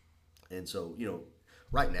 And so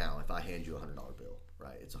right now, if I hand you $100 bill,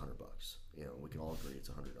 right, it's $100. We can all agree it's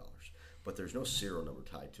 $100. But there's no serial number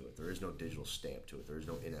tied to it. There is no digital stamp to it. There is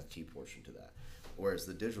no NFT portion to that. Whereas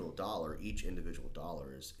the digital dollar, each individual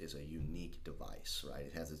dollar is a unique device, right?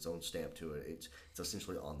 It has its own stamp to it. It's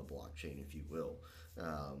essentially on the blockchain, if you will.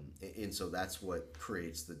 And so that's what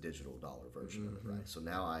creates the digital dollar version of it, right? So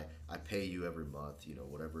now I pay you every month,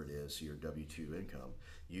 whatever it is, so your W-2 income,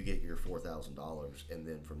 you get your $4,000, and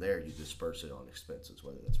then from there you disperse it on expenses,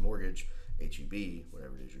 whether that's mortgage, HEB,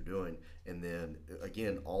 whatever it is you're doing, and then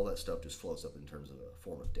again, all that stuff just flows up in terms of a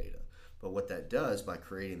form of data. But what that does by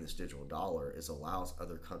creating this digital dollar is allows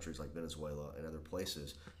other countries like Venezuela and other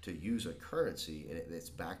places to use a currency, and it's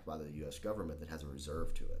backed by the U.S. government that has a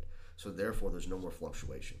reserve to it. So therefore, there's no more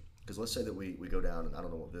fluctuation. Because let's say that we go down, and I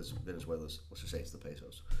don't know what Venezuela's, let's just say it's the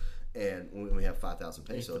pesos. And when we have 5,000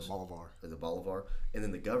 pesos, the bolivar, and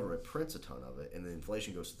then the government prints a ton of it, and the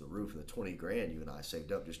inflation goes to the roof, and the 20 grand you and I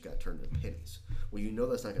saved up just got turned into pennies. Well,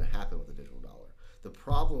 that's not going to happen with the digital dollar. The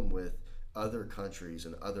problem with other countries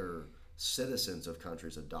and other citizens of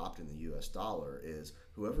countries adopting the U.S. dollar is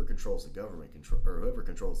whoever controls the government or whoever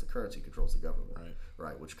controls the currency controls the government,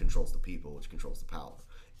 right? Which controls the people, which controls the power.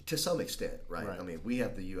 To some extent, right? I mean, we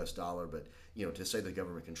have the U.S. dollar, but to say the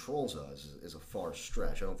government controls us is a far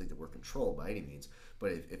stretch. I don't think that we're controlled by any means.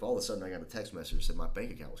 But if all of a sudden I got a text message that said my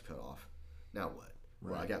bank account was cut off, now what?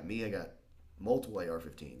 Well, I got multiple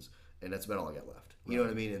AR-15s, and that's about all I got left. You know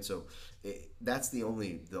what I mean? And so that's the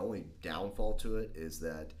only downfall to it is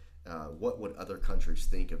that what would other countries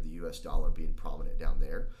think of the U.S. dollar being prominent down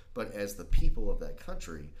there? But as the people of that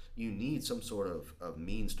country, you need some sort of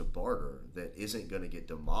means to barter that isn't going to get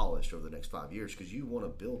demolished over the next 5 years because you want to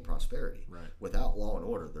build prosperity. Right. Without law and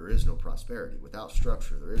order, there is no prosperity. Without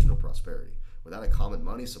structure, there is no prosperity. Without a common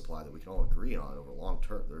money supply that we can all agree on over long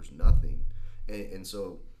term, there's nothing. And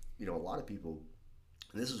so, a lot of people,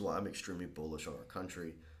 and this is why I'm extremely bullish on our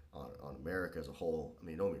country, on America as a whole. I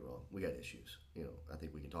mean, don't get me wrong, we got issues. I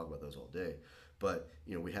think we can talk about those all day. But,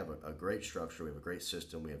 we have a great structure, we have a great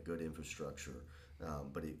system, we have good infrastructure.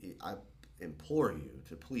 But I implore you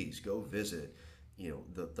to please go visit,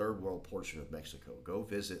 the third world portion of Mexico. Go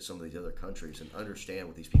visit some of these other countries and understand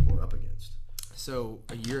what these people are up against. So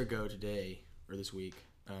a year ago today, or this week,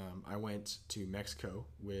 I went to Mexico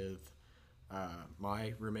with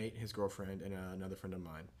my roommate, his girlfriend, and another friend of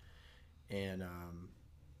mine. And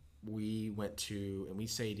we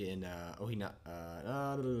stayed in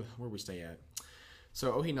where we stay at.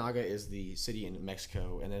 So Ojinaga is the city in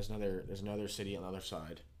Mexico, and there's another city on the other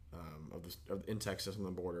side in Texas on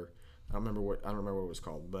the border. I don't remember what it was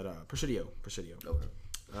called, but Presidio. Okay.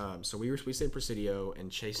 So we stayed in Presidio, and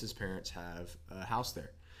Chase's parents have a house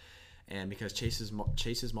there, and because Chase's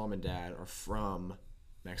mom and dad are from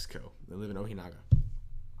Mexico, they live in Ojinaga,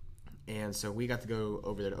 and so we got to go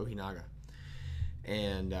over there to Ojinaga,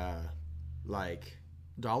 and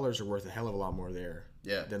dollars are worth a hell of a lot more there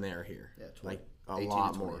than they are here. Yeah, 20, like a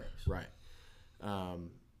lot more, right?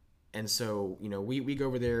 And so we go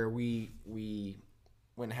over there. We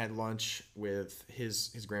went and had lunch with his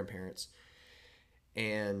grandparents,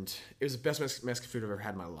 and it was the best Mexican food I've ever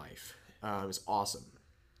had in my life. It was awesome,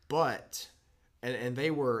 but and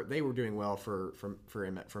they were doing well for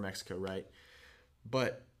Mexico, right?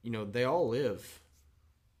 But they all live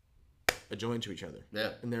adjoining to each other.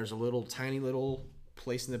 Yeah. And there's a little tiny little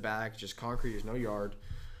place in the back, just concrete. There's no yard.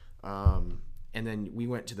 And then we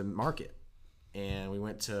went to the market, and we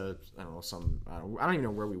went to I don't even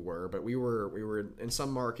know where we were, but we were in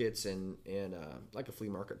some markets and like a flea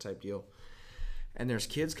market type deal. And there's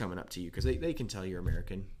kids coming up to you because they can tell you're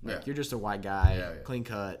American. Like you're just a white guy, clean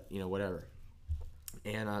cut, whatever.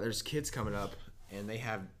 And there's kids coming up, and they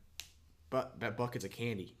have buckets of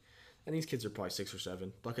candy. And these kids are probably 6 or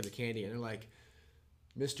 7 buckets of candy, and they're like,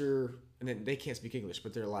 Mr. And then they can't speak English,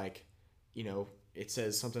 but they're like, it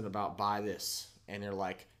says something about buy this, and they're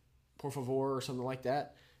like, por favor, or something like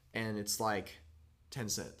that, and it's like 10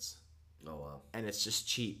 cents. Oh wow! And it's just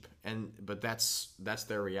cheap, but that's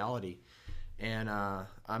their reality. And I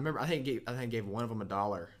remember I think I gave one of them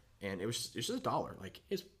 $1, and it's just $1. Like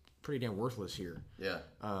it's pretty damn worthless here. Yeah.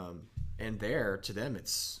 And there to them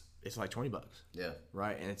it's like $20. Yeah.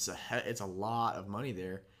 Right, and it's a lot of money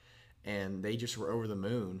there, and they just were over the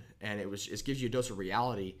moon. And it gives you a dose of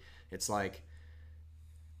reality. It's like,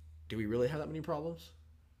 do we really have that many problems?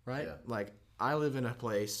 Right? Yeah. Like I live in a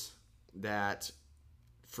place that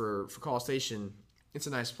for College Station, it's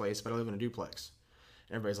a nice place, but I live in a duplex.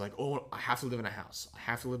 And everybody's like, oh, I have to live in a house. I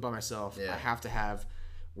have to live by myself. Yeah. I have to have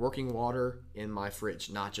working water in my fridge,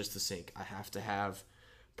 not just the sink. I have to have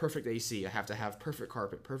perfect AC. I have to have perfect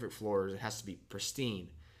carpet, perfect floors. It has to be pristine.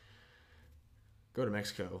 Go to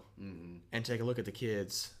Mexico and take a look at the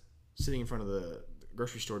kids sitting in front of the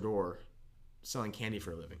grocery store door selling candy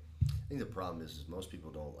for a living. I think the problem is most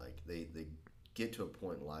people don't they get to a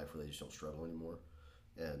point in life where they just don't struggle anymore.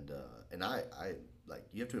 And I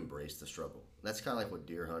you have to embrace the struggle. That's kind of like with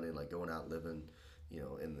deer hunting, like going out living,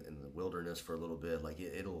 in the wilderness for a little bit. Like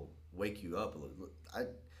it'll wake you up a little. I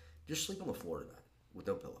just sleep on the floor tonight with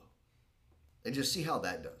no pillow, and just see how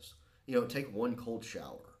that does. Take one cold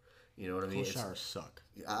shower. You know what I mean? Cold showers suck.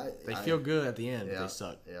 They feel good at the end, but they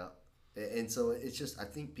suck. Yeah, and so it's just I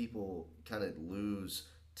think people kind of lose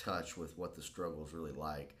touch with what the struggle is really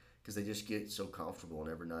like because they just get so comfortable, and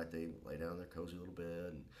every night they lay down in their cozy little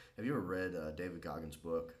bed. And have you ever read David Goggins'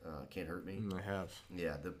 book Can't Hurt Me? I have.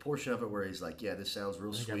 Yeah, the portion of it where he's like, yeah, this sounds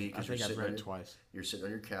real sweet. I think I've read it twice. You're sitting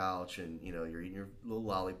on your couch, and you're eating your little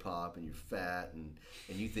lollipop, and you're fat, and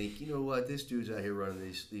you think, you know what, this dude's out here running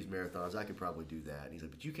these marathons. I could probably do that. And he's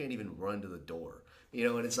like, but you can't even run to the door.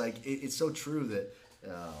 And it's like it's so true that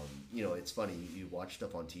it's funny. You watch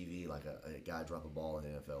stuff on TV like a guy drop a ball in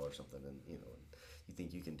the NFL or something, and you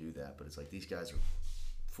think you can do that, but it's like these guys are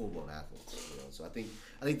full-blown athletes. So I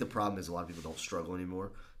think the problem is a lot of people don't struggle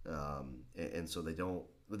anymore, and so they don't.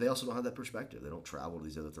 But they also don't have that perspective. They don't travel to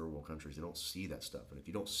these other third world countries. They don't see that stuff, and if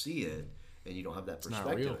you don't see it and you don't have that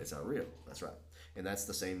perspective, it's not real. That's right, and that's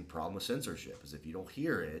the same problem with censorship. Is if you don't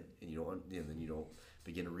hear it and then you don't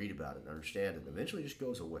begin to read about it and understand it, eventually it just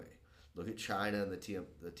goes away. Look at China and the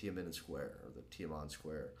Tiananmen Square or the Tiananmen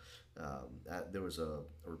Square. There was a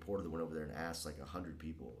reporter that went over there and asked like 100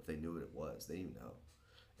 people if they knew what it was. They didn't know.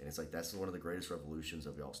 And it's like that's one of the greatest revolutions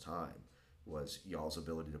of y'all's time was y'all's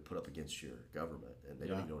ability to put up against your government, and they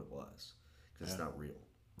don't even know what it was because it's not real.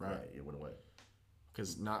 Right. It went away.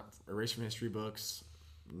 Because not erased from history books.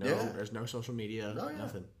 There's no social media.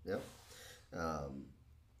 Nothing. Yep.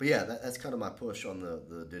 But yeah, that's kind of my push on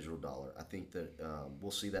the digital dollar. I think that we'll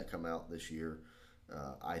see that come out this year.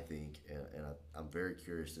 I think, and I'm very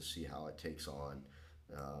curious to see how it takes on.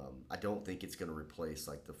 I don't think it's going to replace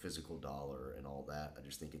like the physical dollar and all that. I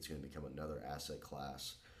just think it's going to become another asset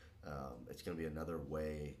class. It's going to be another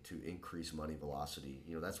way to increase money velocity.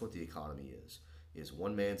 That's what the economy is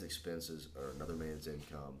one man's expenses or another man's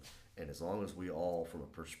income. And as long as we all, from a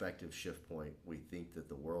perspective shift point, we think that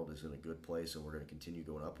the world is in a good place and we're going to continue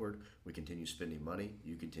going upward, we continue spending money,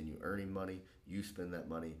 you continue earning money, you spend that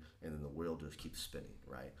money, and then the wheel just keeps spinning,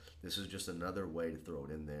 right? This is just another way to throw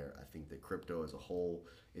it in there. I think that crypto as a whole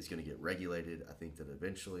is going to get regulated. I think that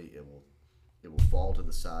eventually it will fall to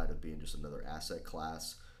the side of being just another asset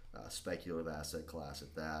class, speculative asset class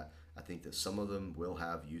at that. I think that some of them will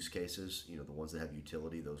have use cases. The ones that have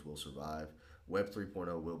utility, those will survive. Web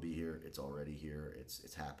 3.0 will be here. It's already here.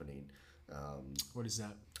 It's happening. What is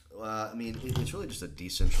that? It's really just a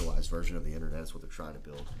decentralized version of the internet. That's what they're trying to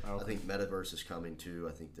build. Okay. I think Metaverse is coming too.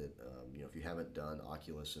 I think that if you haven't done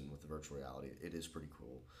Oculus and with the virtual reality, it is pretty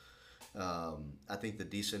cool. I think the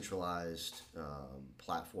decentralized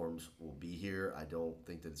platforms will be here. I don't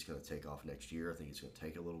think that it's going to take off next year. I think it's going to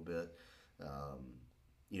take a little bit.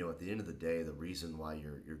 at the end of the day, the reason why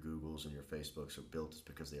your Googles and your Facebooks are built is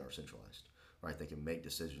because they are centralized, right? They can make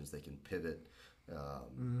decisions, they can pivot.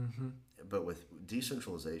 But with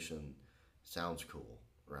decentralization, sounds cool,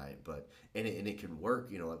 right? But and it can work.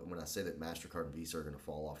 Like when I say that MasterCard and Visa are going to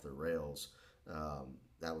fall off their rails,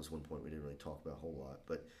 that was one point we didn't really talk about a whole lot.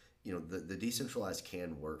 But the decentralized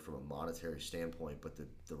can work from a monetary standpoint, but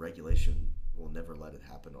the regulation will never let it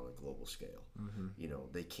happen on a global scale.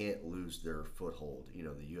 They can't lose their foothold.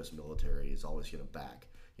 The U.S. military is always going to back.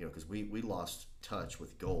 Because we lost touch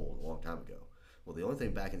with gold a long time ago. Well, the only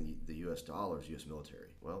thing back in the U.S. dollar is U.S. military.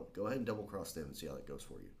 Well, go ahead and double cross them and see how that goes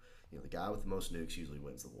for you. The guy with the most nukes usually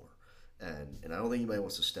wins the war, and I don't think anybody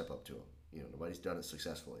wants to step up to him. Nobody's done it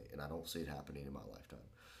successfully, and I don't see it happening in my lifetime,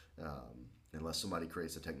 unless somebody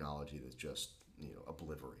creates a technology that just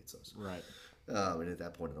obliterates us. Right. And at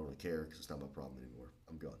that point, I don't really care because it's not my problem anymore.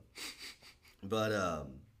 I'm gone. But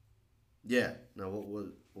yeah. Now, what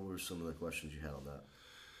were some of the questions you had on that?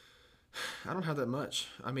 I don't have that much.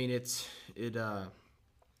 I mean, I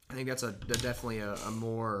think that's definitely a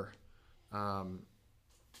more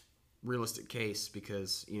realistic case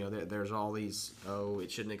because there's all these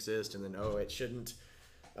it shouldn't exist and then it shouldn't.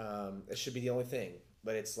 It should be the only thing.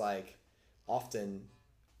 But it's like often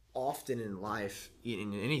in life,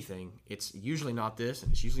 in anything, it's usually not this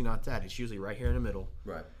and it's usually not that. It's usually right here in the middle.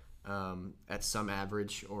 Right. At some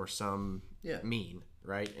average or some mean,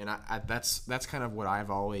 right? And I that's kind of what I've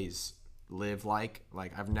always lived like.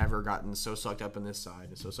 Like I've never gotten so sucked up in this side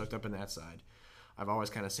and so sucked up in that side. I've always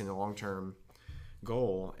kind of seen the long-term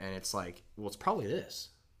goal, and it's like, well, it's probably this,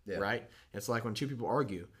 right? It's like when two people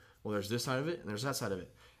argue, well, there's this side of it and there's that side of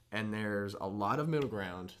it, and there's a lot of middle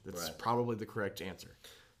ground that's probably the correct answer.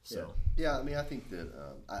 So yeah, I mean, I think that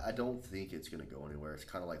I don't think it's going to go anywhere. It's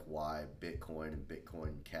kind of like why Bitcoin and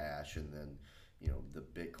Bitcoin Cash, and then the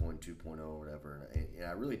Bitcoin 2.0 or whatever. And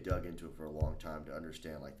I really dug into it for a long time to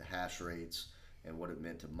understand like the hash rates and what it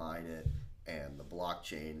meant to mine it, and the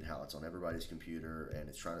blockchain and how it's on everybody's computer and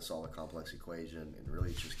it's trying to solve a complex equation, and really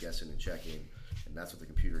it's just guessing and checking, and that's what the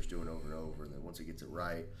computer's doing over and over. And then once it gets it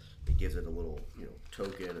right, it gives it a little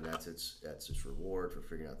token, and that's its reward for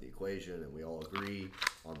figuring out the equation, and we all agree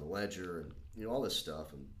on the ledger and all this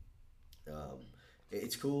stuff. And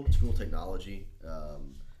it's cool. It's cool technology.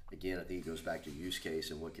 Again, I think it goes back to use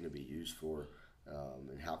case and what can it be used for,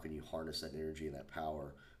 and how can you harness that energy and that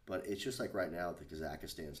power. But it's just like right now with the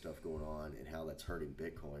Kazakhstan stuff going on and how that's hurting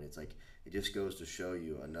Bitcoin. It's like it just goes to show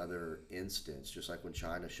you another instance, just like when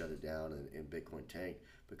China shut it down and Bitcoin tanked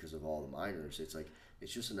because of all the miners. It's like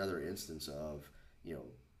it's just another instance of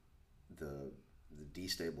the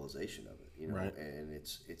destabilization of it, right. And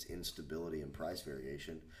it's instability and price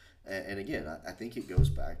variation. And again, I think it goes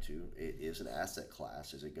back to it is an asset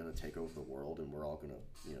class. Is it going to take over the world and we're all going to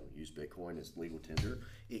use Bitcoin as legal tender?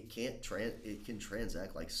 It can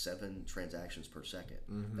transact like 7 transactions per second.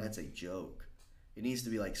 That's a joke. It needs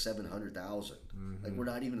to be like 700,000. Like we're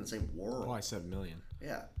not even in the same world. Probably 7 million.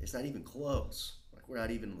 Yeah, it's not even close. Like we're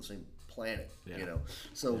not even on the same planet.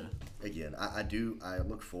 So again, I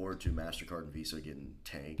look forward to MasterCard and Visa getting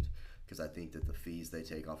tanked, because I think that the fees they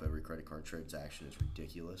take off every credit card transaction is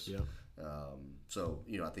ridiculous. So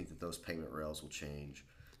I think that those payment rails will change.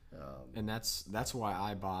 And that's why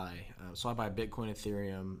I buy. So I buy Bitcoin,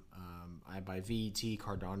 Ethereum. I buy VET,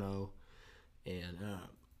 Cardano, and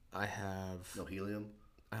I have no Helium.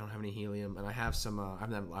 I don't have any Helium, and I have some. I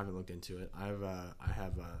haven't looked into it. I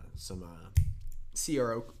have some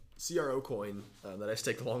CRO coin that I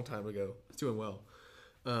staked a long time ago. It's doing well.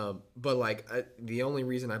 But like the only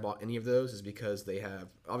reason I bought any of those is because they have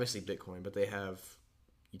obviously Bitcoin, but they have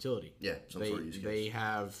utility. Yeah, some sort of use case. They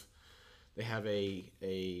have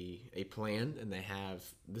a plan, and they have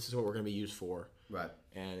this is what we're going to be used for. Right.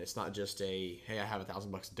 And it's not just hey, I have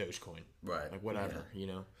 $1,000 Dogecoin. Right. Like whatever,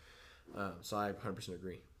 So I 100%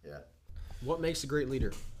 agree. Yeah. What makes a great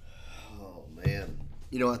leader? Oh man,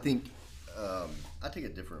 I think I take a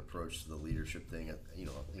different approach to the leadership thing. I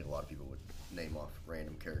think a lot of people would name off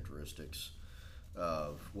random characteristics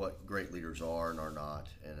of what great leaders are and are not.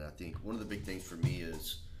 And I think one of the big things for me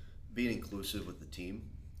is being inclusive with the team.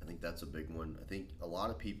 I think that's a big one. I think a lot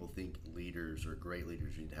of people think leaders or great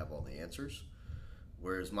leaders need to have all the answers.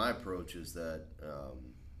 Whereas my approach is that,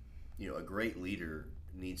 a great leader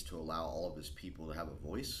needs to allow all of his people to have a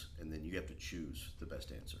voice, and then you have to choose the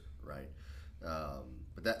best answer, right?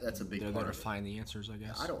 But that's a big part of it. They're to find the answers, I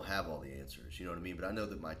guess. I don't have all the answers, you know what I mean? But I know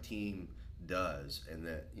that my team does, and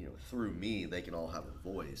that through me they can all have a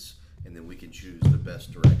voice, and then we can choose the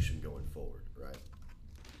best direction going forward, right?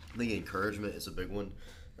 I think encouragement is a big one.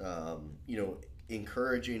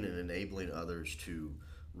 Encouraging and enabling others to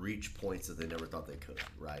reach points that they never thought they could,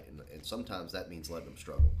 right? And sometimes that means letting them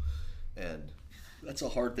struggle. And that's a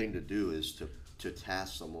hard thing to do, is to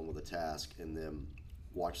task someone with a task and then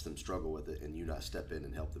watch them struggle with it and you not step in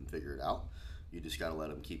and help them figure it out. You just got to let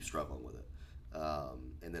them keep struggling with it.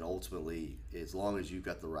 And then ultimately, as long as you've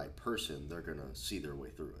got the right person, they're going to see their way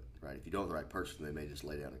through it, right? If you don't have the right person, they may just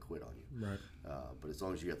lay down and quit on you. Right. But as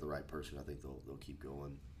long as you got the right person, I think they'll keep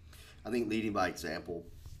going. I think leading by example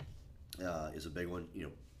is a big one.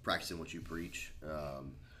 Practicing what you preach.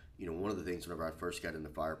 One of the things whenever I first got into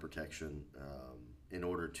fire protection, in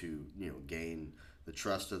order to gain the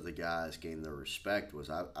trust of the guys, gain their respect, was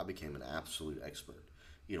I became an absolute expert.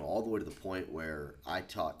 All the way to the point where I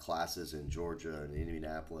taught classes in Georgia and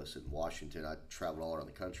Indianapolis and Washington. I traveled all around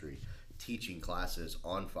the country teaching classes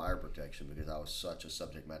on fire protection because I was such a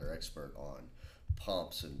subject matter expert on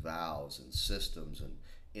pumps and valves and systems and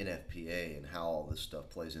NFPA and how all this stuff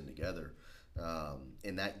plays in together.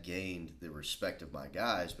 And that gained the respect of my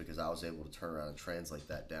guys because I was able to turn around and translate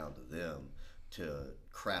that down to them to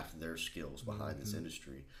craft their skills behind this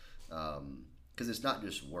industry. Because it's not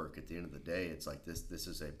just work. At the end of the day, it's like this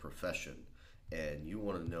is a profession, and you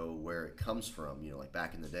want to know where it comes from. Like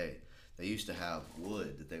back in the day, they used to have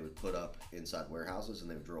wood that they would put up inside warehouses, and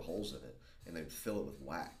they would drill holes in it, and they would fill it with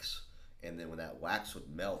wax. And then when that wax would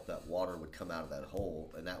melt, that water would come out of that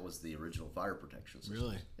hole, and that was the original fire protection system.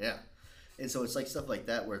 Really? Yeah. And so it's like stuff like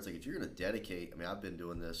that where it's like if you're going to dedicate, I've been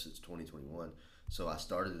doing this since 2021. So I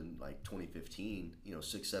started in like 2015,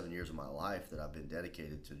 6-7 years of my life that I've been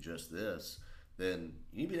dedicated to just this. Then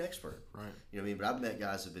you need to be an expert. Right. You know what I mean? But I've met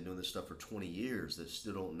guys that have been doing this stuff for 20 years that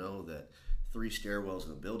still don't know that 3 stairwells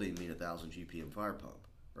in a building mean 1,000 GPM fire pump,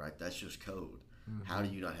 right? That's just code. Mm-hmm. How do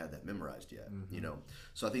you not have that memorized yet? Mm-hmm.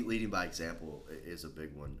 So I think leading by example is a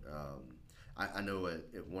big one. I know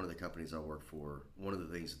at one of the companies I worked for, one of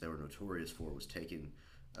the things that they were notorious for was taking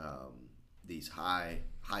these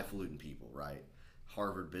highfalutin people, right?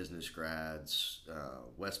 Harvard business grads,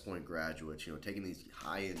 West Point graduates, taking these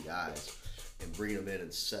high-end guys and bringing them in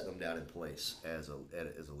and setting them down in place as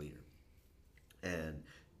a leader. And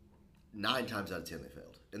 9 times out of 10 they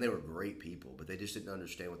failed. And they were great people, but they just didn't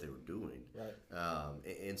understand what they were doing. Right.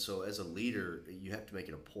 And so as a leader, you have to make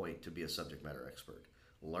it a point to be a subject matter expert.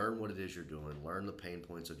 Learn what it is you're doing, learn the pain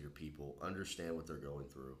points of your people, understand what they're going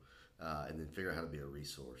through, and then figure out how to be a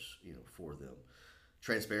resource, for them.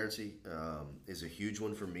 Transparency is a huge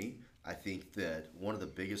one for me. I think that one of the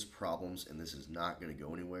biggest problems, and this is not going to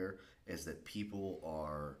go anywhere, is that people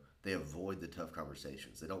they avoid the tough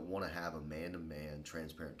conversations. They don't want to have a man-to-man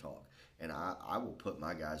transparent talk. And I will put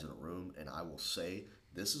my guys in a room and I will say,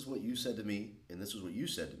 this is what you said to me and this is what you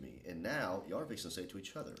said to me. And now y'all are fixing to say it to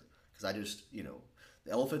each other. Because I just,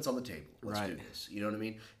 the elephant's on the table. Let's do this. You know what I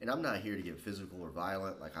mean? And I'm not here to get physical or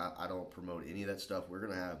violent. Like, I don't promote any of that stuff. We're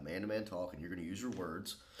going to have man-to-man talk, and you're going to use your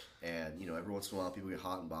words. And, every once in a while, people get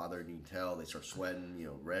hot and bothered, and you can tell they start sweating,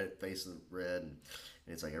 red, face red. And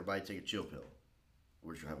it's like, everybody take a chill pill.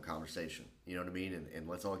 We're just going to have a conversation. You know what I mean? And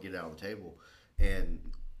let's all get it out on the table. And,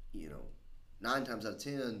 9 times out of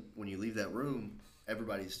 10, when you leave that room,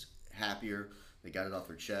 everybody's happier. They got it off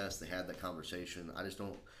their chest. They had that conversation.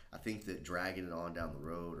 I think that dragging it on down the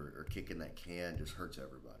road or kicking that can just hurts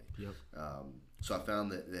everybody. Yep. So I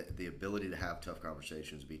found that the ability to have tough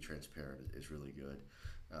conversations, be transparent is really good.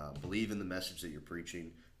 Believe in the message that you're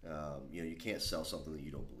preaching. You can't sell something that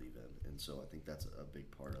you don't believe in. And so I think that's a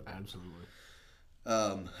big part of it. Absolutely.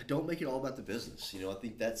 Don't make it all about the business. I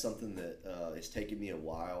think that's something that it's taken me a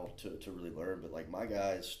while to really learn. But like my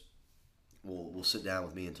guys will sit down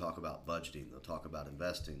with me and talk about budgeting. They'll talk about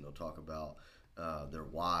investing. They'll talk about their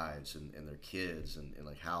wives and their kids and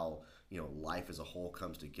like how life as a whole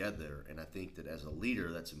comes together. And I think that as a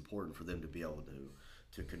leader, that's important for them to be able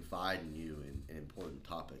to confide in you in important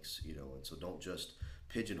topics. And so don't just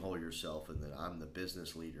pigeonhole yourself and that I'm the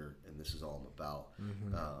business leader and this is all I'm about.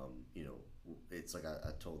 Mm-hmm. It's like I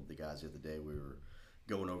told the guys the other day, we were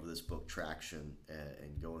going over this book Traction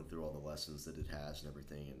and going through all the lessons that it has and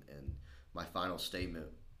everything. And my final statement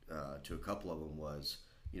to a couple of them was,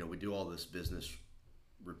 we do all this business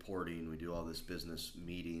reporting, we do all this business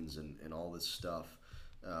meetings and all this stuff.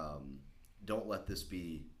 Don't let this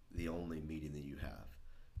be the only meeting that you have.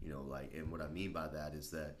 And what I mean by that is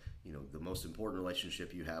that, the most important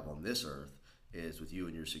relationship you have on this earth is with you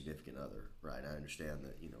and your significant other, right? I understand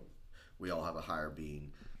that, we all have a higher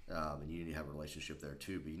being, and you need to have a relationship there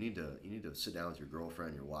too. But you need to sit down with your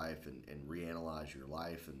girlfriend, your wife, and reanalyze your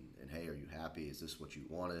life. And hey, are you happy? Is this what you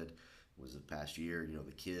wanted? Was it past year?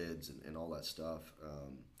 The kids and all that stuff.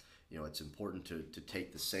 it's important to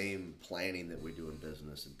take the same planning that we do in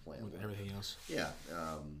business and plan with everything else. Yeah,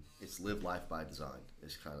 it's live life by design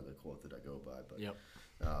is kind of the quote that I go by. But Yep.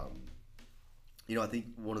 I think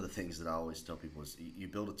one of the things that I always tell people is you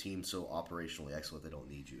build a team so operationally excellent they don't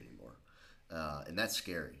need you anymore, and that's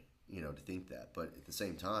scary, to think that. But at the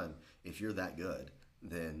same time, if you're that good,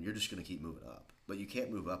 then you're just going to keep moving up. But you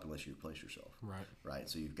can't move up unless you replace yourself. Right.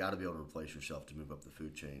 So you've got to be able to replace yourself to move up the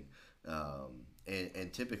food chain.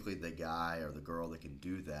 And typically the guy or the girl that can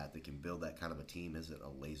do that can build that kind of a team, isn't a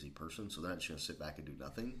lazy person. So they're not just going to sit back and do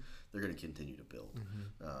nothing. They're going to continue to build.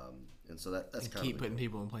 And so that's kind of keep putting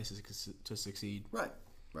people in places to succeed. Right.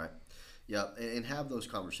 Yeah, and have those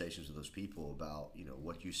conversations with those people about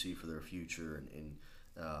what you see for their future and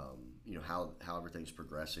how everything's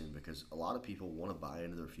progressing, because a lot of people want to buy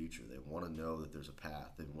into their future. They want to know that there's a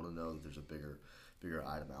path. They want to know that there's a bigger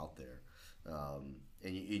item out there,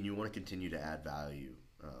 and you want to continue to add value.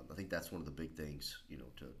 I think that's one of the big things.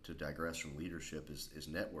 To digress from leadership is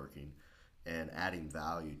networking and adding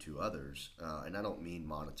value to others. And I don't mean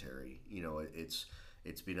monetary.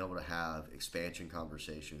 It's being able to have expansion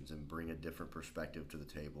conversations and bring a different perspective to the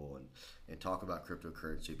table and talk about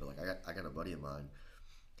cryptocurrency. But like I got a buddy of mine.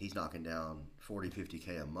 He's knocking down 40,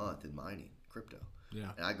 50K a month in mining crypto. Yeah.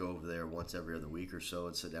 And I go over there once every other week or so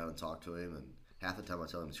and sit down and talk to him. And half the time I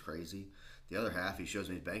tell him he's crazy. The other half, he shows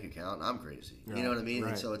me his bank account and I'm crazy. Right. You know what I mean?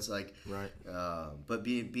 Right. And so it's like, right. But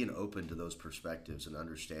being open to those perspectives and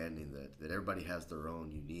understanding that everybody has their own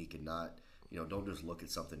unique, and not, don't just look at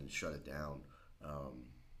something and shut it down.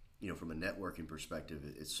 From a networking perspective,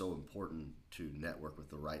 it's so important to network with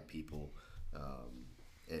the right people.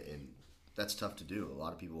 And that's tough to do. A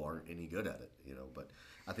lot of people aren't any good at it, but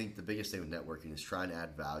I think the biggest thing with networking is trying to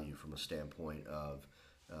add value from a standpoint of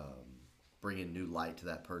bringing new light to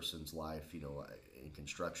that person's life. In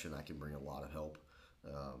construction, I can bring a lot of help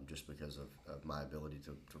just because of my ability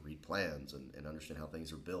to read plans and understand how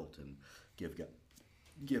things are built and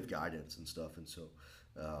give guidance and stuff. And so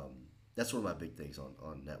that's one of my big things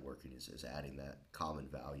on networking is adding that common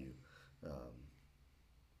value.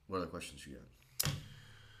 What other questions you got?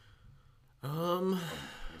 I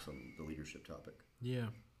guess on the leadership topic. Yeah.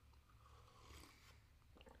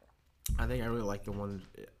 I think I really like the one,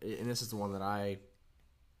 and this is the one that I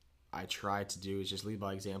try to do, is just lead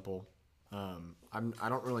by example. I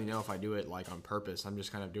don't really know if I do it like on purpose. I'm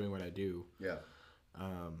just kind of doing what I do. Yeah.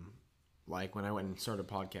 Like when I went and started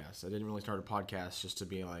a podcast, I didn't really start a podcast just to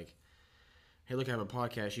be like, hey, look, I have a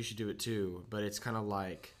podcast, you should do it too. But it's kind of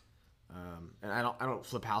like, and I don't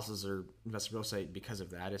flip houses or invest in real estate because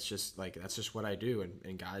of that. It's just like, that's just what I do.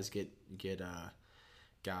 And guys get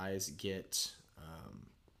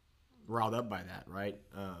riled up by that. Right.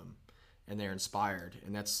 And they're inspired.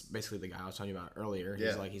 And that's basically the guy I was talking about earlier.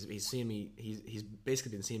 He's like, he's seeing me, he's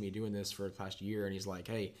basically been seeing me doing this for the past year. And he's like,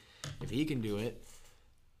 hey, if he can do it,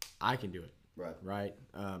 I can do it. Right.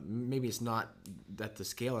 Maybe it's not at the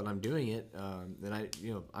scale that I'm doing it.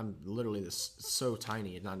 And I'm literally so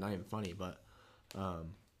tiny. It's not even funny, but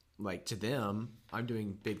like to them, I'm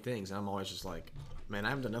doing big things, and I'm always just like, man, I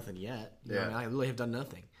haven't done nothing yet. You know what I mean? I literally have done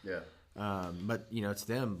nothing. Yeah. But to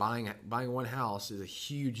them, buying one house is a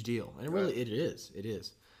huge deal, and it is.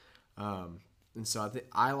 And so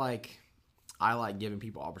I like giving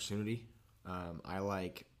people opportunity. I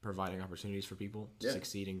like providing opportunities for people to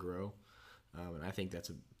succeed and grow. And I think that's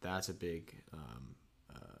a big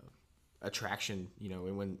attraction,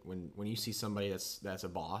 and when you see somebody that's a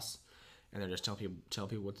boss and they're just telling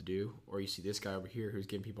people what to do, or you see this guy over here who's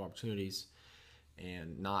giving people opportunities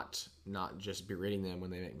and not just berating them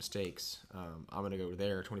when they make mistakes, I'm gonna go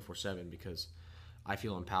there 24/7 because I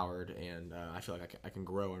feel empowered and I feel like I can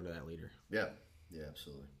grow under that leader. Yeah,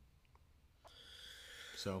 absolutely.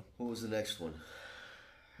 So what was the next one?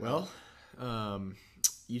 Well,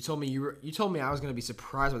 you told me I was going to be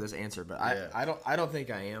surprised with this answer, but I don't think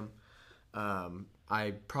I am.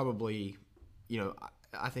 I probably,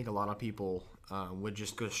 I think a lot of people would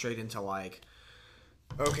just go straight into like,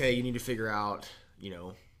 okay, you need to figure out,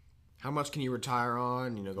 how much can you retire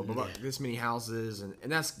on? Go buy this many houses, and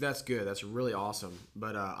that's good. That's really awesome.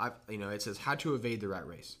 But it says how to evade the rat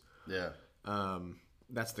race. Yeah.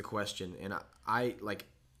 That's the question, and I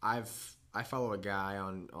follow a guy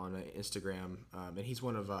on Instagram, and he's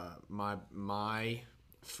one of my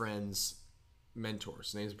friend's mentors.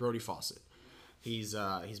 His name is Brody Fawcett. He's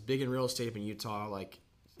big in real estate up in Utah. Like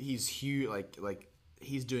he's huge. Like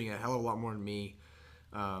he's doing a hell of a lot more than me.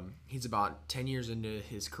 He's about 10 years into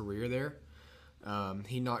his career there.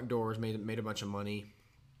 He knocked doors, made a bunch of money,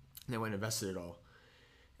 and then went and invested it all.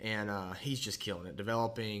 And he's just killing it,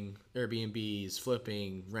 developing Airbnbs,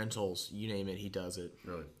 flipping, rentals, you name it, he does it.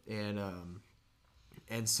 Really?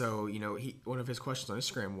 And so, you know, one of his questions on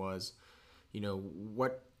Instagram was, you know,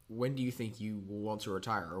 when do you think you will want to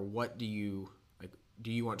retire, or what do you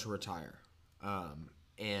want to retire, or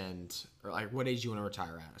like what age do you want to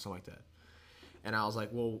retire at, or something like that. And I was like,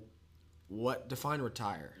 well, define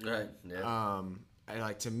retire? Right.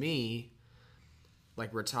 Yeah. To me,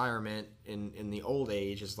 like retirement in the old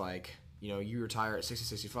age is like, you know, you retire at 60,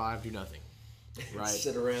 65, do nothing, right?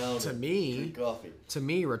 Sit around. Drink coffee. To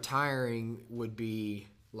me, retiring would be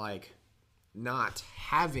like not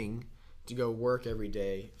having to go work every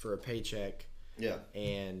day for a paycheck. Yeah.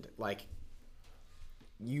 And like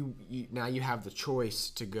you now you have the choice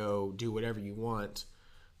to go do whatever you want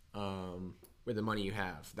with the money you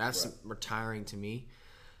have. That's retiring to me.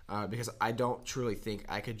 Because I don't truly think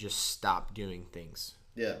I could just stop doing things.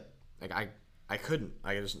 Yeah. Like I couldn't.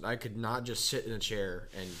 I could not just sit in a chair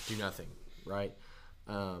and do nothing, right?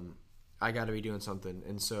 I got to be doing something.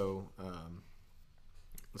 And so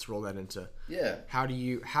let's roll that into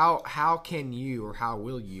how can you or how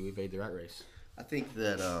will you evade the rat race? I think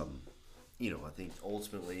that I think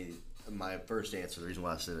ultimately my first answer, the reason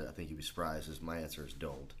why I said it, I think you'd be surprised, is my answer is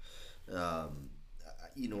don't.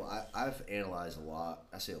 I've analyzed a lot.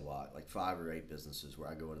 I say a lot, like 5 or 8 businesses where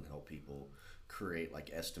I go in and help people create like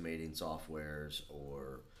estimating softwares,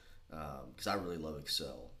 or because I really love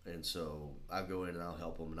Excel, and so I go in and I'll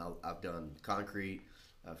help them. And I've done concrete,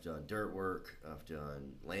 I've done dirt work, I've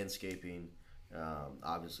done landscaping,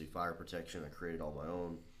 obviously fire protection. I created all my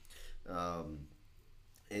own,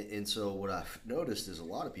 and so what I've noticed is a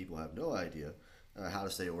lot of people have no idea how to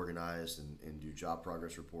stay organized and do job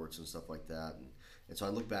progress reports and stuff like that. And so I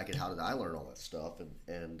look back at how did I learn all that stuff,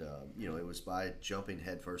 and it was by jumping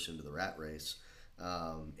headfirst into the rat race,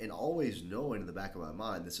 and always knowing in the back of my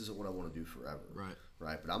mind, this isn't what I want to do forever.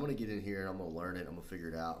 Right. But I'm going to get in here and I'm going to learn it. I'm going to figure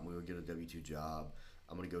it out. I'm going to get a W-2 job.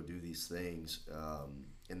 I'm going to go do these things,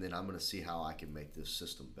 and then I'm going to see how I can make this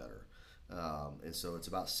system better. And so it's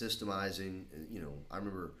about systemizing. I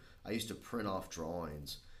remember I used to print off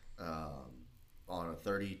drawings on a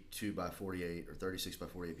 32 by 48 or 36 by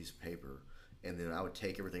 48 piece of paper, and then I would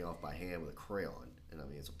take everything off by hand with a crayon, and I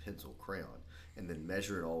mean it's a pencil crayon, and then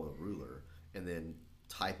measure it all with a ruler, and then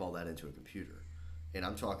type all that into a computer. And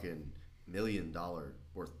I'm talking $1 million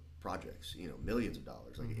worth projects, millions of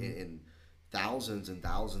dollars, like in thousands and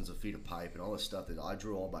thousands of feet of pipe and all this stuff that I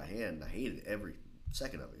drew all by hand. And I hated every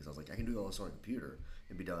second of it because I was like, I can do all this on a computer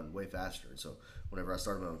and be done way faster. And so whenever I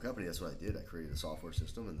started my own company, that's what I did. I created a software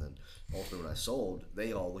system, and then ultimately when I sold,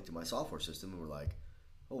 they all looked at my software system and were like,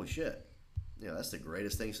 holy shit, that's the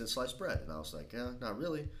greatest thing since sliced bread. And I was like, yeah, not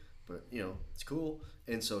really, but it's cool.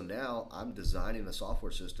 And so now I'm designing a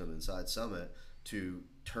software system inside Summit to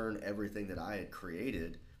turn everything that I had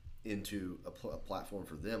created into a platform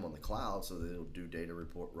for them on the cloud, so that it'll do data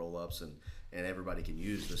report roll-ups, and everybody can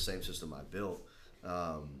use the same system I built.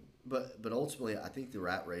 But ultimately, I think the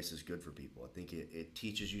rat race is good for people. I think it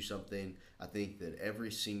teaches you something. I think that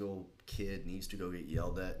every single kid needs to go get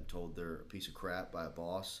yelled at and told they're a piece of crap by a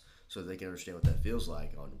boss, so they can understand what that feels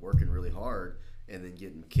like on working really hard and then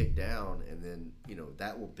getting kicked down, and then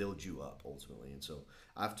that will build you up ultimately. And so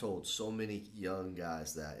I've told so many young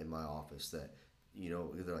guys that in my office that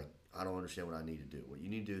they're like, I don't understand what I need to do. What you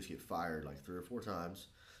need to do is get fired like 3 or 4 times,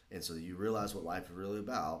 and so you realize what life is really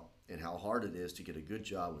about and how hard it is to get a good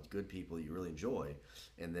job with good people you really enjoy.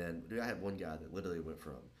 And then I had one guy that literally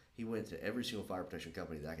he went to every single fire protection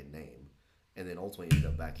company that I could name, and then ultimately ended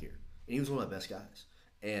up back here. And he was one of my best guys.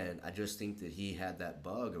 And I just think that he had that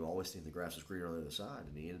bug of always thinking the grass was greener on the other side,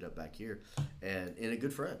 and he ended up back here. And a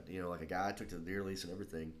good friend, like a guy I took to the deer lease and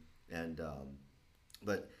everything. And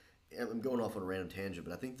but I'm going off on a random tangent,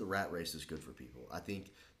 but I think the rat race is good for people. I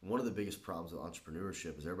think one of the biggest problems with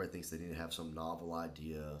entrepreneurship is everybody thinks they need to have some novel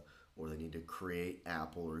idea, or they need to create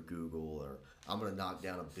Apple or Google, or I'm going to knock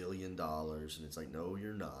down $1 billion. And it's like, no,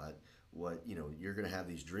 you're not. You're going to have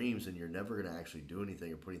these dreams, and you're never going to actually do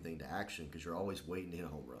anything or put anything to action because you're always waiting to hit a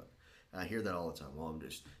home run. And I hear that all the time. Well, I'm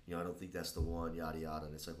just, I don't think that's the one, yada, yada.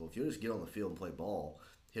 And it's like, well, if you just get on the field and play ball,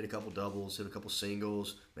 hit a couple doubles, hit a couple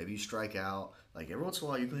singles, maybe you strike out. Like every once in a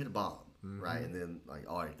while, you can hit a bomb, right? And then like,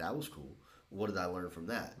 all right, that was cool. What did I learn from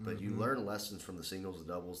that? But you learn lessons from the singles, the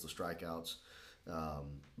doubles, the strikeouts.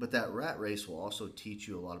 But that rat race will also teach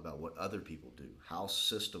you a lot about what other people do, how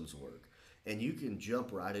systems work. And you can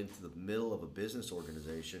jump right into the middle of a business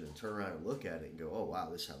organization and turn around and look at it and go, oh, wow,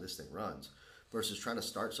 this is how this thing runs, versus trying to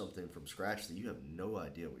start something from scratch that you have no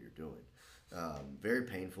idea what you're doing. Very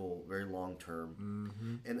painful, very long term.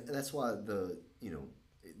 And that's why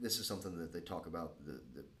this is something that they talk about,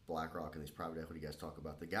 the BlackRock and these private equity guys talk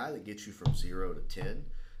about. The guy that gets you from 0 to 10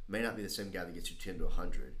 may not be the same guy that gets you 10 to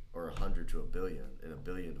 100 or 100 to a billion and a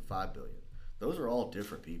billion to 5 billion. Those are all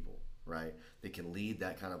different people, right? They can lead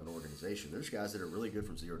that kind of an organization. There's guys that are really good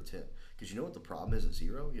from 0 to 10. Because you know what the problem is at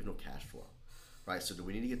 0? You have no cash flow, right? So do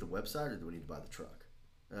we need to get the website or do we need to buy the truck?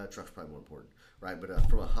 Truck's probably more important, right? But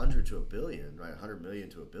from 100 to a billion, right? 100 million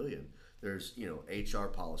to a billion, there's, HR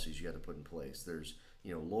policies you got to put in place. There's,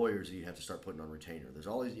 lawyers that you have to start putting on retainer. There's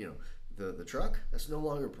always, the truck, that's no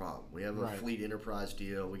longer a problem. We have a fleet enterprise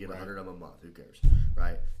deal. We get 100 of them a month. Who cares,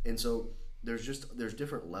 right? And so there's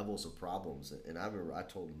different levels of problems. And I remember I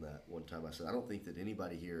told them that one time. I said, I don't think that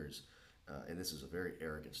anybody here is, and this is a very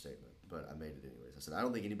arrogant statement, but I made it anyways. I said, I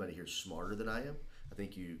don't think anybody here is smarter than I am. I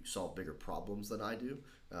think you solve bigger problems than I do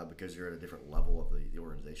because you're at a different level of the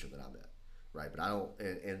organization that I'm at, right? But I don't,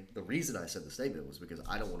 and the reason I said the statement was because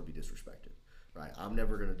I don't want to be disrespected, right? I'm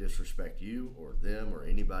never going to disrespect you or them or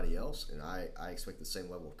anybody else, and I expect the same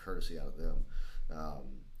level of courtesy out of them.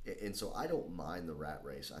 And so I don't mind the rat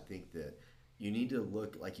race. I think that you need to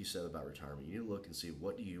look, like you said about retirement, you need to look and see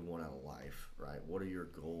what do you want out of life, right? What are your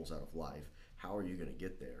goals out of life? How are you going to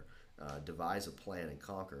get there? Devise a plan and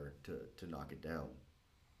conquer to knock it down.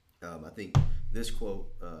 I think this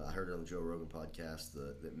quote, I heard it on the Joe Rogan podcast,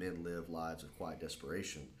 that men live lives of quiet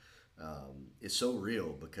desperation, is so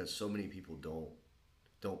real because so many people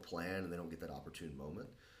don't plan and they don't get that opportune moment.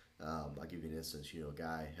 I'll give you an instance. A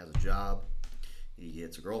guy has a job, he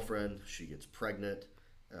gets a girlfriend, she gets pregnant,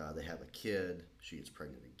 they have a kid, she gets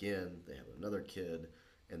pregnant again, they have another kid,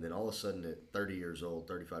 and then all of a sudden at 30 years old,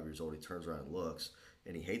 35 years old, he turns around and looks,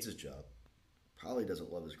 and he hates his job, probably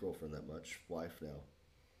doesn't love his girlfriend that much, wife now,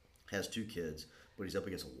 has 2 kids, but he's up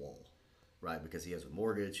against a wall, right? Because he has a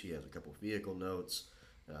mortgage, he has a couple of vehicle notes,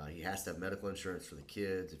 he has to have medical insurance for the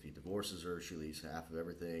kids. If he divorces her, she leaves half of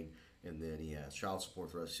everything, and then he has child support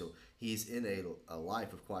for us. So he's in a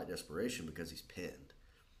life of quiet desperation because he's pinned.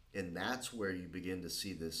 And that's where you begin to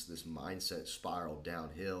see this mindset spiral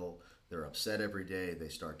downhill. They're upset every day. They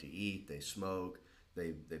start to eat. They smoke.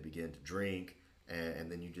 They begin to drink. And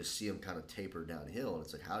then you just see them kind of taper downhill. And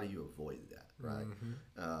it's like, how do you avoid that, right?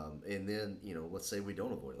 Mm-hmm. And then, let's say we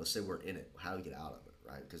don't avoid it. Let's say we're in it. How do we get out of it,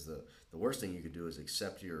 right? Because the worst thing you could do is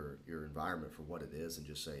accept your environment for what it is and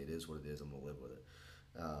just say, it is what it is. I'm going to live with it.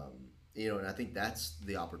 And I think that's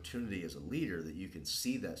the opportunity as a leader, that you can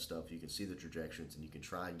see that stuff, you can see the trajectories, and you can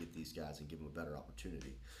try and get these guys and give them a better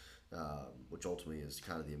opportunity, which ultimately is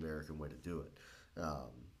kind of the American way to do it.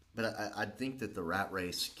 But I think that the rat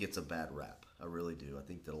race gets a bad rap. I really do. I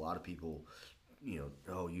think that a lot of people,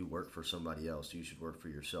 you work for somebody else, you should work for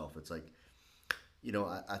yourself. It's like,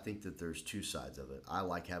 I think that there's 2 sides of it. I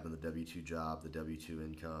like having the W-2 job, the W-2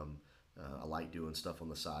 income. I like doing stuff on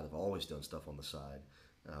the side. I've always done stuff on the side.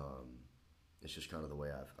 It's just kind of the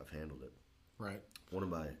way I've handled it. Right. One of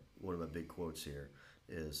my big quotes here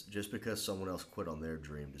is, just because someone else quit on their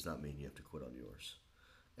dream does not mean you have to quit on yours.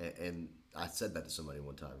 And I said that to somebody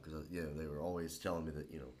one time because they were always telling me that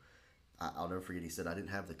I'll never forget. He said, I didn't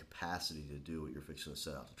have the capacity to do what you're fixing to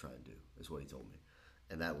set out to try and do. Is what he told me,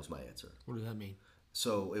 and that was my answer. What does that mean?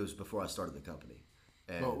 So it was before I started the company.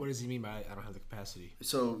 And well, what does he mean by I don't have the capacity?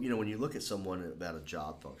 So, when you look at someone about a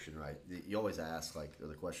job function, right, you always ask, or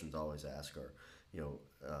the questions I always ask are, do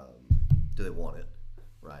they want it,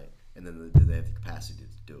 right? And then do they have the capacity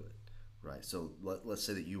to do it, right? So let's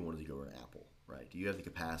say that you wanted to go run Apple, right? Do you have the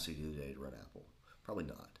capacity today to run Apple? Probably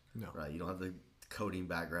not. No. Right? You don't have the coding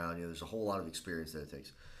background. There's a whole lot of experience that it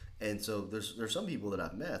takes. And so there's some people that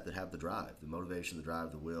I've met that have the drive, the motivation, the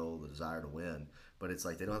drive, the will, the desire to win, but it's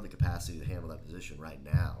like they don't have the capacity to handle that position right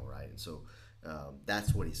now, right? And so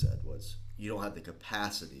that's what he said was, you don't have the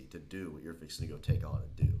capacity to do what you're fixing to go take on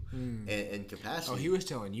and do. And capacity... Oh, he was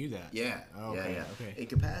telling you that. Yeah. Oh, okay, yeah. Okay. And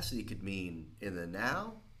capacity could mean in the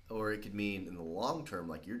now, or it could mean in the long term,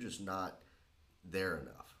 like you're just not there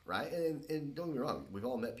enough, right? And don't get me wrong, we've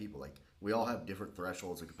all met people, like we all have different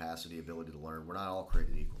thresholds of capacity, ability to learn. We're not all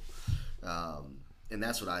created equal. And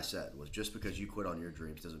that's what I said, was just because you quit on your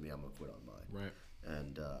dreams doesn't mean I'm going to quit on mine. Right.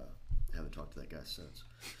 And haven't talked to that guy since.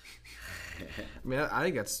 I mean, I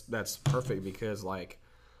think that's perfect because, like,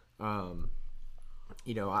 and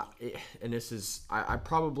this is, I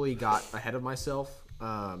probably got ahead of myself,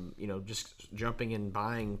 just jumping and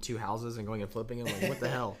buying 2 houses and going and flipping them. Like, what the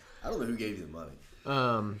hell? I don't know who gave you the money.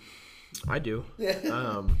 I do.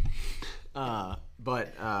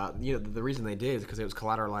 But the reason they did is because it was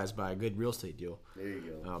collateralized by a good real estate deal. There you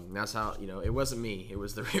go. That's how, it wasn't me. It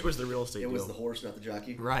was the real estate deal. It was the horse, not the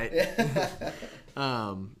jockey. Right.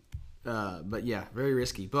 But yeah, very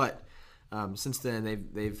risky. But Since then,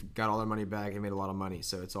 they've got all their money back and made a lot of money,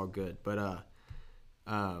 so it's all good. But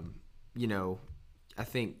you know, I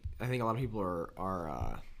think a lot of people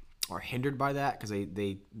are hindered by that because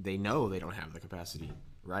they know they don't have the capacity,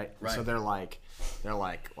 right? So they're like, well,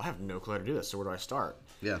 I have no clue how to do this. So where do I start?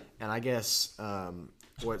 Yeah. And I guess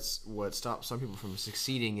what stops some people from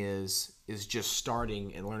succeeding is just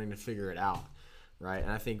starting and learning to figure it out, right?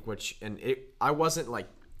 And I think I wasn't like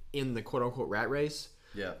in the quote unquote rat race.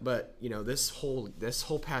 Yeah. But you know, this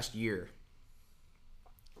whole past year,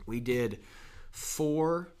 we did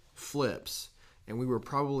 4 flips, and we were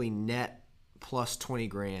probably net plus 20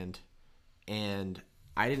 grand, and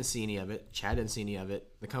I didn't see any of it. Chad didn't see any of it.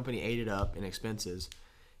 The company ate it up in expenses,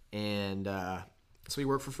 and so we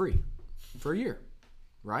worked for free for a year,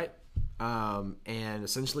 right? And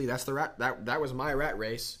essentially, that's the rat. That was my rat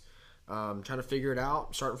race. Trying to figure it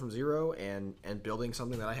out, starting from zero and building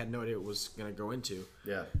something that I had no idea it was going to go into.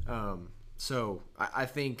 Yeah. So I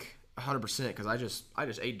think 100% because I just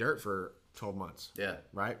ate dirt for 12 months. Yeah.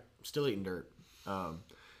 Right. Still eating dirt.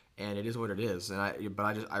 And it is what it is. And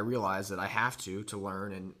I realized that I have to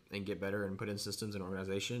learn and get better and put in systems and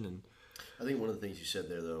organization. And I think one of the things you said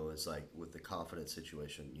there though is like with the confidence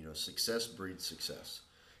situation, you know, success breeds success.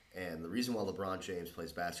 And the reason why LeBron James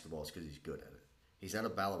plays basketball is because he's good at it. He's not a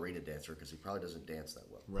ballerina dancer because he probably doesn't dance that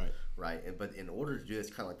well. Right. Right. But in order to do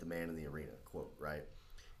this, kind of like the man in the arena quote, right?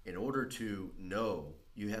 In order to know,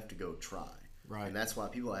 you have to go try. Right. And that's why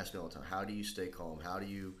people ask me all the time, how do you stay calm? How do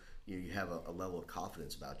you have a level of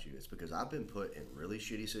confidence about you? It's because I've been put in really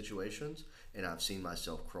shitty situations and I've seen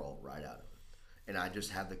myself crawl right out of it. And I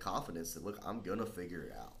just have the confidence that, look, I'm going to figure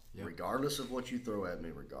it out. Yep. Regardless of what you throw at me,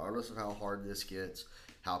 regardless of how hard this gets,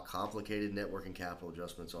 how complicated network and capital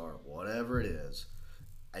adjustments are, whatever it is,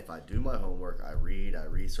 if I do my homework, I read, I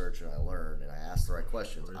research, and I learn, and I ask the right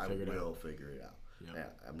questions, I will figure it out. Yep.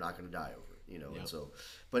 Yeah, I'm not going to die over it, you know. Yep. And so,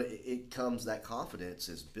 but it comes, that confidence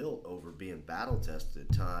is built over being battle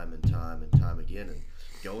tested time and time and time again, and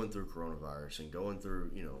going through coronavirus and going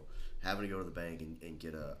through, you know, having to go to the bank and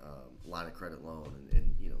get a line of credit loan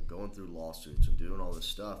and you know, going through lawsuits and doing all this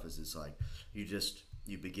stuff. Is it's like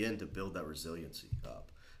you begin to build that resiliency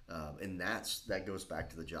up. And that goes back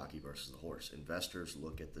to the jockey versus the horse. Investors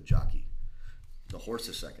look at the jockey. The horse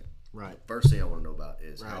is second. Right. First thing I want to know about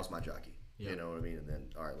is how's my jockey? Yep. You know what I mean? And then,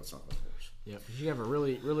 all right, let's talk about the horse. Yeah, because you have a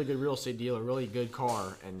really, really good real estate deal, a really good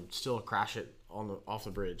car, and still crash it off the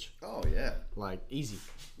bridge. Oh, yeah. Like, easy.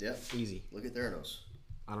 Yeah. Easy. Look at Theranos.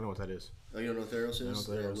 I don't know what that is. Oh, you don't know what Theranos is? I don't know what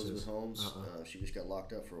Theranos Elizabeth is. Holmes. She just got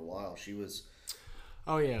locked up for a while. She was...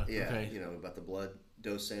 Oh, yeah. Yeah, okay. You know, about the blood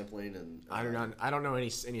dose sampling and... I don't know any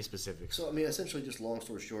specifics. So, I mean, essentially, just long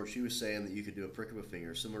story short, she was saying that you could do a prick of a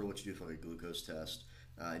finger, similar to what you do for like a glucose test,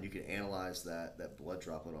 and you can analyze that blood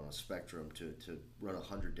droplet on a spectrum to run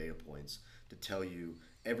 100 data points to tell you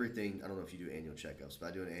everything. I don't know if you do annual checkups, but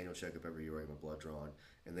I do an annual checkup every year. I get my blood drawn,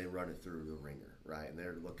 and they run it through the ringer, right? And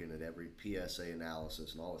they're looking at every PSA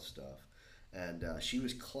analysis and all this stuff. And she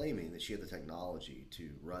was claiming that she had the technology to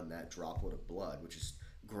run that droplet of blood, which is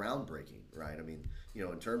groundbreaking, right? I mean, you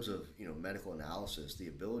know, in terms of, you know, medical analysis, the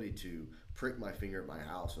ability to prick my finger at my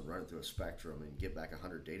house and run it through a spectrum and get back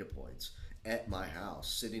 100 data points at my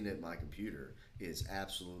house, sitting at my computer, is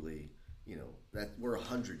absolutely, you know, that we're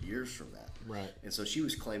 100 years from that. Right. And so she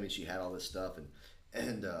was claiming she had all this stuff,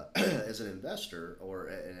 and as an investor or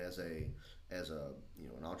as a you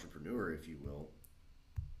know, an entrepreneur, if you will,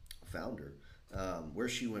 founder, where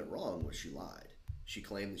she went wrong was she lied. She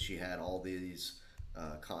claimed that she had all these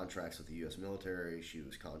contracts with the U.S. military. She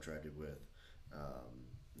was contracted with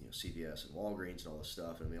you know, CVS and Walgreens and all this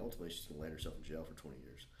stuff. And I mean, ultimately, she's gonna land herself in jail for 20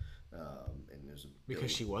 years. And there's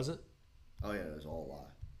because she wasn't. Oh yeah, it was all a lie.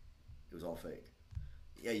 It was all fake.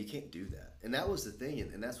 Yeah, you can't do that. And that was the thing,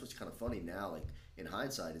 and that's what's kind of funny now. Like in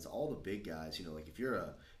hindsight, is all the big guys. You know, like if you're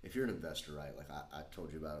an investor, right? Like I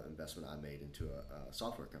told you about an investment I made into a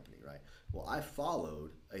software company, right? Well, I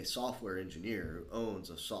followed a software engineer who owns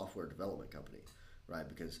a software development company, right?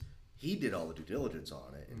 Because he did all the due diligence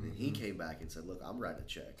on it, and then he came back and said, "Look, I'm writing a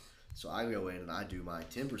check." So I go in and I do my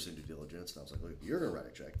 10% due diligence, and I was like, "Look, if you're gonna write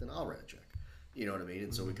a check, then I'll write a check." You know what I mean?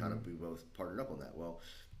 And so we both partnered up on that. Well,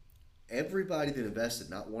 everybody that invested,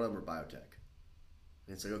 not one of them are biotech.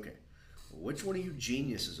 And it's like, okay, which one of you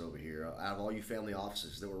geniuses over here, out of all you family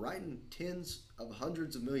offices that were writing tens of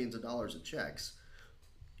hundreds of millions of dollars of checks,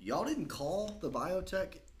 y'all didn't call the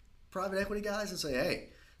biotech private equity guys and say, hey,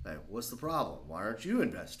 what's the problem? Why aren't you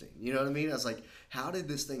investing? You know what I mean? I was like, how did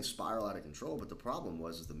this thing spiral out of control? But the problem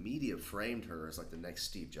was the media framed her as like the next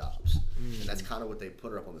Steve Jobs. And that's kind of what they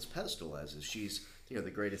put her up on this pedestal as, is she's, you know, the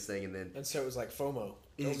greatest thing. And so it was like FOMO.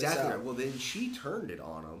 Exactly right. Well, then she turned it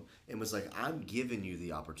on him and was like, I'm giving you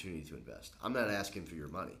the opportunity to invest. I'm not asking for your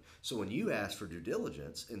money. So when you asked for due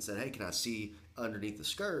diligence and said, hey, can I see underneath the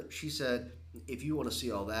skirt? She said, if you want to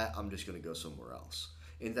see all that, I'm just going to go somewhere else.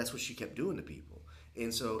 And that's what she kept doing to people.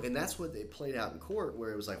 And that's what they played out in court,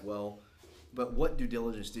 where it was like, well, but what due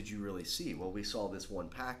diligence did you really see? Well, we saw this one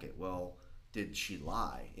packet. Well, did she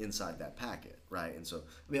lie inside that packet, right? And so,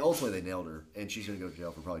 I mean, ultimately they nailed her, and she's going to go to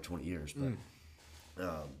jail for probably 20 years. But,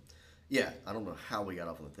 yeah, I don't know how we got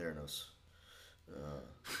off on the Theranos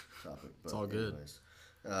topic. But it's all good.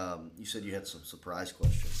 You said you had some surprise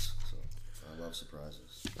questions, so I love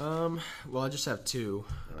surprises. Well, I just have two.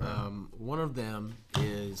 One of them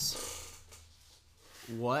is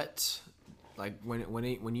what, like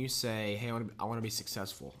when you say, hey, I want to be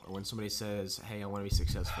successful, or when somebody says, hey, I want to be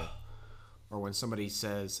successful, or when somebody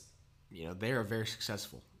says, they are very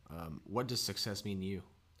successful. What does success mean to you?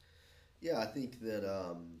 Yeah, I think that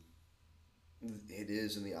it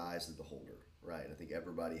is in the eyes of the beholder, right? I think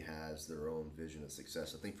everybody has their own vision of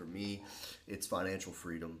success. I think for me, it's financial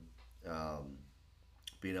freedom,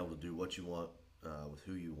 being able to do what you want with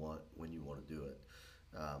who you want when you want to do it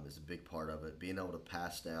is a big part of it. Being able to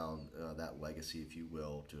pass down that legacy, if you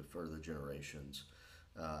will, to further generations.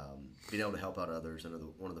 Being able to help out others. And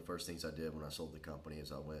one of the first things I did when I sold the company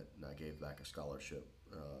is I went and I gave back a scholarship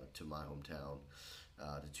to my hometown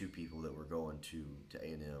to two people that were going to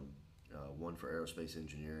A&M, one for aerospace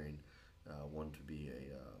engineering, one to be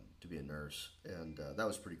a nurse, and that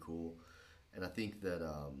was pretty cool. And I think that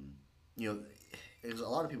there's a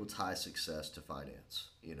lot of people tie success to finance,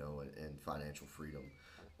 and financial freedom,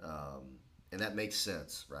 and that makes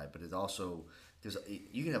sense, right? But it also, because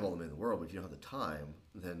you can have all the money in the world, but if you don't have the time,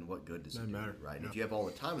 then what good does it do, right? And if you have all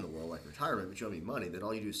the time in the world, like retirement, but you don't have any money, then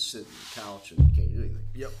all you do is sit on the couch and you can't do anything.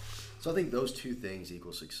 Yep. So I think those two things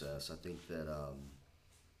equal success. I think that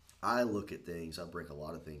I look at things, I break a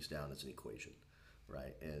lot of things down as an equation,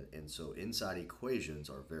 right? And so inside equations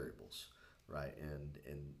are variables, right?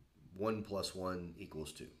 And 1 + 1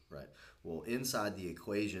 = 2, right? Well, inside the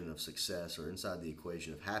equation of success, or inside the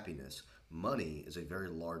equation of happiness, money is a very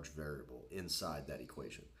large variable inside that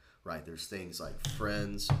equation, right? There's things like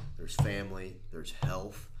friends, there's family, there's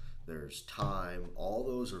health, there's time. All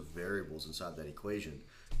those are variables inside that equation,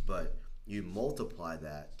 but you multiply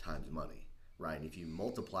that times money, right? And if you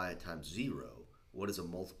multiply it times 0, what is a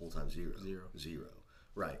multiple times 0? Zero,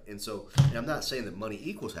 right? And so, and I'm not saying that money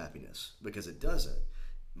equals happiness, because it doesn't.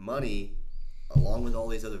 Money, along with all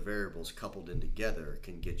these other variables coupled in together,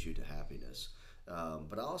 can get you to happiness.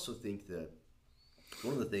 But I also think that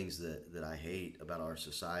one of the things that I hate about our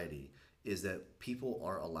society is that people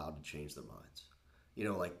aren't allowed to change their minds.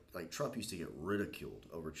 Like Trump used to get ridiculed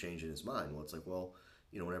over changing his mind. Well, it's like, well,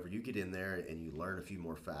 whenever you get in there and you learn a few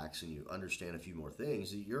more facts and you understand a few more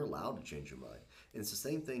things, you're allowed to change your mind. And it's the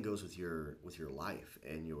same thing goes with your life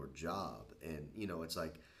and your job. And it's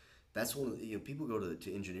like, that's one of the, people go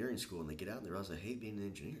to engineering school and they get out and they realize, I hate being an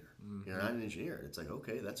engineer. Mm-hmm. You're not an engineer. And it's like,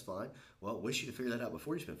 okay, that's fine. Well, wish you could figure that out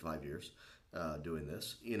before you spent 5 years doing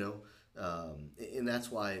this, and that's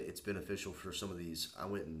why it's beneficial for some of these. I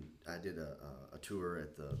went and I did a tour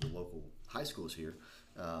at the local high schools here,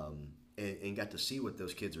 and got to see what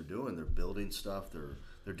those kids are doing. They're building stuff.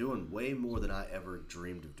 They're doing way more than I ever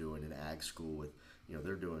dreamed of doing in ag school. With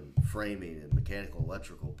they're doing framing and mechanical,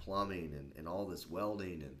 electrical, plumbing, and all this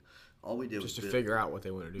welding, and all we did just was to figure out what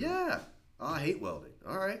they want to do. Yeah, I hate welding.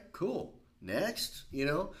 All right, cool. Next,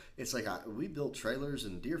 it's like we built trailers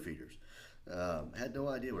and deer feeders. Had no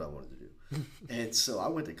idea what I wanted to do. And so I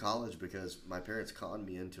went to college because my parents conned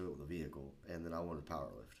me into it with a vehicle, and then I wanted to power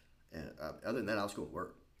lift. And other than that, I was going to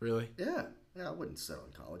work. Really? Yeah, I wouldn't settle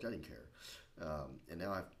in college. I didn't care. And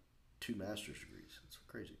now I have 2 master's degrees. It's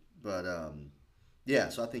crazy. But yeah,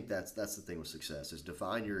 so I think that's the thing with success is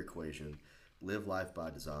define your equation, live life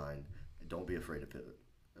by design, and don't be afraid to pivot.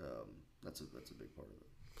 That's a big part of it.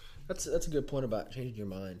 That's a good point about changing your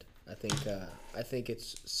mind. I think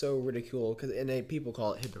it's so ridiculed because people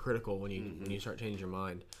call it hypocritical when you start changing your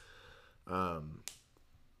mind. And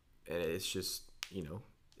it's just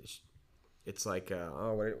it's like I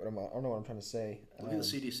don't know what I'm trying to say. Look at the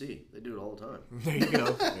CDC; they do it all the time. There you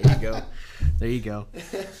go. There you go.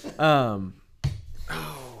 I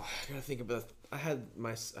gotta think about. I have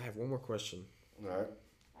one more question. All right.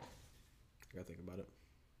 I gotta think about it.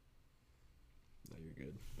 No, you're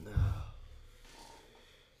good. No.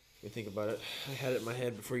 Let me think about it. I had it in my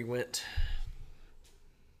head before you went.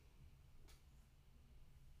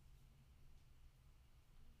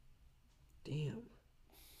 Damn.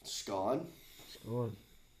 It's gone. It's gone.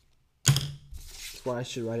 That's why I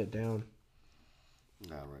should write it down.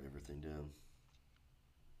 Nah, write everything down.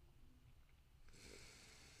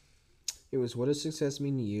 what does success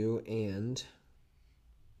mean to you? And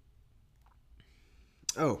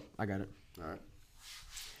oh, I got it. All right.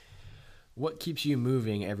 What keeps you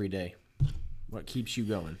moving every day? What keeps you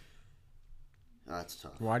going? That's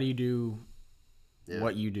tough. Why do you do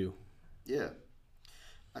what you do? Yeah.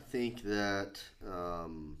 I think that,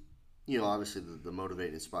 obviously the motivate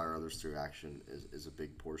and inspire others through action is a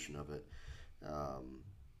big portion of it.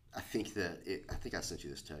 I think I sent you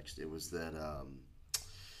this text. It was that,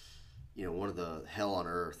 one of the hell on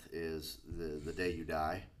earth is the day you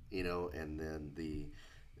die, and then the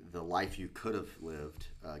life you could have lived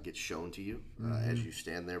gets shown to you as you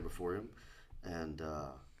stand there before him. And,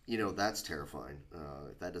 that's terrifying.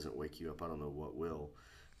 If that doesn't wake you up, I don't know what will.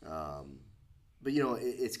 But,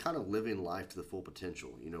 it's kind of living life to the full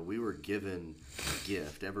potential. We were given a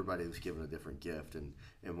gift. Everybody was given a different gift. And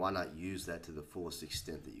why not use that to the fullest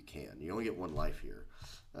extent that you can? You only get one life here.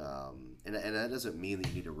 And that doesn't mean that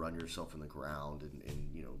you need to run yourself in the ground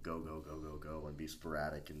and go and be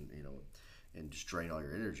sporadic and just drain all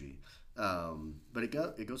your energy. But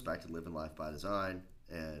it goes back to living life by design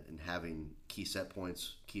and having key set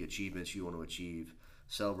points, key achievements you want to achieve,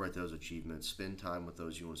 celebrate those achievements, spend time with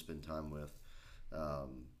those you want to spend time with.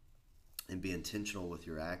 And be intentional with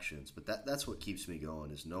your actions. But that's what keeps me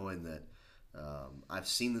going, is knowing that I've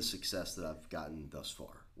seen the success that I've gotten thus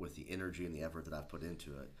far with the energy and the effort that I've put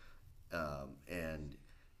into it. I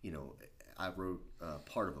wrote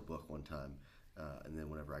part of a book one time, and then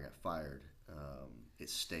whenever I got fired, it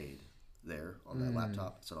stayed there on that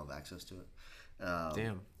laptop, so I don't have access to it.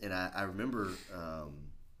 Damn. And I remember, I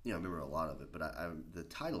remember a lot of it, but the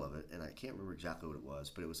title of it, and I can't remember exactly what it was,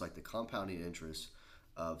 but it was like the compounding interest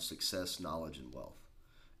of success, knowledge, and wealth.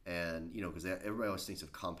 And, because everybody always thinks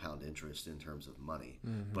of compound interest in terms of money,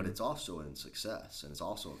 but it's also in success, and it's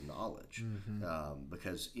also of knowledge.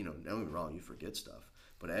 Because, don't get me wrong, you forget stuff.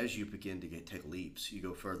 But as you begin to take leaps, you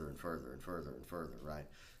go further and further and further and further, right?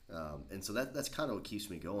 And so that's kind of what keeps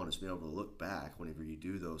me going, is being able to look back whenever you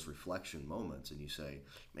do those reflection moments and you say,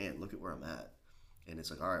 man, look at where I'm at. And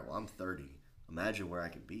it's like, all right, well, I'm 30. Imagine where I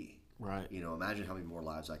could be. Right. Imagine how many more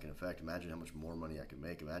lives I can affect. Imagine how much more money I can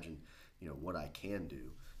make. Imagine, what I can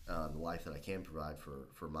do, the life that I can provide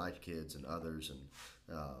for my kids and others. And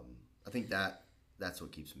I think that's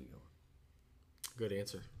what keeps me going. Good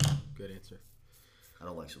answer. Good answer. I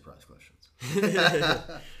don't like surprise questions.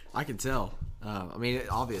 I can tell.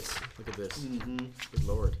 Obvious. Look at this. Good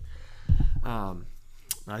Lord. I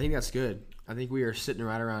think that's good. I think we are sitting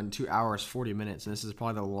right around 2 hours, 40 minutes, and this is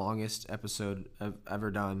probably the longest episode I've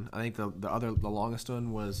ever done. I think the longest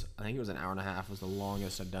one was, I think it was an hour and a half, was the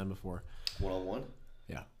longest I've done before. One-on-one?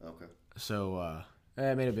 Yeah. Okay. So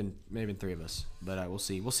it may have been three of us, but we'll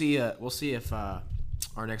see. We'll see if our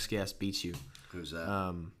next guest beats you. Who's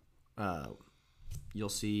that? You'll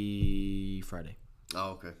see Friday.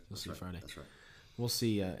 Oh, okay. You'll see Friday. That's right. We'll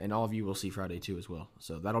see, and all of you will see Friday too as well.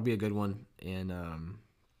 So that'll be a good one, and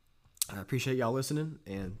I appreciate y'all listening,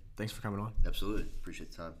 and thanks for coming on. Absolutely.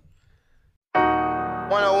 Appreciate the time.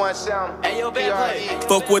 101 sound. Hey, yo, bad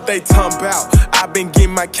Fuck what they talking about. I've been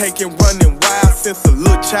getting my cake and running wild since a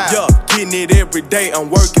little child. Yeah, getting it every day. I'm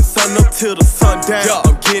working sun up till the sun down. Yeah,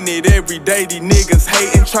 I'm getting it every day. These niggas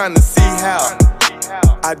hating, trying to see how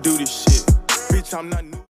I do this shit. Bitch, I'm not new.